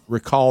did not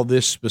recall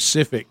this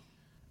specific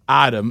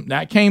item.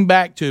 That came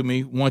back to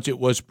me once it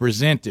was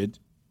presented.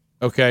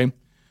 Okay,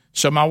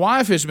 so my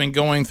wife has been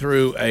going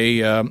through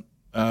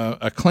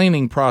a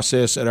cleaning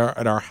process at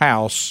our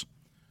house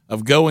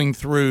of going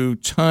through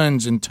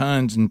tons and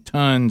tons and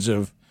tons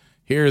of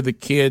here are the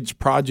kids'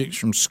 projects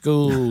from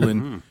school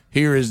and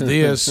here is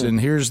this and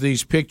here's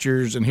these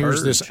pictures and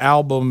here's this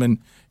album and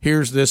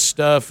here's this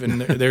stuff and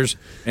there's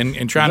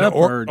and trying to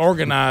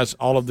organize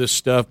all of this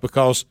stuff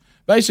because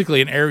basically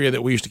an area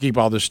that we used to keep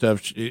all this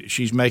stuff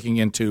she's making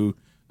into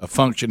a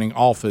functioning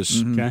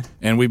office,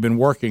 and we've been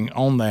working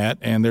on that.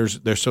 And there's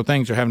so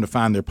things are having to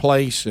find their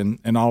place and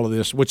all of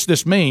this. Which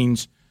this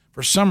means,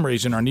 for some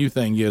reason, our new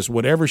thing is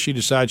whatever she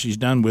decides she's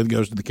done with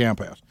goes to the camp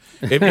house.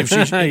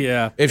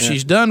 If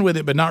she's done with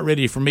it but not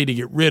ready for me to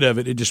get rid of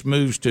it, it just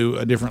moves to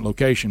a different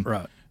location.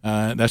 Right.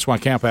 That's why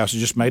camp house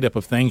is just made up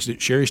of things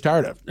that Sherry's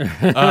tired of,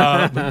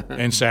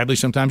 and sadly,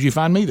 sometimes you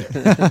find me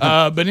there.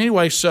 But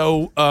anyway,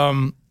 so.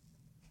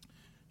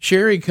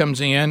 Sherry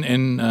comes in,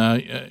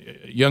 and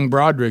young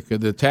Broderick,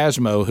 the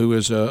Tasmo, who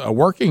is a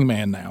working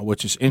man now,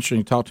 which is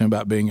interesting to talk to him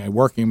about being a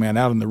working man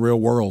out in the real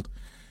world.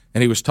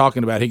 And he was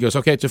talking about, he goes,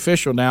 okay, it's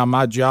official now.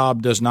 My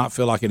job does not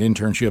feel like an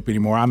internship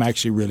anymore. I'm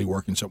actually really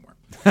working somewhere.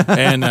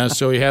 And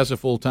so he has a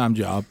full-time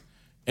job.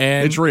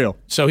 And it's real.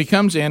 So he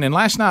comes in, and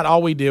last night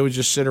all we did was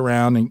just sit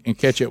around and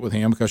catch up with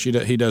him because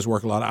he does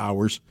work a lot of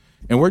hours.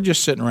 And we're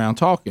just sitting around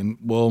talking.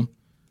 Well,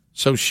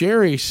 so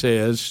Sherry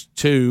says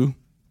to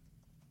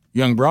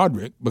young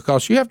Broderick,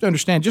 because you have to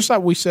understand, just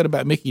like we said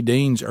about Mickey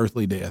Dean's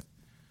earthly death,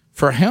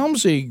 for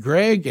Helmsy,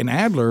 Greg, and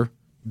Adler,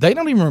 they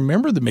don't even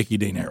remember the Mickey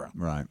Dean era.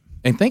 Right.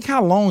 And think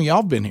how long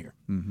y'all been here.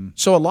 Mm-hmm.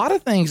 So a lot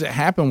of things that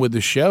happen with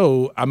the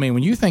show, I mean,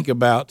 when you think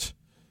about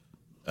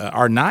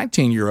our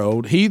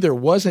 19-year-old, he either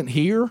wasn't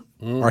here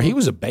or he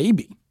was a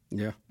baby.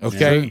 Yeah.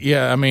 Okay?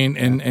 Yeah, I mean,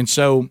 and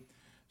so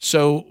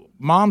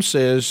Mom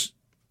says,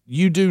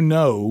 you do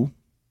know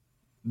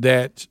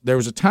that there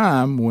was a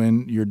time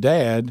when your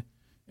dad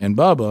and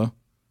Bubba,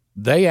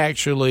 they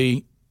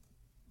actually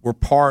were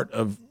part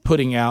of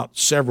putting out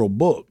several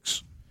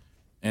books.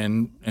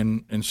 And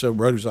so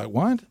Brody's like,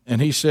 what?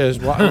 And he says,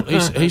 well,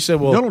 he said,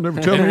 well, y'all don't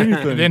ever tell me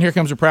anything. And then here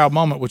comes a proud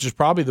moment, which is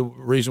probably the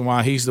reason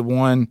why he's the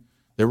one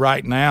that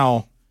right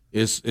now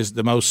is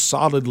the most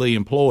solidly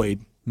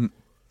employed.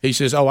 He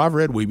says, oh, I've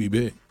read Weeby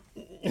Big.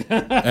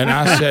 And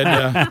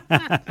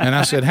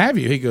I said, have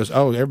you? He goes,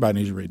 oh, everybody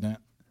needs to read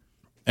that.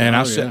 And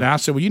I said,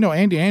 well, you know,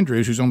 Andy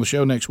Andrews, who's on the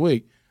show next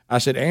week, I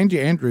said, Andy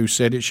Andrews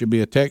said it should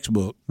be a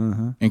textbook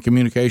in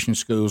communication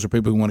schools or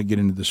people who want to get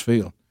into this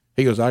field.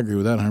 He goes, I agree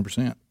with that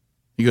 100%.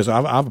 He goes,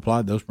 I've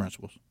applied those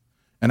principles.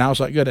 And I was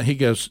like, good. He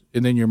goes,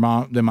 and then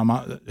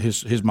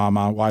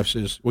my wife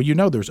says, well, you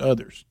know there's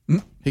others.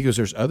 He goes,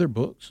 there's other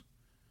books?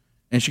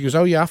 And she goes,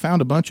 oh, yeah, I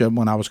found a bunch of them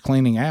when I was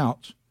cleaning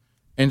out.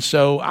 And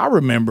so I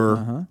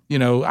remember,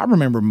 I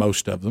remember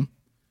most of them.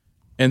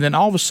 And then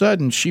all of a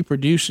sudden she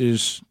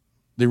produces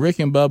the Rick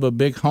and Bubba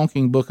Big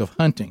Honking Book of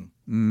Hunting.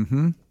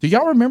 Mm-hmm. Do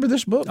y'all remember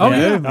this book? Oh,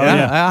 yeah.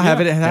 I have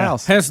it at the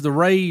house. Has the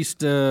raised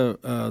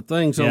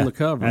things on the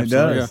cover. It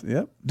does.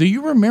 Yep. Do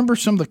you remember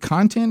some of the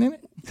content in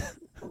it?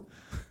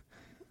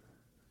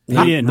 He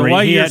hadn't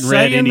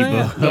read any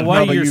book. The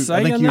way you're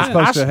saying I think you're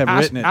supposed to have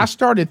written it. I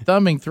started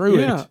thumbing through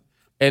it.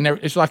 And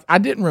it's like I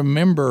didn't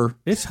remember.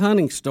 It's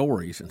hunting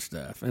stories and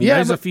stuff. And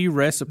there's a few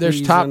recipes.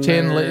 There's top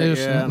 10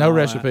 lists, no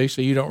recipes, recipe,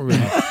 so you don't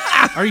remember.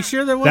 Are you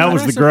sure there was? That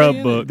was the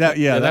Grub book. That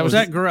was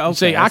that Grub. Okay,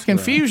 see, I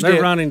confused They're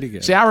it. running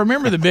together. See, I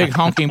remember the Big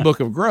Honking Book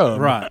of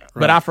Grub, right?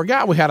 But I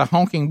forgot we had a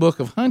honking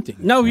book of hunting.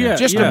 No,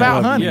 just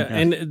about hunting. Yeah,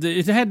 and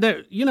it had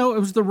that. You know, it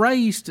was the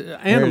raised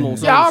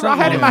animals. Yeah, I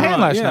had it in my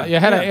hand last night.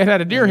 Yeah, it had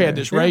a deer head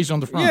that's raised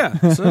on the front.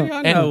 Yeah, see,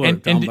 I know.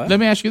 And let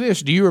me ask you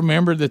this: do you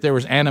remember that there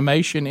was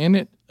animation in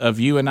it of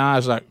you and I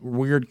as like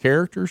weird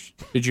characters?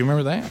 Did you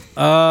remember that?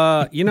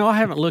 I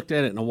haven't looked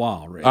at it in a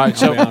while, Rick. All right,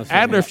 so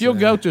Adler, if you'll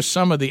go to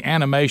some of the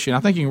animation, I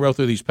think you can roll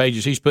through these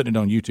pages. He's putting it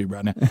on YouTube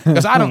right now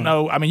because I don't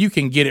know. I mean, you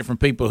can get it from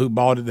people who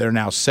bought it that are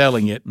now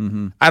selling it.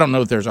 Mm-hmm. I don't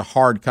know if there's a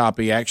hard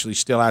copy actually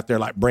still out there,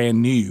 like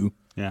brand new.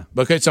 Yeah,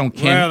 because it's on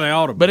Kindle. Well, they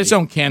ought to be. But it's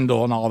on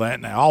Kindle and all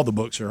that now. All the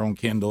books are on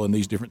Kindle and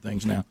these different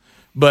things now.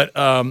 But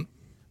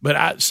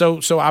I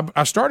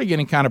started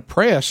getting kind of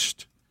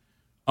pressed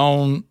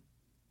on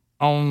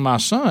my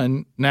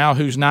son now,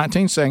 who's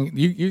 19, saying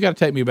you got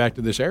to take me back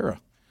to this era.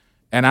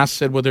 And I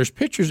said, well, there's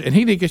pictures, and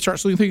he didn't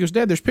start looking. He goes,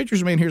 Dad, there's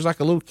pictures of me in here as like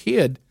a little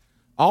kid.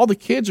 All the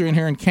kids are in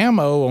here in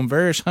camo on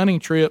various hunting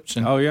trips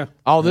and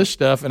all this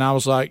stuff. And I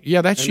was like,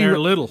 yeah, that's you.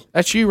 Little.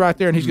 That's you right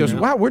there. And he goes,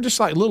 wow, we're just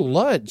like little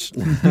luds.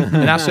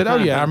 And I said, oh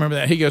yeah, I remember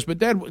that. He goes, but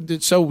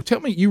Dad, so tell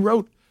me, you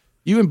wrote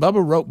You and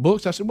Bubba wrote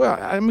books. I said, well,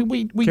 I mean,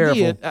 we Careful.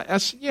 did. I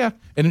said, yeah.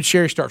 And then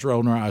Sherry starts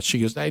rolling her eyes. She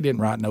goes, they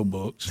didn't write no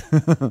books.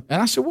 And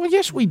I said, well,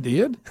 yes, we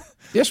did.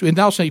 Yes, we did. And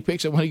all of a sudden he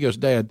picks up when he goes,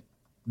 Dad,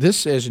 this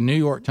says New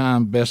York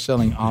Times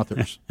best-selling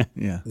authors.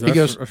 Yeah.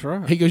 That's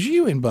right. He goes,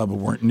 you and Bubba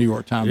weren't New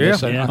York Times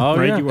best-selling authors.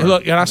 Oh, yeah. And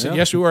look, and I said,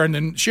 yes, we were. And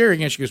then Sherry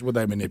again, she goes, well,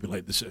 they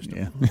manipulate the system.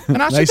 Yeah.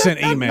 And I They said,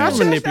 sent emails.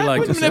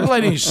 Manipulate the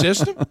manipulate any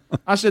system.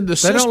 I said, the They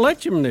system. don't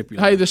let you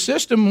manipulate. Hey, the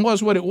system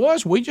was what it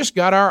was. We just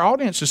got our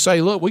audience to say,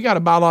 look, we got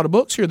to buy a lot of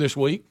books here this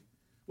week,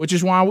 which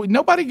is why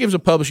nobody gives a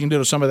publishing deal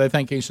to somebody they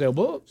think can sell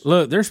books.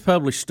 Look, there's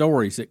published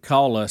stories that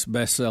call us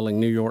best-selling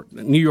New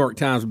York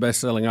Times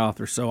best-selling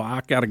authors, so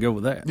I got to go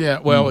with that. Yeah,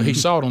 well, he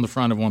saw it on the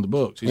front of one of the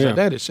books. He said,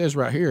 Dad, it says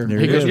right here. There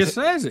He it goes, is. It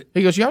says it.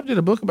 He goes, y'all did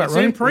a book about It's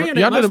running. in print.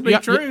 Y'all It did must be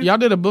true. y'all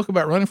did a book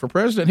about running for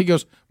president. He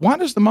goes, why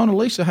does the Mona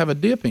Lisa have a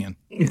dip in?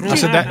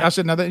 I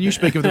said, now that you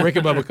speak of the Rick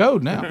and Bubba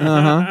Code now.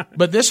 Uh-huh.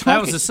 But this That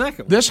honking, was the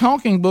second one. This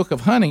honking book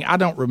of hunting, I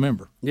don't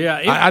remember. Yeah,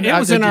 it I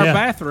was in our yeah.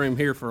 bathroom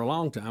here for a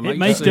long time. It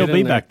may still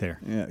be back there.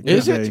 Yeah,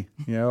 Is could it?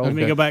 be. Yeah, Let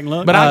me go back and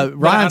look. But how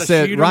Ryan to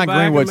said, shoot 'em Ryan back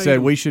Greenwood and said meet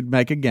 'em. we should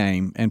make a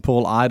game and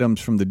pull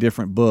items from the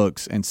different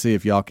books and see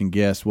if y'all can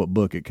guess what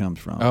book it comes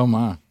from. Oh,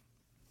 my.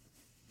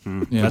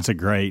 Yeah. That's a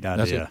great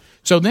That's idea. it.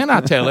 So then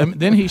I tell him,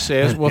 then he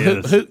says, well,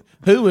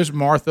 who is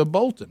Martha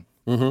Bolton?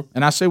 Mm-hmm.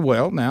 And I say,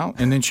 well, now,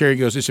 and then Sherry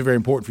goes, it's very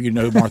important for you to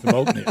know who Martha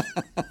Bolton is.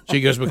 She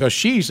goes, because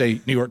she's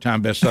a New York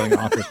Times bestselling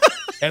author.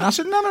 And I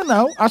said,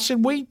 no. I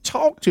said, we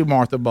talked to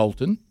Martha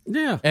Bolton.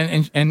 Yeah.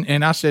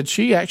 And I said,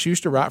 she actually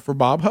used to write for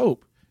Bob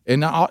Hope.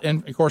 And of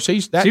course,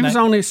 She was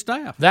on his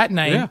staff. That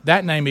name, Yeah.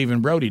 that name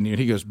even Brody knew.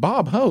 He goes,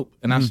 Bob Hope.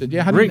 And I said,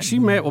 yeah. How Rick, she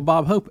met with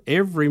Bob Hope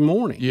every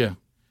morning. Yeah.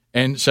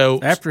 And so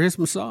after his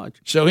massage.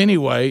 So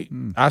anyway,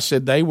 I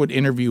said they would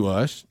interview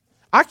us.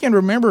 I can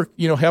remember,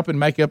 helping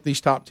make up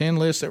these top 10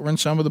 lists that were in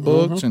some of the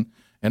books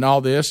and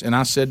all this. And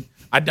I said,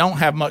 I don't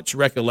have much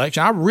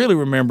recollection. I really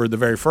remember the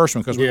very first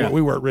one because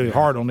we worked really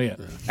hard on it.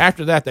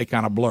 After that, they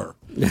kind of blur.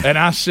 And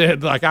I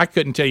said, I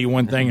couldn't tell you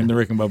one thing in the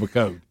Rick and Bubba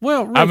Code.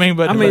 Well,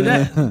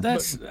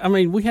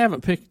 Rick, we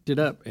haven't picked it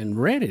up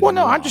and read it. Well,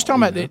 no, I'm just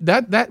talking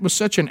about that was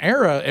such an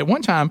era at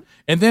one time.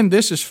 And then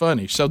this is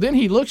funny. So then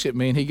he looks at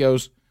me and he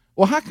goes,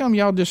 well, how come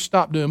y'all just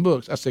stopped doing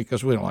books? I said,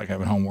 because we don't like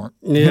having homework.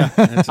 Yeah.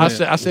 I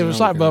said, it was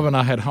like Bubba and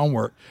I had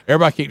homework.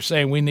 Everybody keeps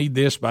saying we need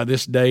this by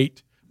this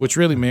date, which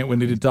really meant we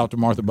needed to talk to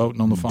Martha Bolton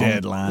on the phone.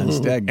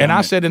 Deadlines. And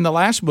I said in the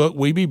last book,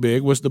 We Be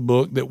Big, was the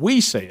book that we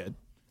said,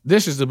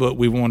 this is the book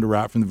we wanted to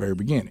write from the very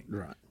beginning.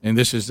 Right. And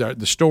this is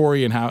the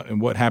story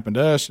and what happened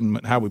to us and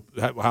how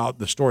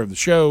the story of the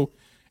show.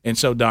 And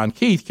so Don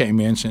Keith came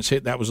in since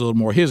that was a little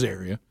more his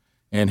area,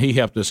 and he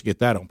helped us get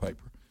that on paper.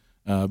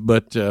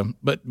 But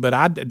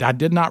I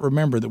did not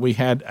remember that we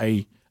had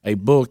a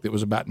book that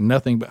was about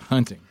nothing but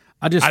hunting.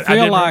 I just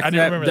feel like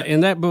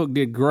that book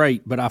did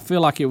great, but I feel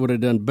like it would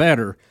have done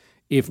better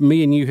if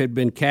me and you had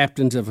been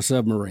captains of a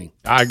submarine.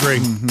 I agree.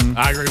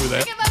 I agree with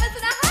that.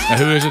 Now,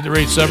 who is it that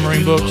reads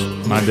submarine books?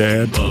 My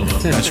dad.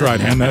 That's right.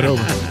 Hand that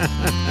over.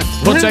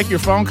 We'll take your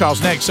phone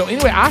calls next. So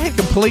anyway, I had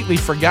completely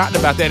forgotten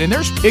about that, and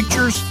there's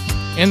pictures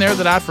in there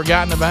that I'd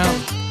forgotten about.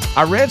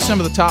 I read some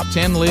of the top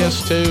 10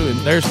 lists too, and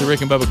there's the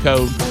Rick and Bubba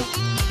Code.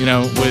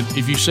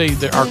 If you see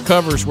that our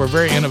covers were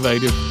very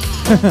innovative.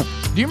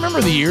 Do you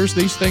remember the years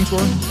these things were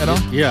at all?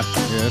 Yeah.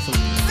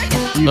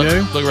 You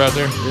do? Look right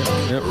there.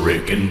 Yep.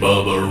 Rick and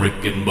Bubba,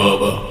 Rick and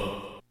Bubba.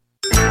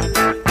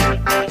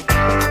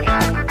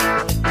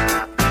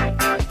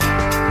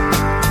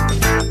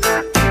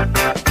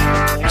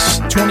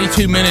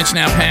 22 minutes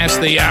now past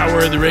the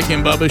hour of the Rick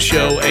and Bubba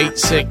Show.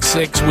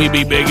 866 We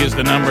Be Big is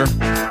the number.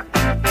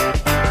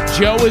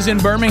 Joe is in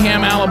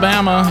Birmingham,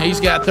 Alabama. He's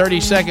got 30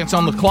 seconds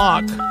on the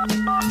clock.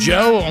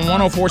 Joe on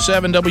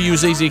 104.7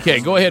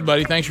 WZZK. Go ahead,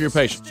 buddy. Thanks for your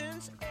patience.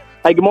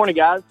 Hey, good morning,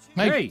 guys.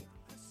 Hey.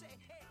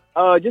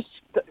 Just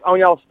on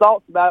y'all's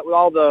thoughts about with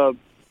all the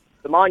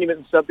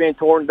monuments and stuff being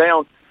torn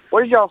down,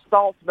 what is y'all's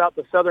thoughts about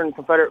the Southern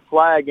Confederate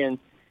flag? And,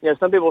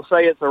 some people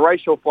say it's a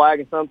racial flag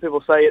and some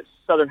people say it's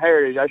Southern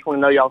heritage. I just want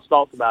to know y'all's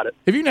thoughts about it.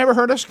 Have you never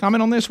heard us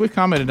comment on this? We've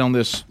commented on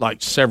this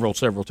several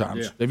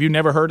times. Yeah. Have you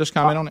never heard us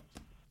comment on it?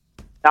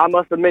 I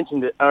must have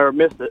mentioned it or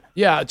missed it.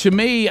 Yeah, to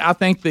me, I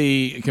think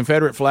the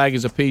Confederate flag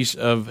is a piece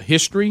of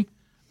history.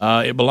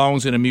 It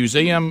belongs in a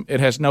museum. It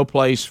has no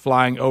place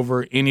flying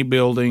over any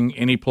building,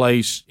 any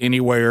place,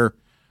 anywhere,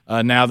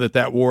 now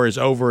that war is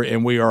over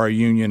and we are a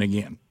union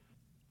again.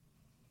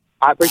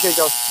 I appreciate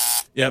y'all.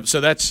 Yeah, so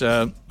that's,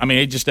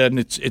 it just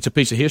doesn't, it's a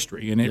piece of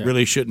history, and it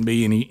really shouldn't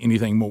be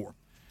anything more.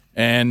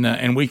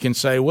 And we can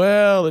say,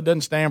 well, it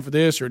doesn't stand for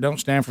this or it don't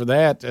stand for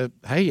that.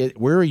 Hey,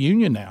 we're a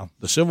union now.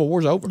 The Civil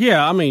War's over.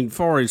 Yeah, as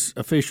far as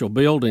official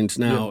buildings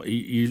now,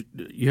 you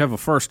have a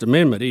First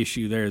Amendment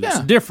issue there that's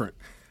different.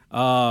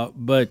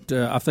 But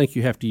I think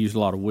you have to use a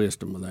lot of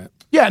wisdom with that.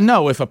 Yeah,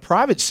 no, if a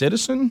private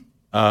citizen,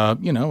 I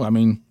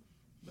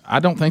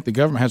don't think the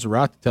government has a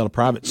right to tell a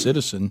private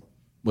citizen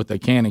what they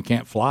can and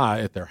can't fly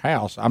at their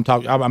house. I'm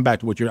back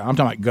to I'm talking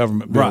about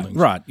government buildings.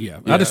 Right, yeah.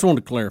 I just wanted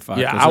to clarify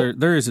because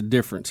there is a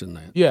difference in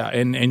that. Yeah,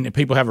 and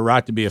people have a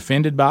right to be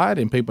offended by it,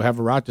 and people have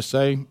a right to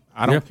say,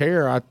 I don't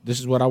care.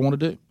 This is what I want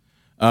to do.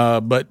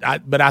 But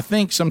I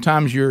think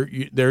sometimes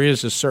there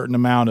is a certain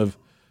amount of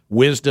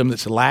wisdom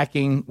that's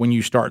lacking when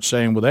you start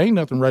saying, well, there ain't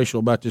nothing racial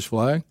about this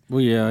flag.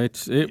 Well, yeah,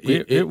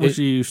 it was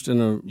used in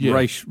a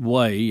race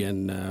way,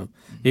 and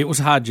it was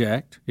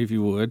hijacked, if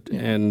you would,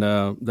 and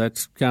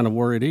that's kind of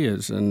where it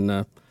is.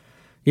 And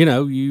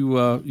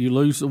you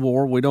lose the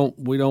war. We don't.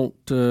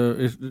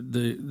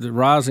 The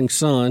rising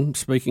sun.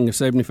 Speaking of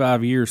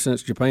 75 years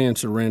since Japan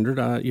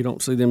surrendered, you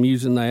don't see them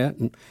using that,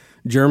 and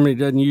Germany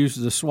doesn't use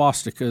the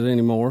swastika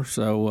anymore.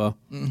 So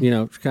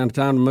it's kind of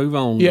time to move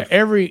on. Yeah,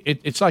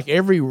 it's like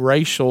every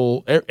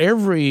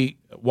every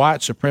white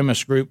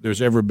supremacist group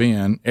there's ever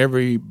been,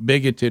 every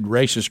bigoted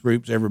racist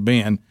group there's ever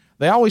been.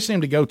 They always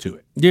seem to go to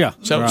it. Yeah.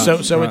 So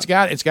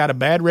right. it's got a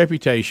bad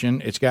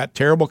reputation. It's got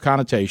terrible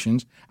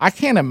connotations. I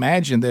can't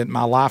imagine that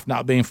my life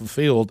not being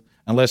fulfilled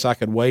unless I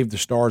could wave the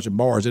stars and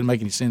bars. It doesn't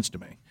make any sense to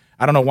me.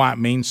 I don't know why it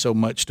means so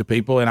much to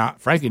people, and I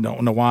frankly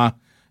don't know why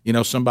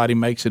somebody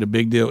makes it a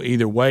big deal.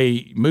 Either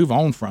way, move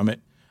on from it.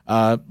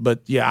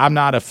 But yeah, I'm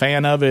not a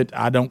fan of it.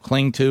 I don't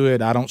cling to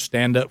it. I don't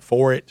stand up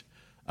for it.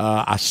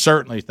 I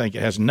certainly think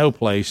it has no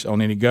place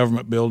on any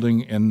government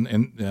building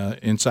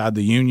inside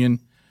the union.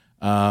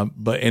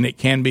 And it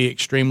can be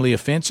extremely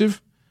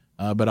offensive,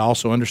 but I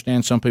also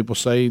understand some people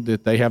say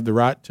that they have the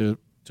right to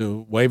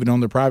wave it on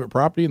their private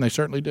property, and they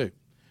certainly do.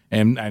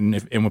 And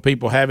when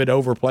people have it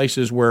over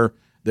places where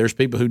there's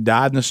people who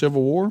died in the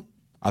Civil War,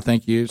 I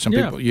think some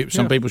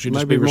people should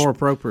just be more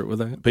appropriate with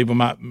that. People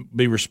might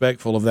be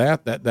respectful of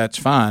that. That's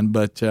fine,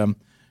 but I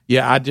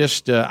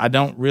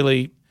don't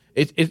really.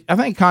 I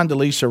think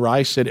Condoleezza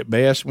Rice said it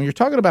best when you're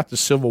talking about the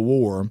Civil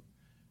War.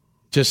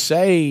 To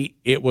say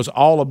it was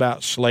all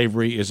about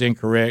slavery is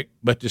incorrect,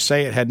 but to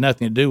say it had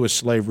nothing to do with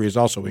slavery is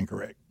also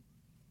incorrect.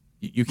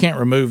 You can't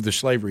remove the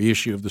slavery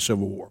issue of the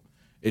Civil War.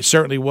 It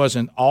certainly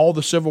wasn't all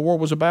the Civil War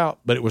was about,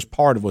 but it was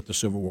part of what the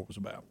Civil War was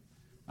about.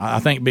 I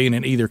think being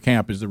in either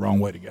camp is the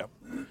wrong way to go.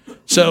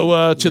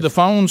 So to the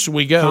phones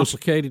we go.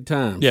 Complicated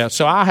times. Yeah,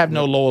 so I have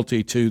no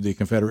loyalty to the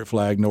Confederate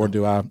flag, nor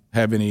do I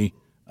have any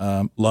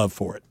love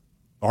for it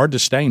or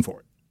disdain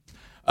for it.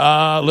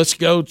 Let's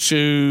go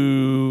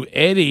to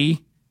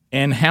Eddie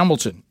in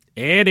Hamilton.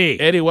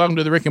 Eddie, welcome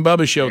to the Rick and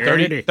Bubba Show.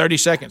 30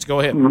 seconds. Go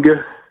ahead.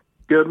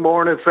 Good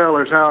morning,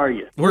 fellas. How are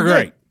you? We're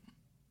great.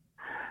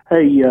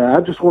 Hey,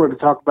 I just wanted to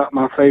talk about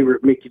my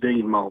favorite Mickey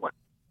Dean moment.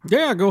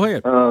 Yeah, go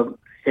ahead.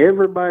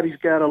 Everybody's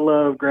got to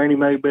love Granny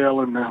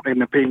Maybelle and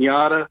the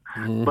pinata,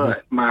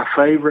 but my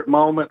favorite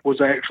moment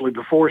was actually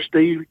before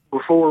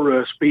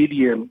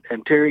Speedy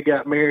and Terry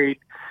got married.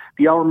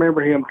 Do y'all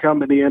remember him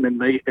coming in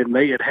and they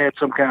had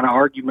some kind of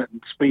argument,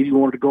 and Speedy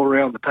wanted to go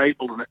around the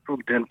table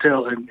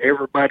and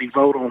everybody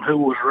vote on who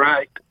was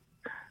right?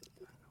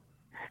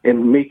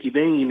 And Mickey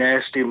Dean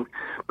asked him,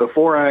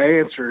 before I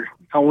answer,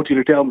 I want you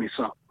to tell me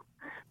something.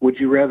 Would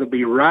you rather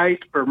be right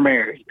or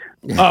married?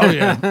 Oh,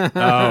 yeah.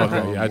 Oh,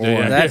 okay. I do.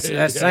 Yeah.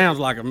 That sounds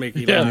like a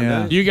Mickey line.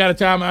 Yeah. You got a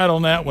timeout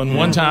on that one.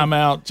 One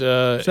timeout.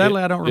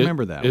 Sadly, I don't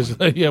remember that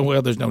one. Yeah,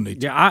 well, there's no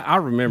need to. Yeah, I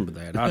remember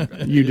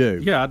that. You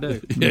do? Yeah, I do.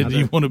 Yeah, do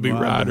you want to be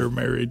right or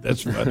married?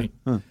 That's funny.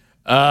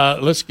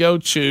 Let's go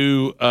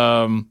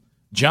to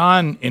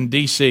John in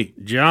D.C.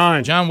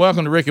 John,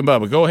 welcome to Rick and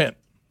Bubba. Go ahead.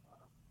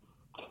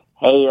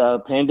 Hey,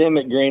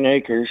 Pandemic Green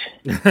Acres.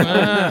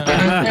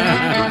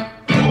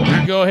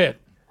 Go ahead.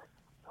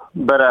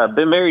 But I've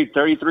been married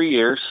 33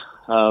 years,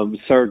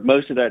 served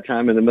most of that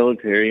time in the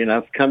military, and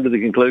I've come to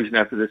the conclusion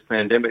after this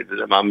pandemic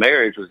that my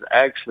marriage was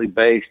actually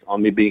based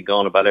on me being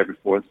gone about every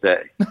fourth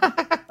day.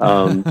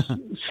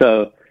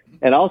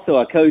 And also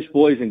I coach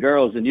boys and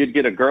girls, and you'd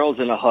get a girls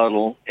in a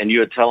huddle, and you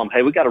would tell them,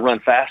 hey, we got to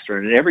run faster.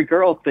 And every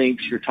girl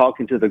thinks you're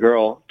talking to the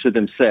girl to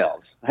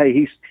themselves. Hey,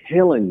 he's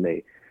killing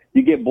me.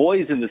 You get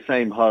boys in the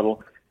same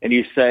huddle, and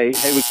you say,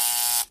 hey,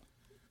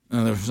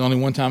 there's only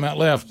one timeout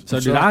left. So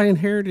did I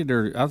inherit it,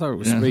 or I thought it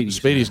was Speedy?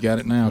 Speedy's got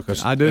it now.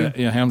 Cause, I do.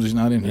 Helmsley's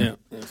not in here.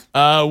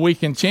 Yeah. We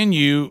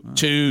continue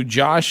to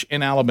Josh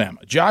in Alabama.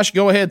 Josh,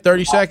 go ahead.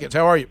 30 seconds.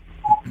 How are you?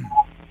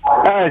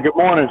 Hey, good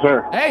morning,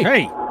 sir. Hey.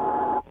 Hey,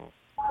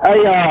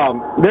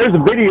 there's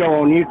a video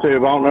on YouTube.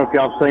 I don't know if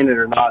y'all seen it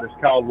or not. It's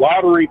called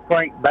Lottery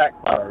Prank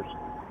Backfires.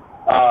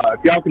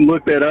 If y'all can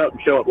look that up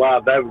and show it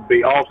live, that would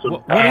be awesome.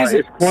 What is it?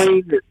 It's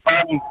clean. It's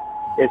fun.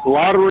 It's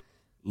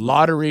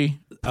Lottery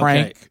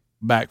Prank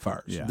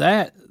Backfires.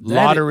 Yeah.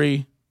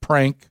 Lottery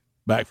Prank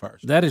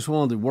Backfires. That is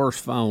one of the worst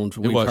phones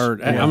we've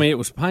heard. Yeah. I mean, it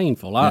was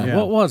painful.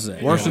 What was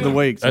that? Worst of the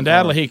week.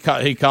 Undoubtedly,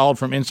 he called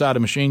from inside a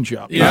machine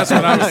shop. Yeah, that's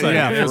what I was saying.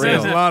 Yeah,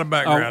 There's a lot of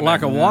background.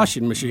 Like a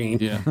washing machine.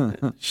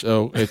 Yeah.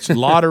 So it's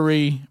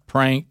Lottery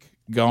Prank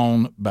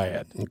Gone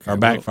Bad, or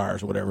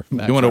Backfires, or whatever.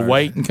 You want to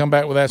wait and come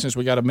back with that since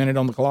we got a minute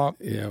on the clock?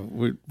 Yeah,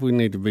 we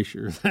need to be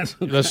sure.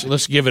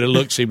 Let's give it a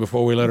look-see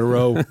before we let it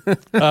roll.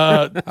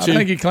 I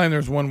think he claimed there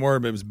was one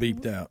word, but it was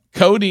beeped out.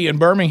 Cody in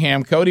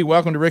Birmingham. Cody,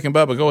 welcome to Rick and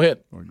Bubba. Go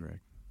ahead. Or Greg.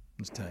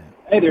 Let's tell you.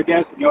 Hey there,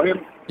 guys. Can y'all hear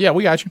me? Yeah,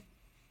 we got you.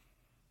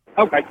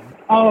 Okay.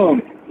 So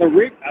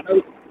Rick, I know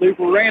it's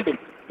super random,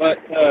 but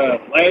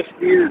last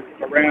year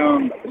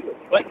around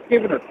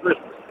Thanksgiving or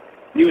Christmas,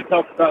 you had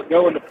talked about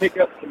going to pick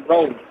up some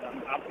rolls.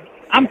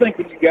 I'm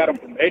thinking you got them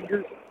from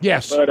Edgar's.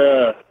 Yes. But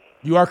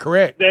you are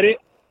correct. Is that it?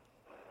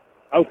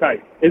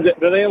 Okay. Is it?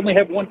 Do they only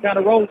have one kind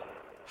of rolls?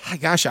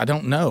 Gosh, I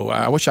don't know.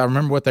 I wish I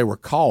remember what they were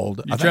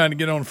called. You trying to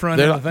get on front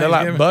They're, of they're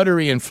like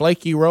buttery and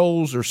flaky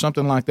rolls or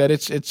something like that.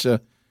 It's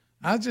a.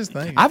 I was just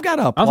thinking. I've got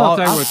to I applaud. thought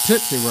they were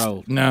Tootsie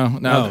Rolls. No.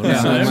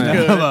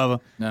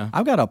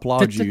 I've got to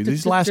applaud you.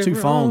 These last two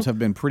phones have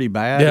been pretty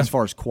bad as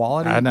far as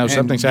quality. I know, and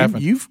something's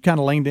happened. You've kind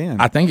of leaned in.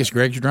 I think it's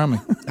Greg's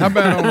drumming. How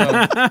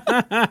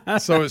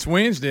about so it's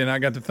Wednesday, and I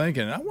got to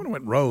thinking, I wonder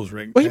what rolls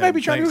Rick. Well, he may be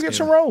trying to go get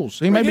some rolls.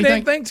 He may be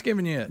ain't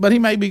Thanksgiving yet, but he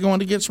may be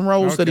going to get some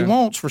rolls that he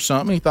wants for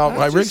something. He thought,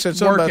 like Rick said,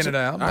 something working it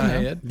out. in my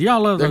head. Do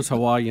y'all love those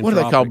Hawaiian? What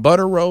are they called?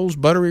 Butter rolls,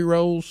 buttery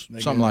rolls,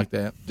 something like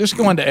that. Just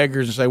go into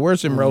Edgar's and say,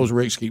 "Where's them rolls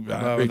Rick's keep?"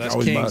 Rick That's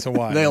always King's buys.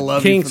 Hawaii. They'll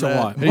love King's you for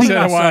that. Hawaii. He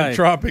said Hawaiian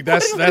Tropic.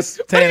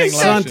 That's tanning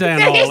lotion.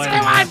 Suntan oil.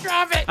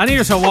 I need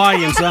a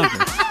Hawaiian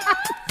something.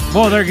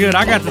 Boy, they're good.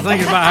 I got to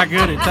thinking about how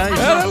good it tastes.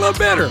 Well, they're a little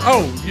better.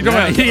 Oh, you don't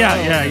have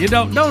yeah. You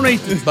don't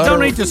eat the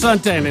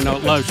suntanning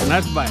lotion.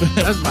 That's bad.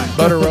 That's bad.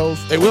 Butter rolls.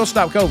 It will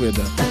stop COVID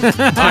though.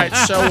 All right,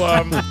 so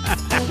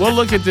we'll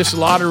look at this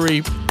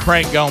lottery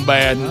prank gone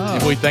bad.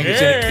 If we think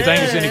it's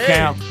any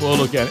count, we'll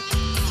look at it.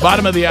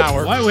 Bottom of the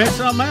hour. Wait, we had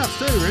something else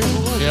too, Rick.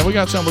 Yeah, we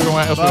got something we're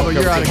going to Bubba,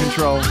 you're out of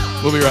control.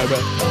 We'll be right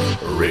back.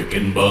 Rick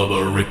and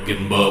Bubba, Rick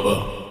and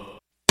Bubba.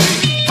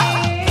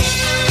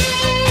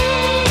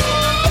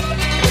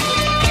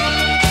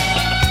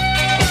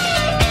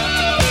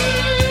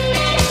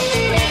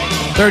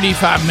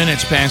 35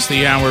 minutes past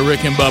the hour,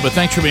 Rick and Bubba.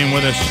 Thanks for being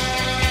with us.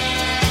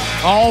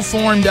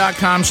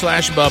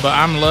 Allform.com/Bubba.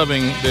 I'm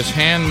loving this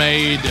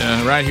handmade,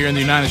 right here in the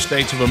United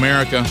States of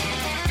America,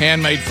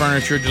 handmade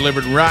furniture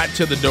delivered right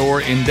to the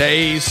door in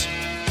days.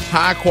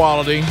 High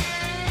quality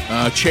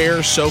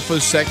chairs,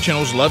 sofas,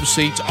 sectionals, love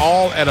seats,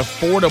 all at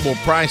affordable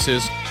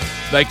prices.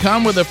 They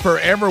come with a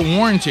forever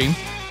warranty,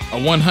 a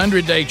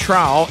 100-day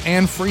trial,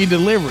 and free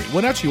delivery.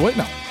 What else are you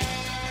waiting on?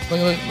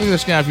 Look at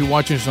this guy. If you're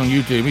watching this on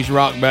YouTube, he's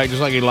rocking back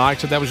just like he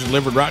likes it. That was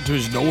delivered right to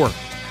his door.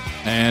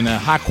 And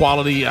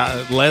high-quality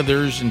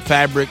leathers and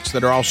fabrics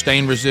that are all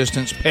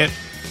stain-resistant,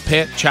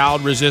 pet,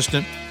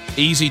 child-resistant,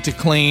 easy to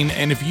clean.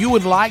 And if you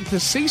would like to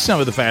see some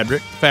of the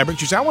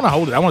fabrics, you say, I want to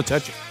hold it, I want to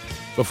touch it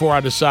before I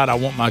decide I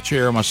want my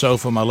chair, my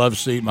sofa, my love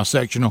seat, my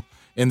sectional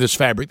in this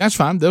fabric. That's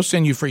fine. They'll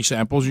send you free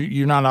samples.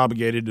 You're not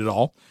obligated at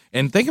all.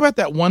 And think about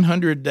that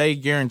 100-day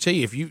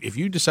guarantee. If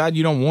you decide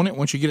you don't want it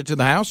once you get it to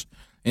the house,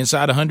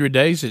 inside 100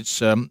 days, it's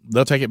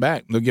they'll take it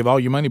back. They'll give all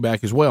your money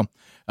back as well.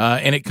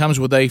 And it comes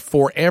with a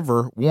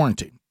forever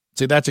warranty.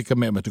 See, that's a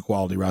commitment to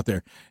quality right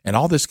there. And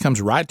all this comes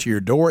right to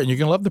your door, and you're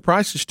going to love the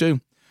prices too.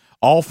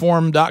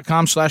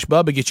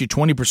 Allform.com/Bubba gets you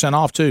 20%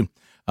 off too.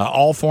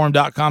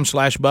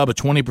 Allform.com/Bubba,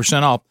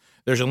 20% off.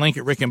 There's a link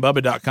at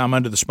rickandbubba.com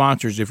under the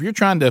sponsors. If you're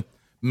trying to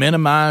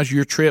minimize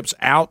your trips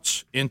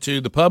out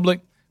into the public,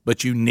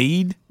 but you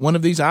need one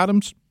of these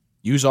items,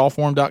 use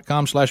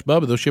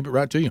allform.com/Bubba. They'll ship it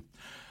right to you.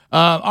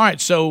 All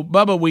right, so,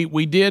 Bubba,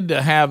 we did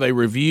have a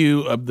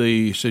review of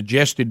the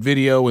suggested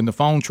video in the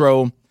phone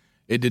troll.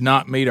 It did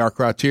not meet our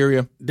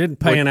criteria.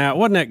 Didn't pan out.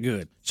 Wasn't that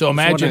good? So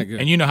imagine,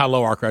 and you know how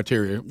low our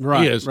criteria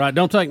is. Right,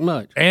 don't take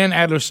much. And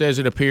Adler says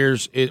it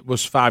appears it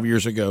was 5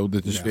 years ago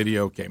that this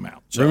video came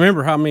out. So,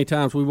 remember how many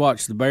times we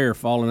watched the bear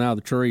falling out of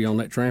the tree on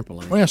that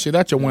trampoline? Well, see,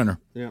 that's a winner.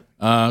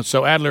 Yeah.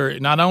 So, Adler,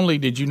 not only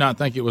did you not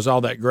think it was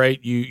all that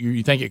great,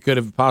 you think it could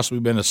have possibly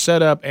been a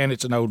setup, and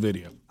it's an old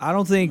video. I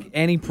don't think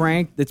any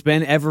prank that's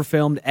been ever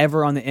filmed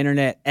ever on the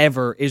internet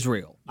ever is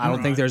real. I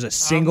don't think there's a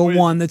single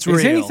one that's real.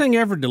 Is anything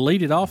ever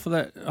deleted off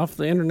the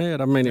internet?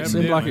 I mean, it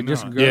seems like it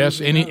just goes.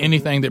 Yes,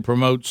 anything that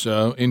promotes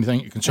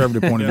anything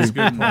conservative point of view.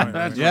 That's a good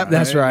point. Yep,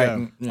 that's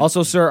right.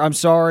 Also, sir, I'm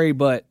sorry,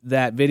 but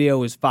that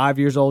video is 5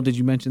 years old. Did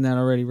you mention that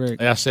already,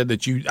 Rick? I said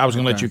that I was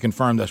going to let you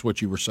confirm that's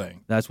what you were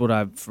saying. That's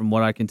what from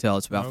what I can tell,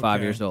 it's about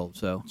 5 years old.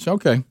 So it's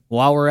okay.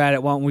 While we're at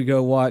it, why don't we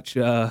go watch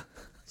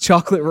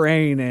Chocolate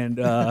Rain and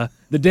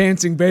The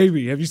Dancing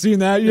Baby? Have you seen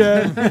that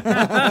yet?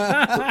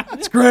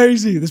 It's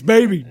crazy. This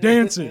baby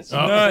dances.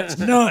 Nuts.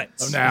 Oh,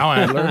 now,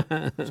 Adler.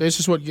 So this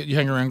is what you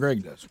hang around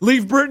Greg does.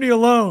 Leave Britney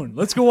alone.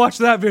 Let's go watch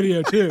that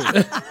video, too.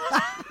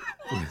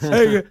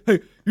 Hey,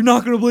 you're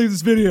not going to believe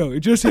this video. It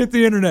just hit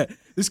the internet.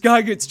 This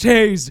guy gets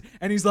tased,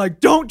 and he's like,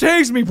 don't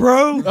tase me,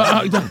 bro.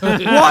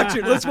 Watch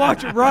it. Let's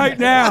watch it right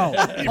now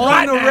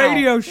on the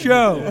radio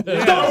show.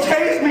 Don't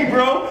tase me,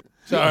 bro.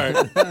 Sorry.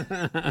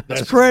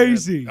 That's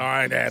crazy. All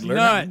right, Adler.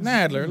 Nuts.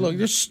 Adler, look,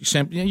 just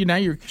simply, now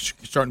you're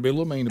starting to be a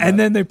little mean about it. And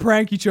then they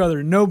prank each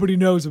other. Nobody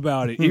knows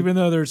about it, even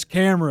though there's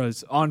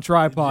cameras on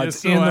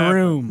tripods in the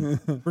room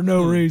for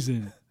no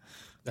reason.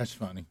 That's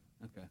funny.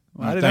 Okay.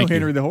 Well, I didn't know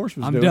Henry the Horse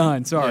was I'm doing it.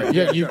 done. Sorry.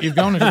 Yeah, you've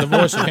gone into the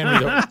voice of Henry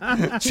the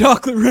Horse.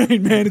 Chocolate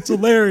Rain, man. It's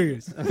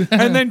hilarious.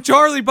 And then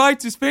Charlie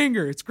bites his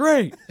finger. It's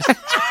great.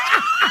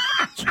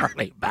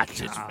 Charlie bites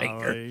his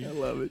finger. I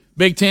love it.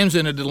 Big Tim's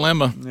in a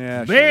dilemma.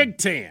 Yeah, Big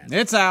Ten.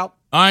 It's out.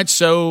 All right,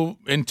 so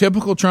in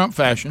typical Trump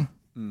fashion,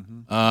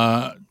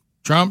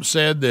 Trump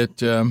said that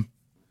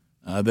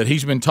that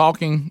he's been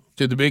talking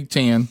to the Big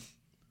Ten,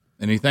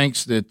 and he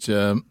thinks that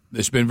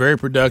it's been very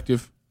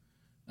productive.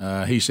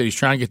 He said he's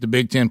trying to get the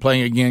Big Ten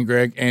playing again,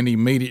 Greg, and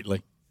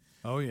immediately.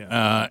 Oh,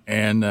 yeah.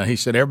 And he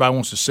said everybody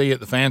wants to see it.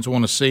 The fans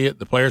want to see it.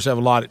 The players have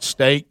a lot at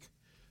stake.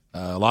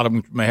 A lot of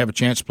them may have a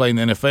chance to play in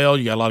the NFL.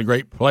 You got a lot of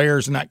great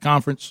players in that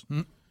conference.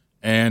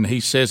 And he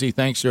says he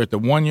thinks they're at the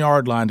 1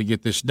 yard line to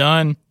get this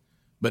done.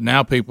 But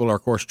now people are,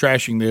 of course,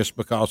 trashing this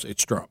because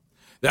it's Trump.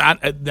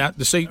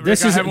 This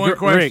is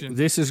Rick,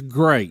 this is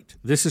great.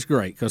 This is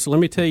great because let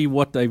me tell you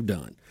what they've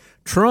done.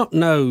 Trump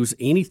knows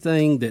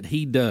anything that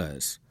he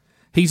does.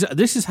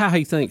 This is how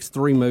he thinks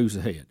 3 moves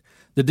ahead.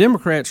 The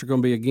Democrats are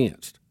going to be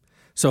against.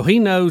 So he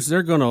knows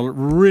they're going to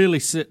really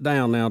sit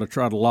down now to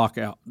try to lock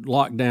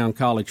down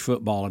college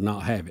football and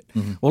not have it.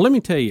 Well, let me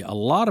tell you, a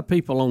lot of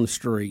people on the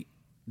street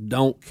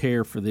don't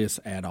care for this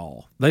at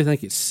all. They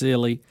think it's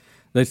silly.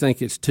 They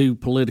think it's too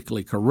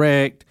politically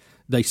correct.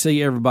 They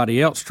see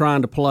everybody else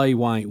trying to play.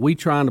 Why ain't we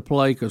trying to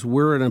play? Because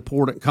we're an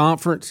important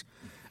conference.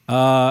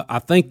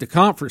 I think the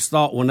conference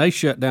thought when they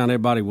shut down,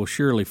 everybody will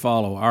surely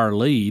follow our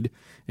lead.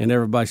 And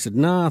everybody said,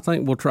 no, I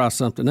think we'll try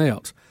something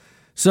else.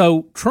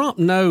 So Trump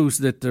knows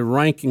that the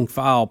ranking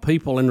file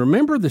people, and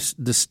remember the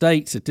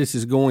states that this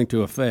is going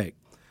to affect,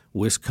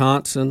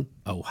 Wisconsin,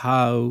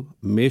 Ohio,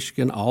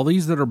 Michigan, all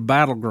these that are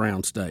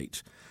battleground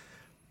states,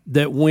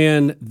 that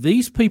when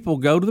these people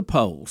go to the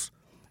polls,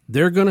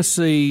 they're going to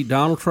see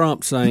Donald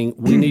Trump saying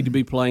we need to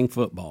be playing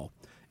football,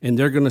 and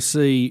they're going to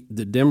see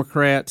the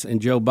Democrats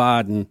and Joe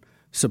Biden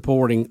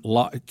supporting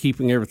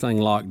keeping everything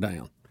locked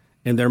down,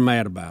 and they're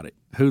mad about it.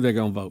 Who they're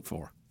going to vote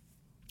for?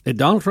 And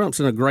Donald Trump's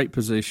in a great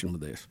position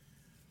with this.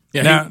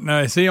 Yeah,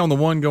 now, is he on the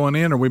one going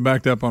in, or are we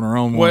backed up on our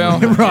own one? Well,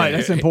 right,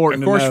 that's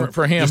important. Of course, to know.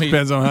 for him, Just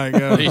depends on how it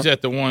goes. He's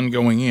at the one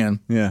going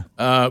in. Yeah.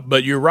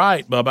 But you're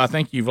right, Bub. I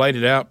think you've laid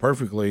it out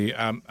perfectly.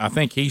 I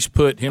think he's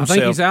put himself.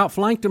 I think he's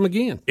outflanked him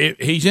again.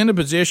 He's in a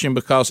position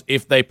because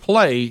if they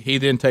play, he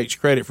then takes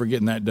credit for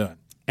getting that done.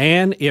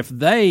 And if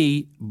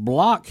they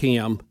block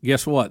him,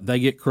 guess what? They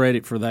get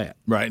credit for that.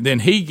 Right. Then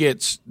he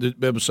gets to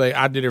be able to say,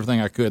 I did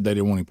everything I could. They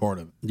didn't want any part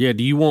of it. Yeah.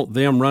 Do you want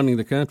them running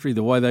the country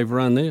the way they've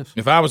run this?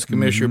 If I was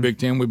commissioner of Big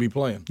Ten, we'd be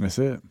playing. That's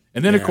it.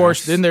 And then, of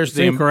course, then there's it's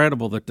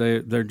incredible that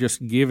they're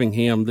just giving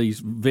him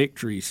these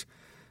victories.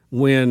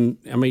 When,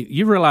 I mean,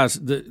 you realize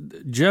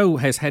that Joe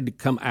has had to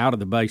come out of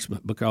the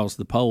basement because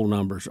the poll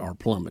numbers are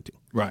plummeting.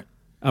 Right.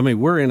 I mean,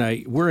 we're in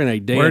a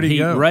dead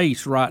heat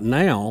race right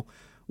now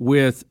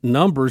with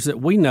numbers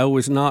that we know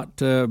is not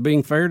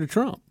being fair to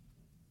Trump.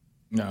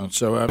 No,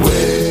 so where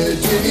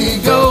did he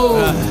go?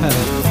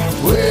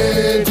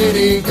 Where did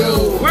he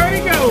go? Where'd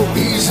he go?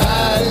 He's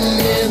hiding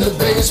in the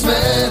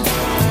basement.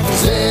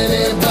 Does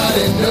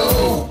anybody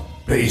know?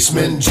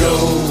 Basement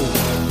Joe.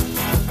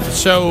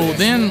 So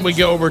then we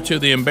go over to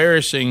the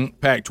embarrassing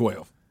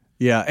Pac-12.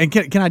 Yeah, and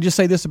can I just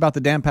say this about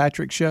the Dan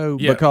Patrick Show?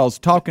 Yeah. Because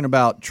talking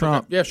about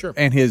Trump yeah, sure.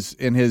 and his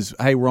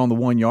hey, we're on the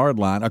 1 yard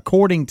line,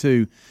 according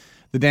to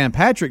the Dan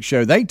Patrick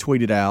Show, they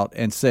tweeted out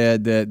and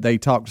said that they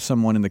talked to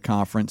someone in the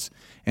conference,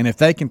 and if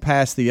they can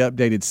pass the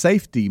updated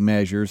safety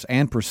measures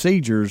and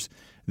procedures,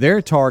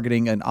 they're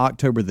targeting an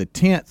October the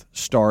 10th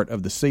start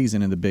of the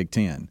season in the Big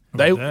Ten.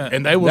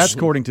 That's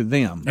according to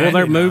them. Well,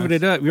 they're moving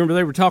it up. Remember,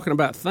 they were talking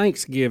about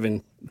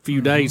Thanksgiving a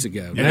few days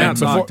ago. Now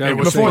it's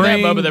October. Before that,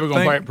 Bubba, they were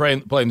going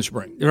to play in the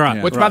spring.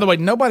 Right. Which, by the way,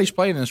 nobody's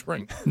playing in the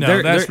spring.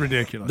 No, that's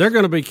ridiculous. They're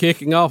going to be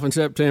kicking off in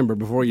September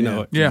before you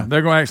know it. Yeah,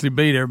 they're going to actually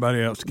beat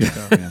everybody else to kick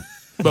off.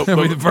 But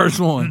They'll be the first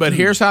one. But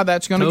here's how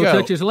that's going to go.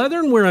 Touches leather,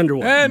 and we're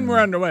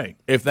underway.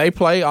 If they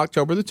play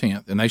October the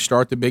 10th and they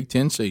start the Big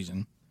Ten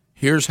season,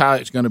 here's how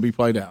it's going to be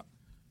played out.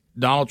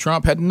 Donald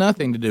Trump had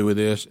nothing to do with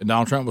this, and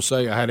Donald Trump will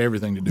say, I had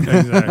everything to do with it.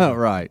 Exactly.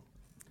 Right.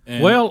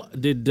 And well,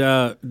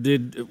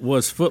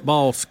 was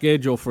football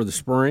scheduled for the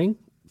spring?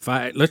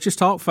 Let's just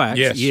talk facts.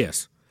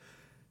 Yes.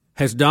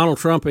 Has Donald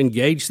Trump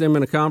engaged them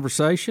in a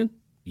conversation?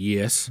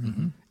 Yes.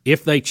 Mm-hmm.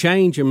 If they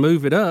change and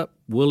move it up,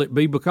 will it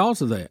be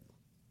because of that?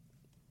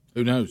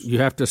 Who knows? You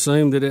have to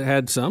assume that it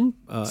had some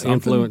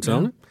influence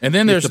on it. And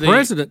then there's if the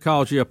president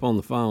calls you up on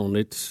the phone,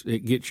 it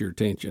gets your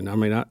attention. I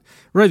mean,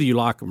 whether you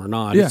like them or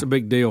not, it's a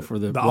big deal for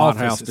the White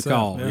House to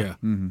call. Yeah.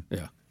 Mm-hmm.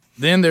 Yeah.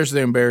 Then there's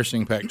the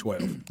embarrassing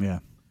Pac-12. Yeah.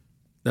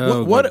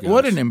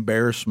 What an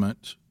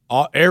embarrassment.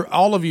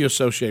 All of you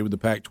associated with the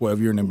Pac-12,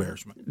 you're an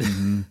embarrassment.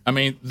 Mm-hmm. I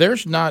mean,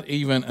 there's not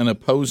even an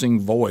opposing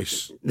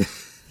voice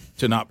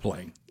to not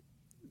playing.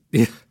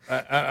 Yeah.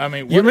 I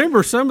mean, you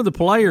remember some of the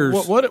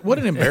players. What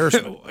an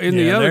embarrassment in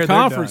the other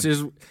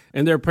conferences,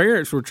 and their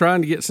parents were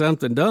trying to get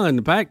something done.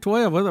 The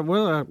Pac-12,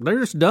 well, they're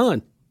just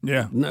done.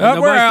 Yeah,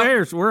 nobody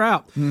cares. We're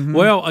out. Mm-hmm.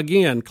 Well,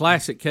 again,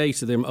 classic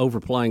case of them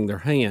overplaying their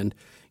hand.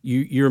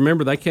 You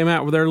remember they came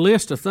out with their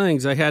list of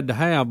things they had to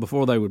have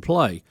before they would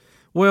play.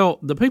 Well,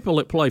 the people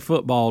that play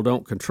football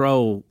don't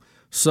control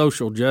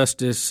social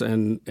justice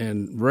and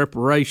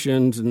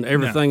reparations and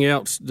everything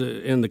else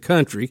in the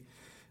country.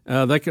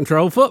 They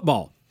control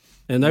football.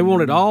 And they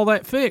wanted all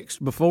that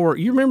fixed before.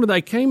 You remember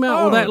they came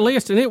out with that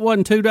list, and it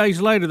wasn't 2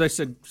 days later. They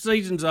said,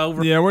 season's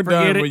over. Yeah, we're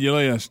done with your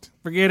list.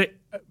 Forget it.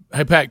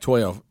 Hey,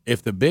 Pac-12,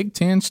 if the Big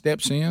Ten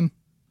steps in,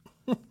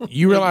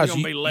 you realize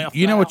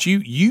you know what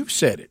you've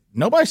said it.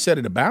 Nobody said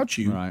it about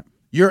you. Right.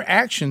 Your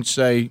actions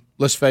say,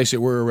 let's face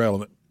it, we're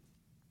irrelevant.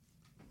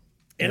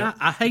 And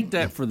I hate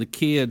that for the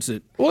kids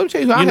that let me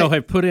tell you,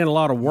 have put in a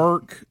lot of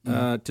work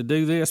to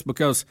do this,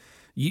 because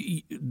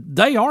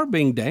they are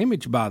being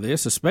damaged by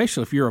this,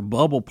 especially if you're a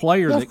bubble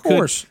player that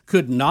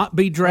could not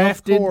be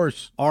drafted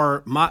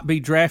or might be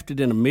drafted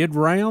in a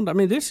mid-round. I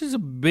mean, this is a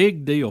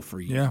big deal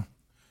for you. Yeah.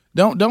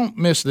 Don't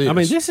miss this. I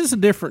mean, this is a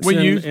difference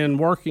in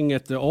working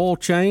at the oil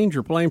change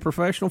or playing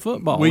professional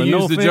football. We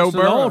use the Joe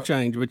Burrow oil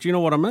change, but you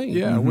know what I mean.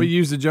 Yeah, we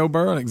use the Joe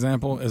Burrow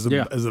example as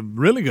a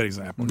really good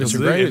example. It's a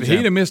great if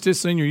he'd have missed his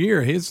senior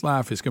year, his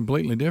life is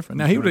completely different.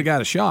 Now, he would have got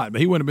a shot,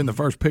 but he wouldn't have been the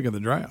first pick of the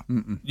draft.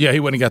 Yeah,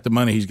 he wouldn't have got the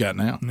money he's got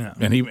now. No.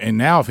 And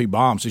now if he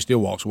bombs, he still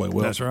walks away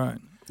well. That's right.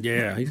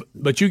 Yeah.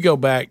 But you go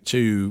back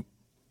to,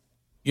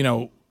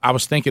 I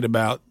was thinking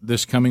about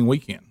this coming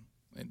weekend,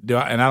 and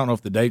I don't know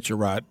if the dates are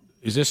right.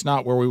 Is this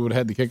not where we would have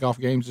had the kickoff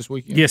games this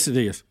weekend? Yes, it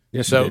is.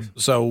 Yes, it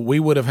is. So we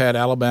would have had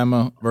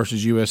Alabama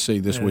versus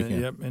USC this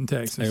weekend. Yep, in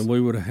Texas. And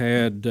we would have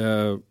had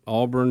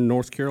Auburn,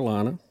 North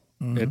Carolina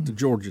at the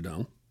Georgia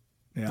Dome.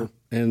 Yeah.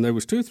 And there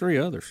was 2 or 3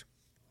 others.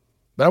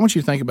 But I want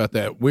you to think about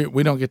that.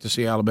 We don't get to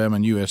see Alabama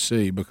and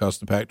USC because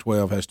the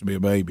Pac-12 has to be a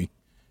baby,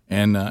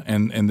 and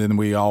then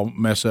we all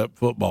mess up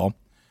football.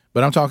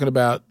 But I'm talking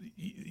about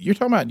you're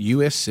talking about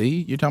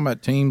USC. You're talking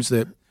about teams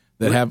that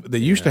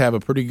used to have a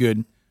pretty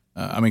good.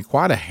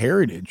 Quite a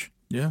heritage.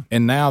 Yeah.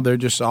 And now they're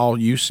just all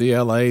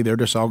UCLA. They're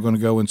just all going to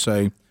go and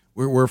say,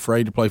 we're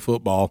afraid to play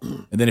football.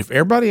 And then if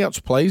everybody else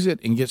plays it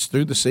and gets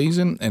through the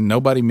season and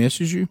nobody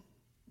misses you,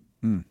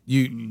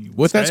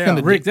 that's going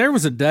to Rick, there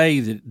was a day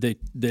that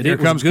Here it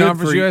was comes good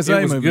Conference for USA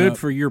it was moving good up.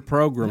 for your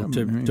program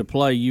to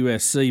play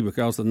USC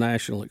because of the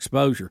national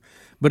exposure.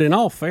 But in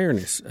all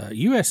fairness,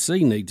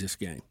 USC needs this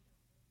game.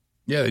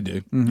 Yeah, they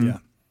do. Yeah.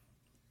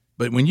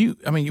 But when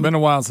been a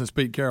while since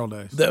Pete Carroll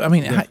days.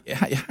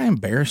 How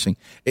embarrassing!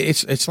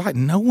 It's like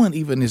no one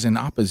even is in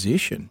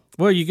opposition.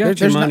 Well, you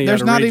got your money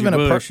out of Reggie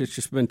Bush. It's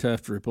just been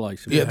tough to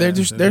replace him. Yeah,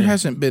 there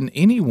hasn't been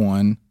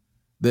anyone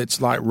that's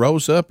like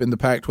rose up in the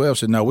Pac-12 and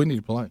said, "No, we need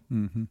to play."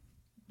 Mm-hmm.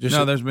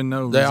 There's been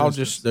no. They're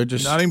resistance. all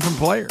just not even from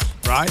players,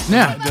 right?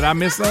 Yeah. Did I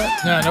miss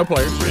that? No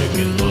players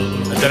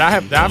that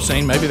I've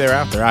seen. Maybe they're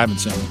out there. I haven't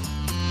seen them.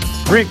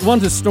 Rick, one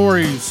of the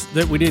stories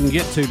that we didn't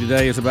get to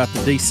today is about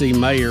the D.C.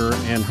 mayor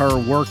and her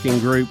working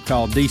group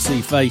called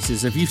D.C.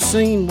 Faces. Have you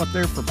seen what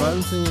they're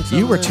proposing?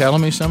 You were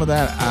telling me some of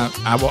that.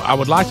 I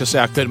would like to say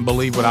I couldn't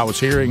believe what I was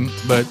hearing,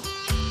 but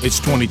it's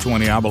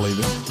 2020. I believe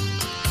it.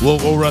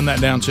 We'll run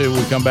that down too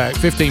when we come back.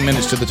 15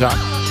 minutes to the top.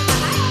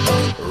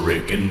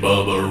 Rick and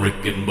Bubba,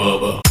 Rick and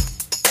Bubba.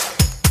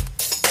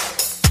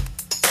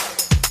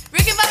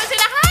 Rick and Bubba's in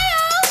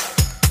Ohio.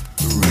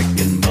 Rick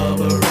and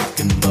Bubba, Rick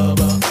and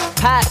Bubba.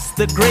 Pass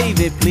the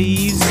gravy,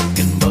 please. Rick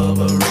and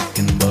Bubba, Rick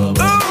and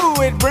Bubba.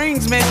 Ooh, it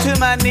brings me to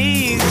my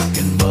knees. Rick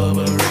and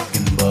Bubba, Rick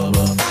and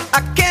Bubba.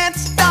 I can't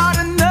start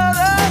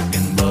another. Rick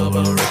and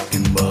Bubba, Rick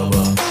and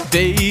Bubba.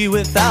 Day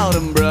without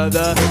him,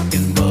 brother. Rick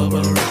and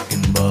Bubba, Rick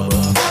and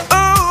Bubba.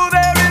 Ooh,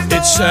 there is no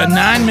It's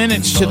 9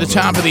 minutes to the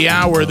top of the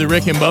hour of the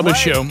Rick and Bubba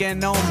Show.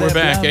 We're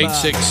back,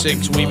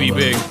 866 We Be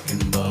Big.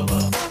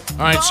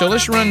 All right, so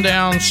let's run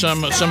down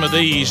some of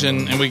these,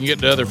 and we can get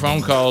to other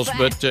phone calls.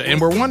 But and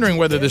we're wondering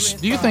whether this.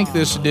 Do you think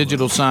this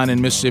digital sign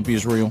in Mississippi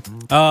is real?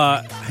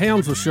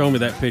 Helms was showing me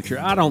that picture.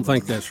 I don't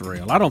think that's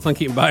real. I don't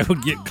think anybody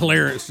would get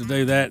clearance to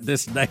do that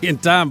this day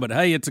and time. But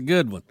hey, it's a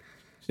good one.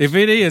 If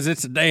it is,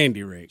 it's a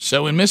dandy, Rick.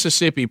 So in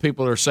Mississippi,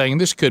 people are saying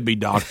this could be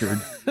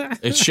doctored.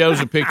 It shows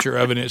a picture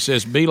of it, and it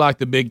says, "Be like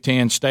the Big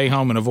Ten, stay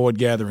home and avoid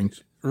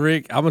gatherings."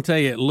 Rick, I'm going to tell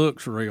you, it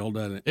looks real,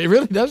 doesn't it? It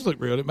really does look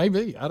real. It may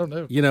be. I don't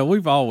know. You know,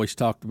 we've always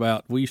talked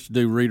about, we used to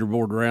do reader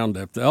board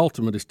roundup. The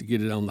ultimate is to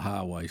get it on the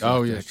highways. Oh,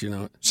 like yeah. that, you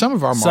know. Some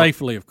of our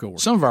safely, of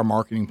course. Some of our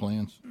marketing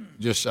plans.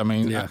 Just, I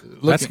mean, yeah,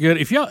 that's good.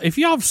 If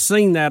y'all have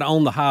seen that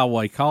on the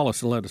highway, call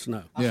us and let us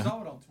know. Yeah. I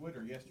saw it on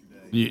Twitter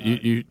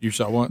yesterday. You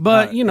saw what?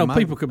 But, you know,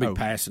 people could be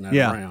passing that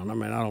around. I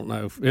mean, I don't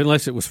know,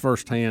 unless it was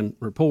first-hand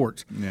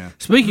reports. Yeah.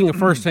 Speaking of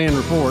first-hand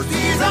reports.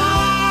 These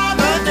are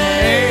the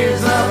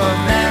days of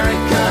America.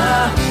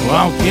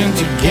 Walking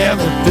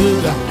together through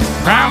the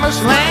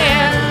promised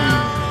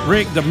land.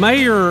 Rick, the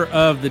mayor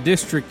of the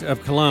District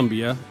of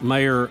Columbia,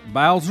 Mayor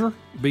Bowser,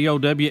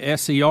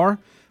 Bowser,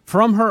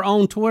 from her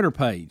own Twitter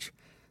page,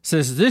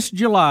 says this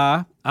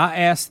July, I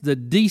asked the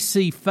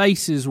DC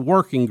Faces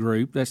Working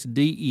Group, that's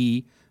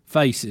DE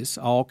Faces,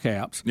 all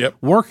caps,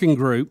 working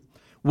group,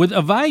 with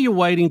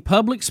evaluating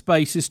public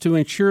spaces to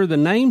ensure the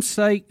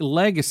namesake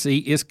legacy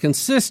is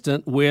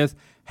consistent with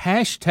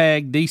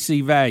hashtag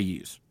DC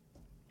values.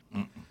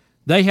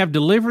 They have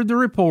delivered the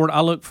report.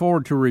 I look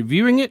forward to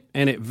reviewing it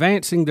and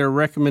advancing their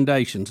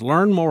recommendations.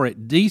 Learn more at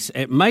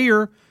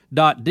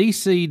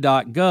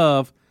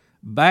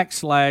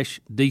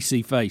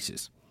mayor.dc.gov/DC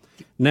Faces.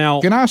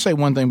 Now, can I say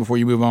one thing before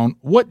you move on?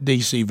 What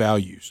DC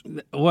values?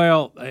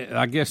 Well,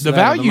 I guess the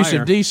values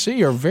of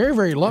DC are very,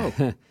 very low.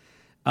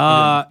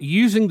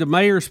 Using the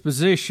mayor's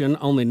position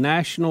on the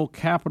National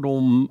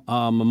Capital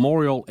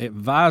Memorial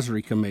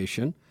Advisory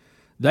Commission,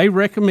 they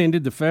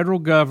recommended the federal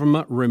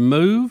government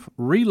remove,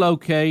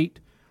 relocate,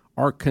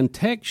 or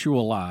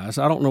contextualize,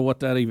 I don't know what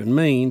that even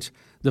means,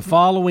 the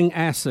following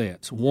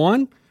assets.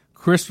 1,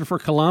 Christopher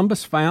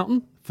Columbus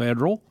Fountain,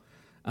 federal.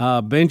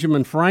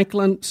 Benjamin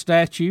Franklin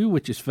statue,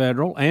 which is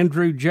federal.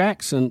 Andrew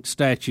Jackson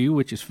statue,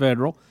 which is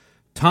federal.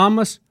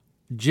 Thomas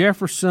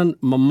Jefferson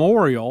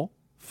Memorial,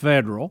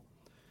 federal.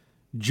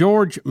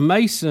 George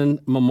Mason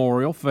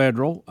Memorial,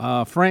 federal.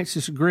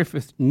 Francis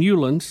Griffith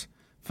Newlands,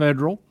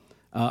 federal.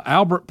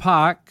 Albert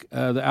Pike,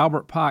 the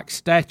Albert Pike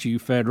statue,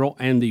 federal.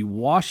 And the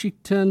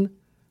Washington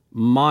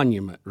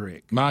Monument,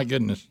 Rick. My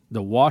goodness.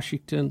 The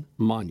Washington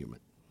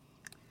Monument.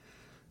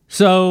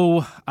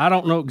 So I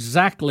don't know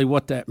exactly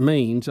what that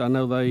means. I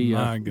know they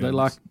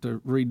like to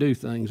redo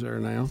things there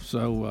now.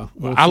 So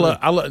we'll I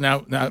love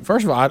now.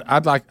 First of all,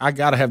 I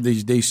got to have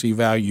these DC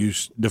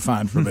values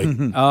defined for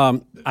me.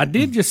 I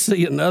did just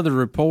see another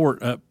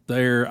report up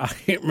there. I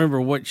can't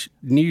remember which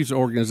news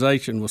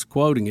organization was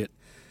quoting it,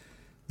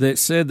 that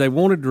said they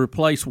wanted to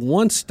replace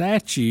one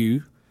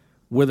statue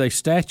with a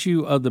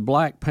statue of the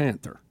Black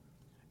Panther.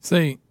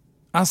 See,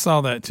 I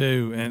saw that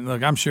too, and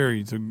look, I'm sure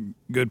he's a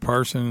good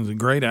person. He's a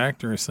great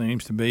actor, it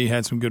seems to be. He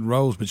had some good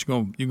roles, but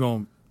you're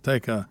going to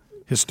take a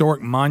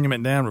historic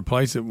monument down,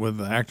 replace it with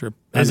an actor.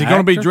 Is he going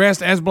to be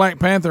dressed as Black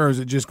Panther, or is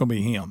it just going to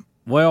be him?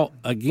 Well,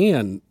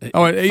 again,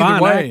 either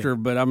fine way. actor,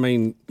 but I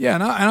mean, yeah,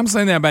 and I'm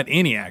saying that about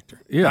any actor.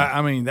 Yeah,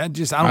 I mean that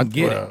just I don't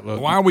get it.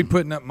 Why are we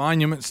putting up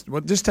monuments? Well,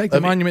 just take the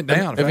monument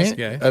down of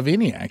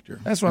any actor.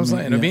 That's what I'm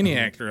saying. Of any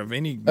actor, of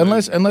any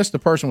unless the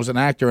person was an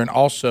actor and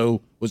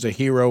also was a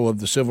hero of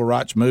the civil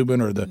rights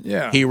movement or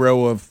the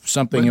hero of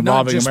something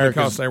involving America's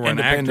because they were an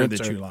actor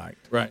independence that you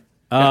liked, right?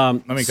 I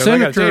mean, because I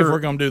got to tell you, if we're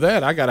going to do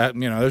that, I got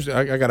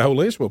a whole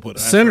list we'll put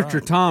up. Senator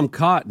Tom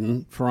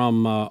Cotton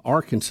from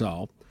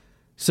Arkansas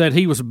said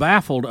he was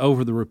baffled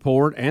over the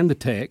report and the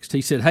text.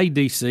 He said, "Hey,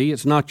 D.C.,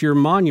 it's not your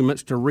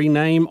monuments to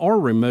rename or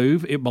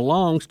remove. It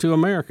belongs to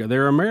America.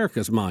 They're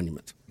America's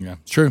monuments." Yeah,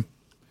 it's true.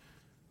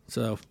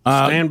 So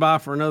stand by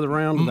for another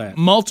round of that.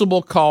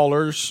 Multiple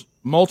callers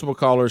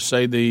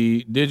say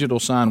the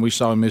digital sign we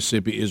saw in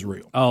Mississippi is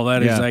real. Oh,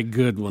 that is a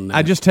good one. There.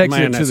 I just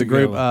texted it to the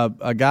group.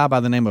 A guy by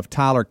the name of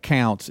Tyler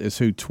Counts is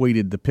who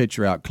tweeted the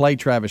picture out. Clay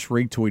Travis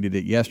retweeted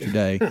it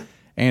yesterday.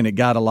 And it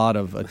got a lot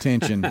of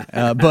attention,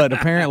 but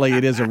apparently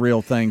it is a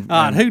real thing.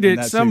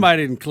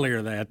 Somebody didn't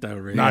clear that though.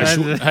 Rick.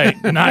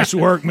 Nice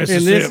work,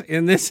 Mississippi.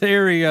 In this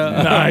area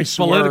of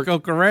political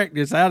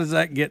correctness, how does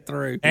that get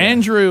through?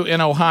 Andrew in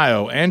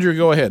Ohio. Andrew,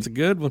 go ahead. It's a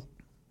good one.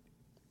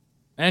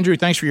 Andrew,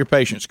 thanks for your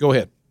patience. Go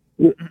ahead.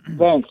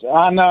 Thanks.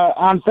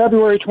 On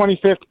February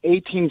 25th,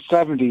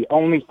 1870,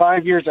 only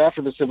 5 years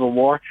after the Civil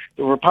War,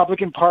 the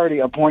Republican Party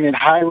appointed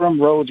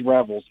Hiram Rhodes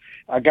Revels,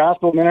 a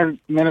gospel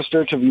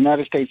minister, to the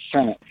United States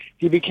Senate.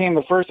 He became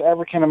the first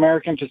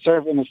African-American to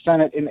serve in the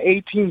Senate in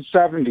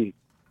 1870.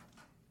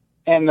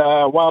 And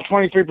while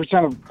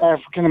 23% of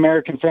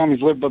African-American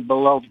families live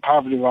below the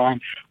poverty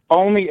line,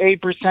 only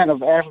 8%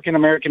 of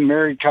African-American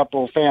married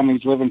couple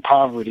families live in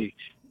poverty.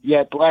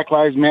 Yet Black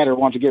Lives Matter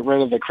want to get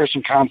rid of the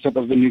Christian concept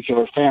of the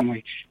nuclear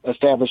family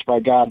established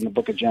by God in the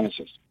book of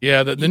Genesis.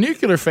 Yeah, the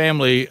nuclear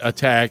family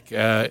attack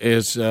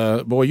is,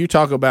 you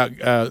talk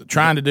about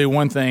trying to do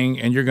one thing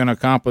and you're going to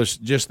accomplish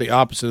just the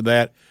opposite of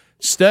that.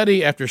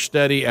 Study after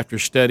study after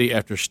study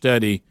after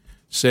study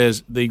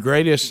says the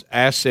greatest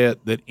asset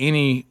that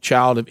any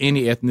child of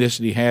any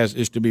ethnicity has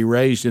is to be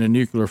raised in a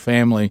nuclear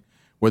family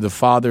where the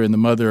father and the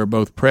mother are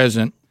both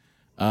present.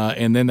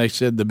 And then they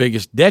said the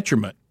biggest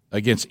detriment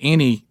against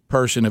any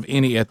person of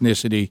any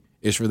ethnicity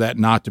is for that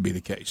not to be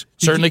the case.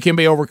 Certainly can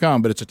be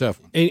overcome, but it's a tough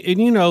one.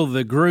 And you know,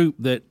 the group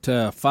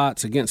that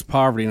fights against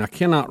poverty, and I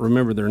cannot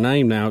remember their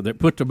name now, that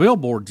put the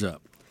billboards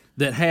up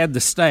that had the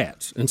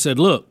stats and said,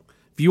 look,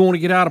 if you want to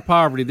get out of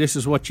poverty, this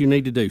is what you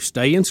need to do.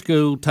 Stay in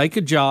school, take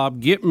a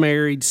job, get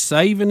married,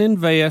 save and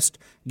invest,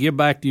 give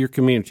back to your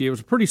community. It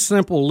was a pretty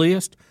simple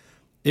list.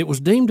 It was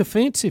deemed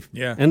offensive,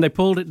 and they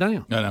pulled it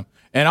down. No.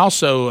 And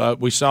also,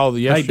 we saw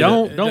the yesterday.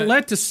 Hey, don't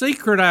let the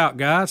secret out,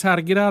 guys. How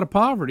to get out of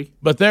poverty?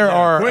 But there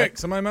are quick.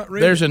 Somebody might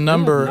read there's it. a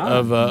number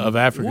of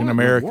African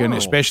American,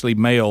 especially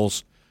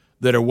males,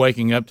 that are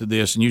waking up to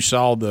this. And you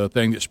saw the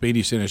thing that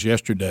Speedy sent us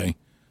yesterday,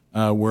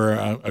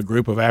 where a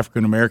group of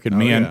African American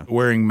men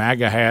wearing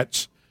MAGA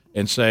hats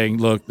and saying,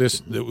 "Look,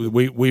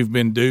 we've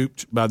been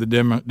duped by the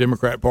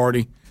Democrat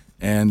Party."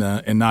 And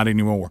not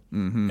anymore.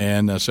 Mm-hmm.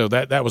 And so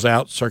that was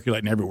out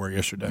circulating everywhere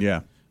yesterday.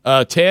 Yeah.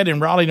 Ted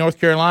in Raleigh, North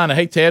Carolina.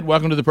 Hey, Ted,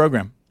 welcome to the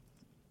program.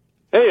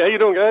 Hey, how you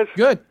doing, guys?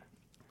 Good.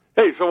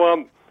 Hey,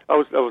 so I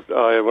was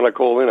when I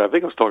called in, I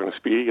think I was talking to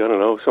Speedy. I don't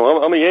know.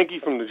 So I'm a Yankee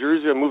from New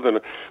Jersey. I moved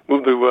to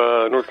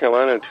North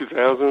Carolina in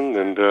 2000,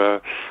 and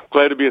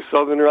glad to be a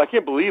Southerner. I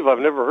can't believe I've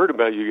never heard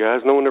about you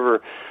guys. No one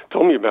ever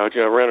told me about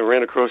you. I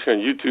ran across you on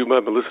YouTube.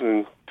 I've been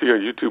listening to your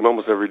YouTube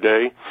almost every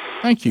day.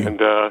 Thank you.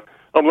 And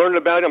I'm learning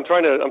about it. I'm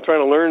trying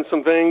to learn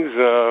some things.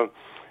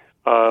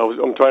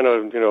 I'm trying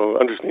to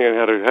understand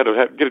how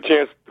to get a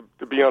chance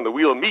to be on the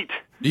Wheel of Meat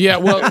Yeah,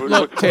 well,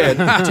 look,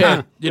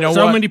 Ted, you know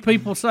so what? many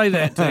people say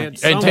that, Ted.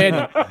 So And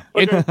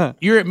Ted,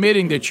 you're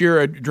admitting that you're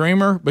a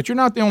dreamer, but you're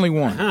not the only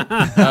one.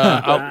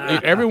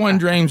 Everyone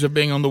dreams of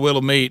being on the Wheel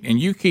of Meat, and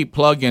you keep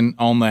plugging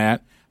on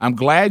that. I'm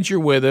glad you're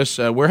with us.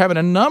 We're having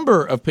a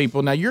number of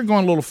people. Now, you're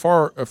going a little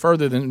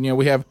further than,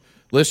 we have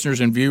listeners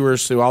and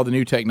viewers through all the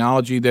new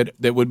technology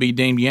that would be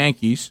deemed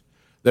Yankees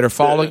that are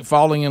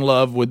falling in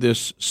love with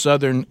this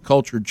Southern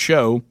cultured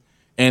show.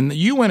 And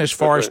you went as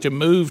far as to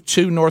move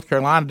to North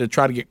Carolina to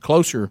try to get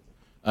closer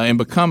and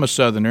become a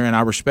Southerner, and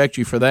I respect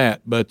you for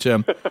that. But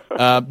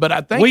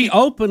I think we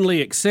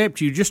openly accept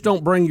you. Just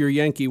don't bring your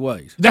Yankee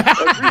ways. That's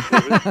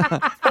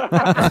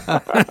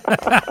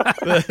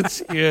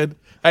good.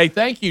 Hey,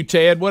 thank you,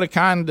 Ted. What a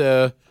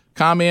kind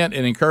comment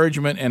and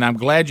encouragement, and I'm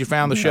glad you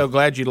found the show.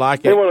 Glad you like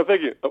it. Hey, I want to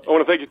thank you. I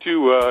want to thank you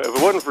too. If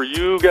it wasn't for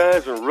you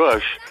guys and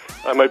Rush,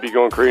 I might be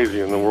going crazy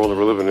in the world that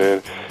we're living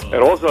in.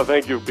 And also, I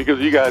thank you because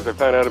of you guys. I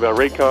found out about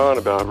Raycon,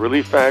 about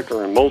Relief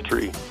Factor, and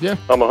Moultrie. Yeah,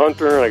 I'm a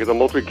hunter, and I get the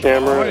Moultrie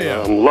camera. Oh,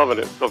 yeah. And I'm loving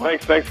it. So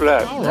thanks for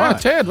that. All right,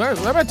 Ted. How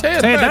about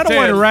Ted? Ted, that'll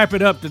way to wrap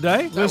it up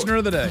today. Listener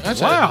of the day.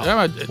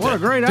 Wow. What a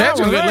great Ted's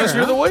hour a good there,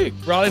 listener of the week.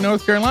 Raleigh,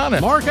 North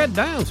Carolina. Mark that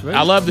down, Sven.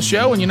 I love the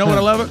show, and you know what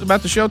I love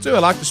about the show, too? I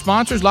like the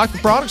sponsors, like the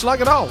products, like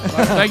it all.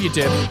 Thank you,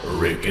 Ted.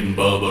 Rick and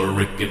Bubba,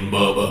 Rick and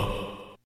Bubba.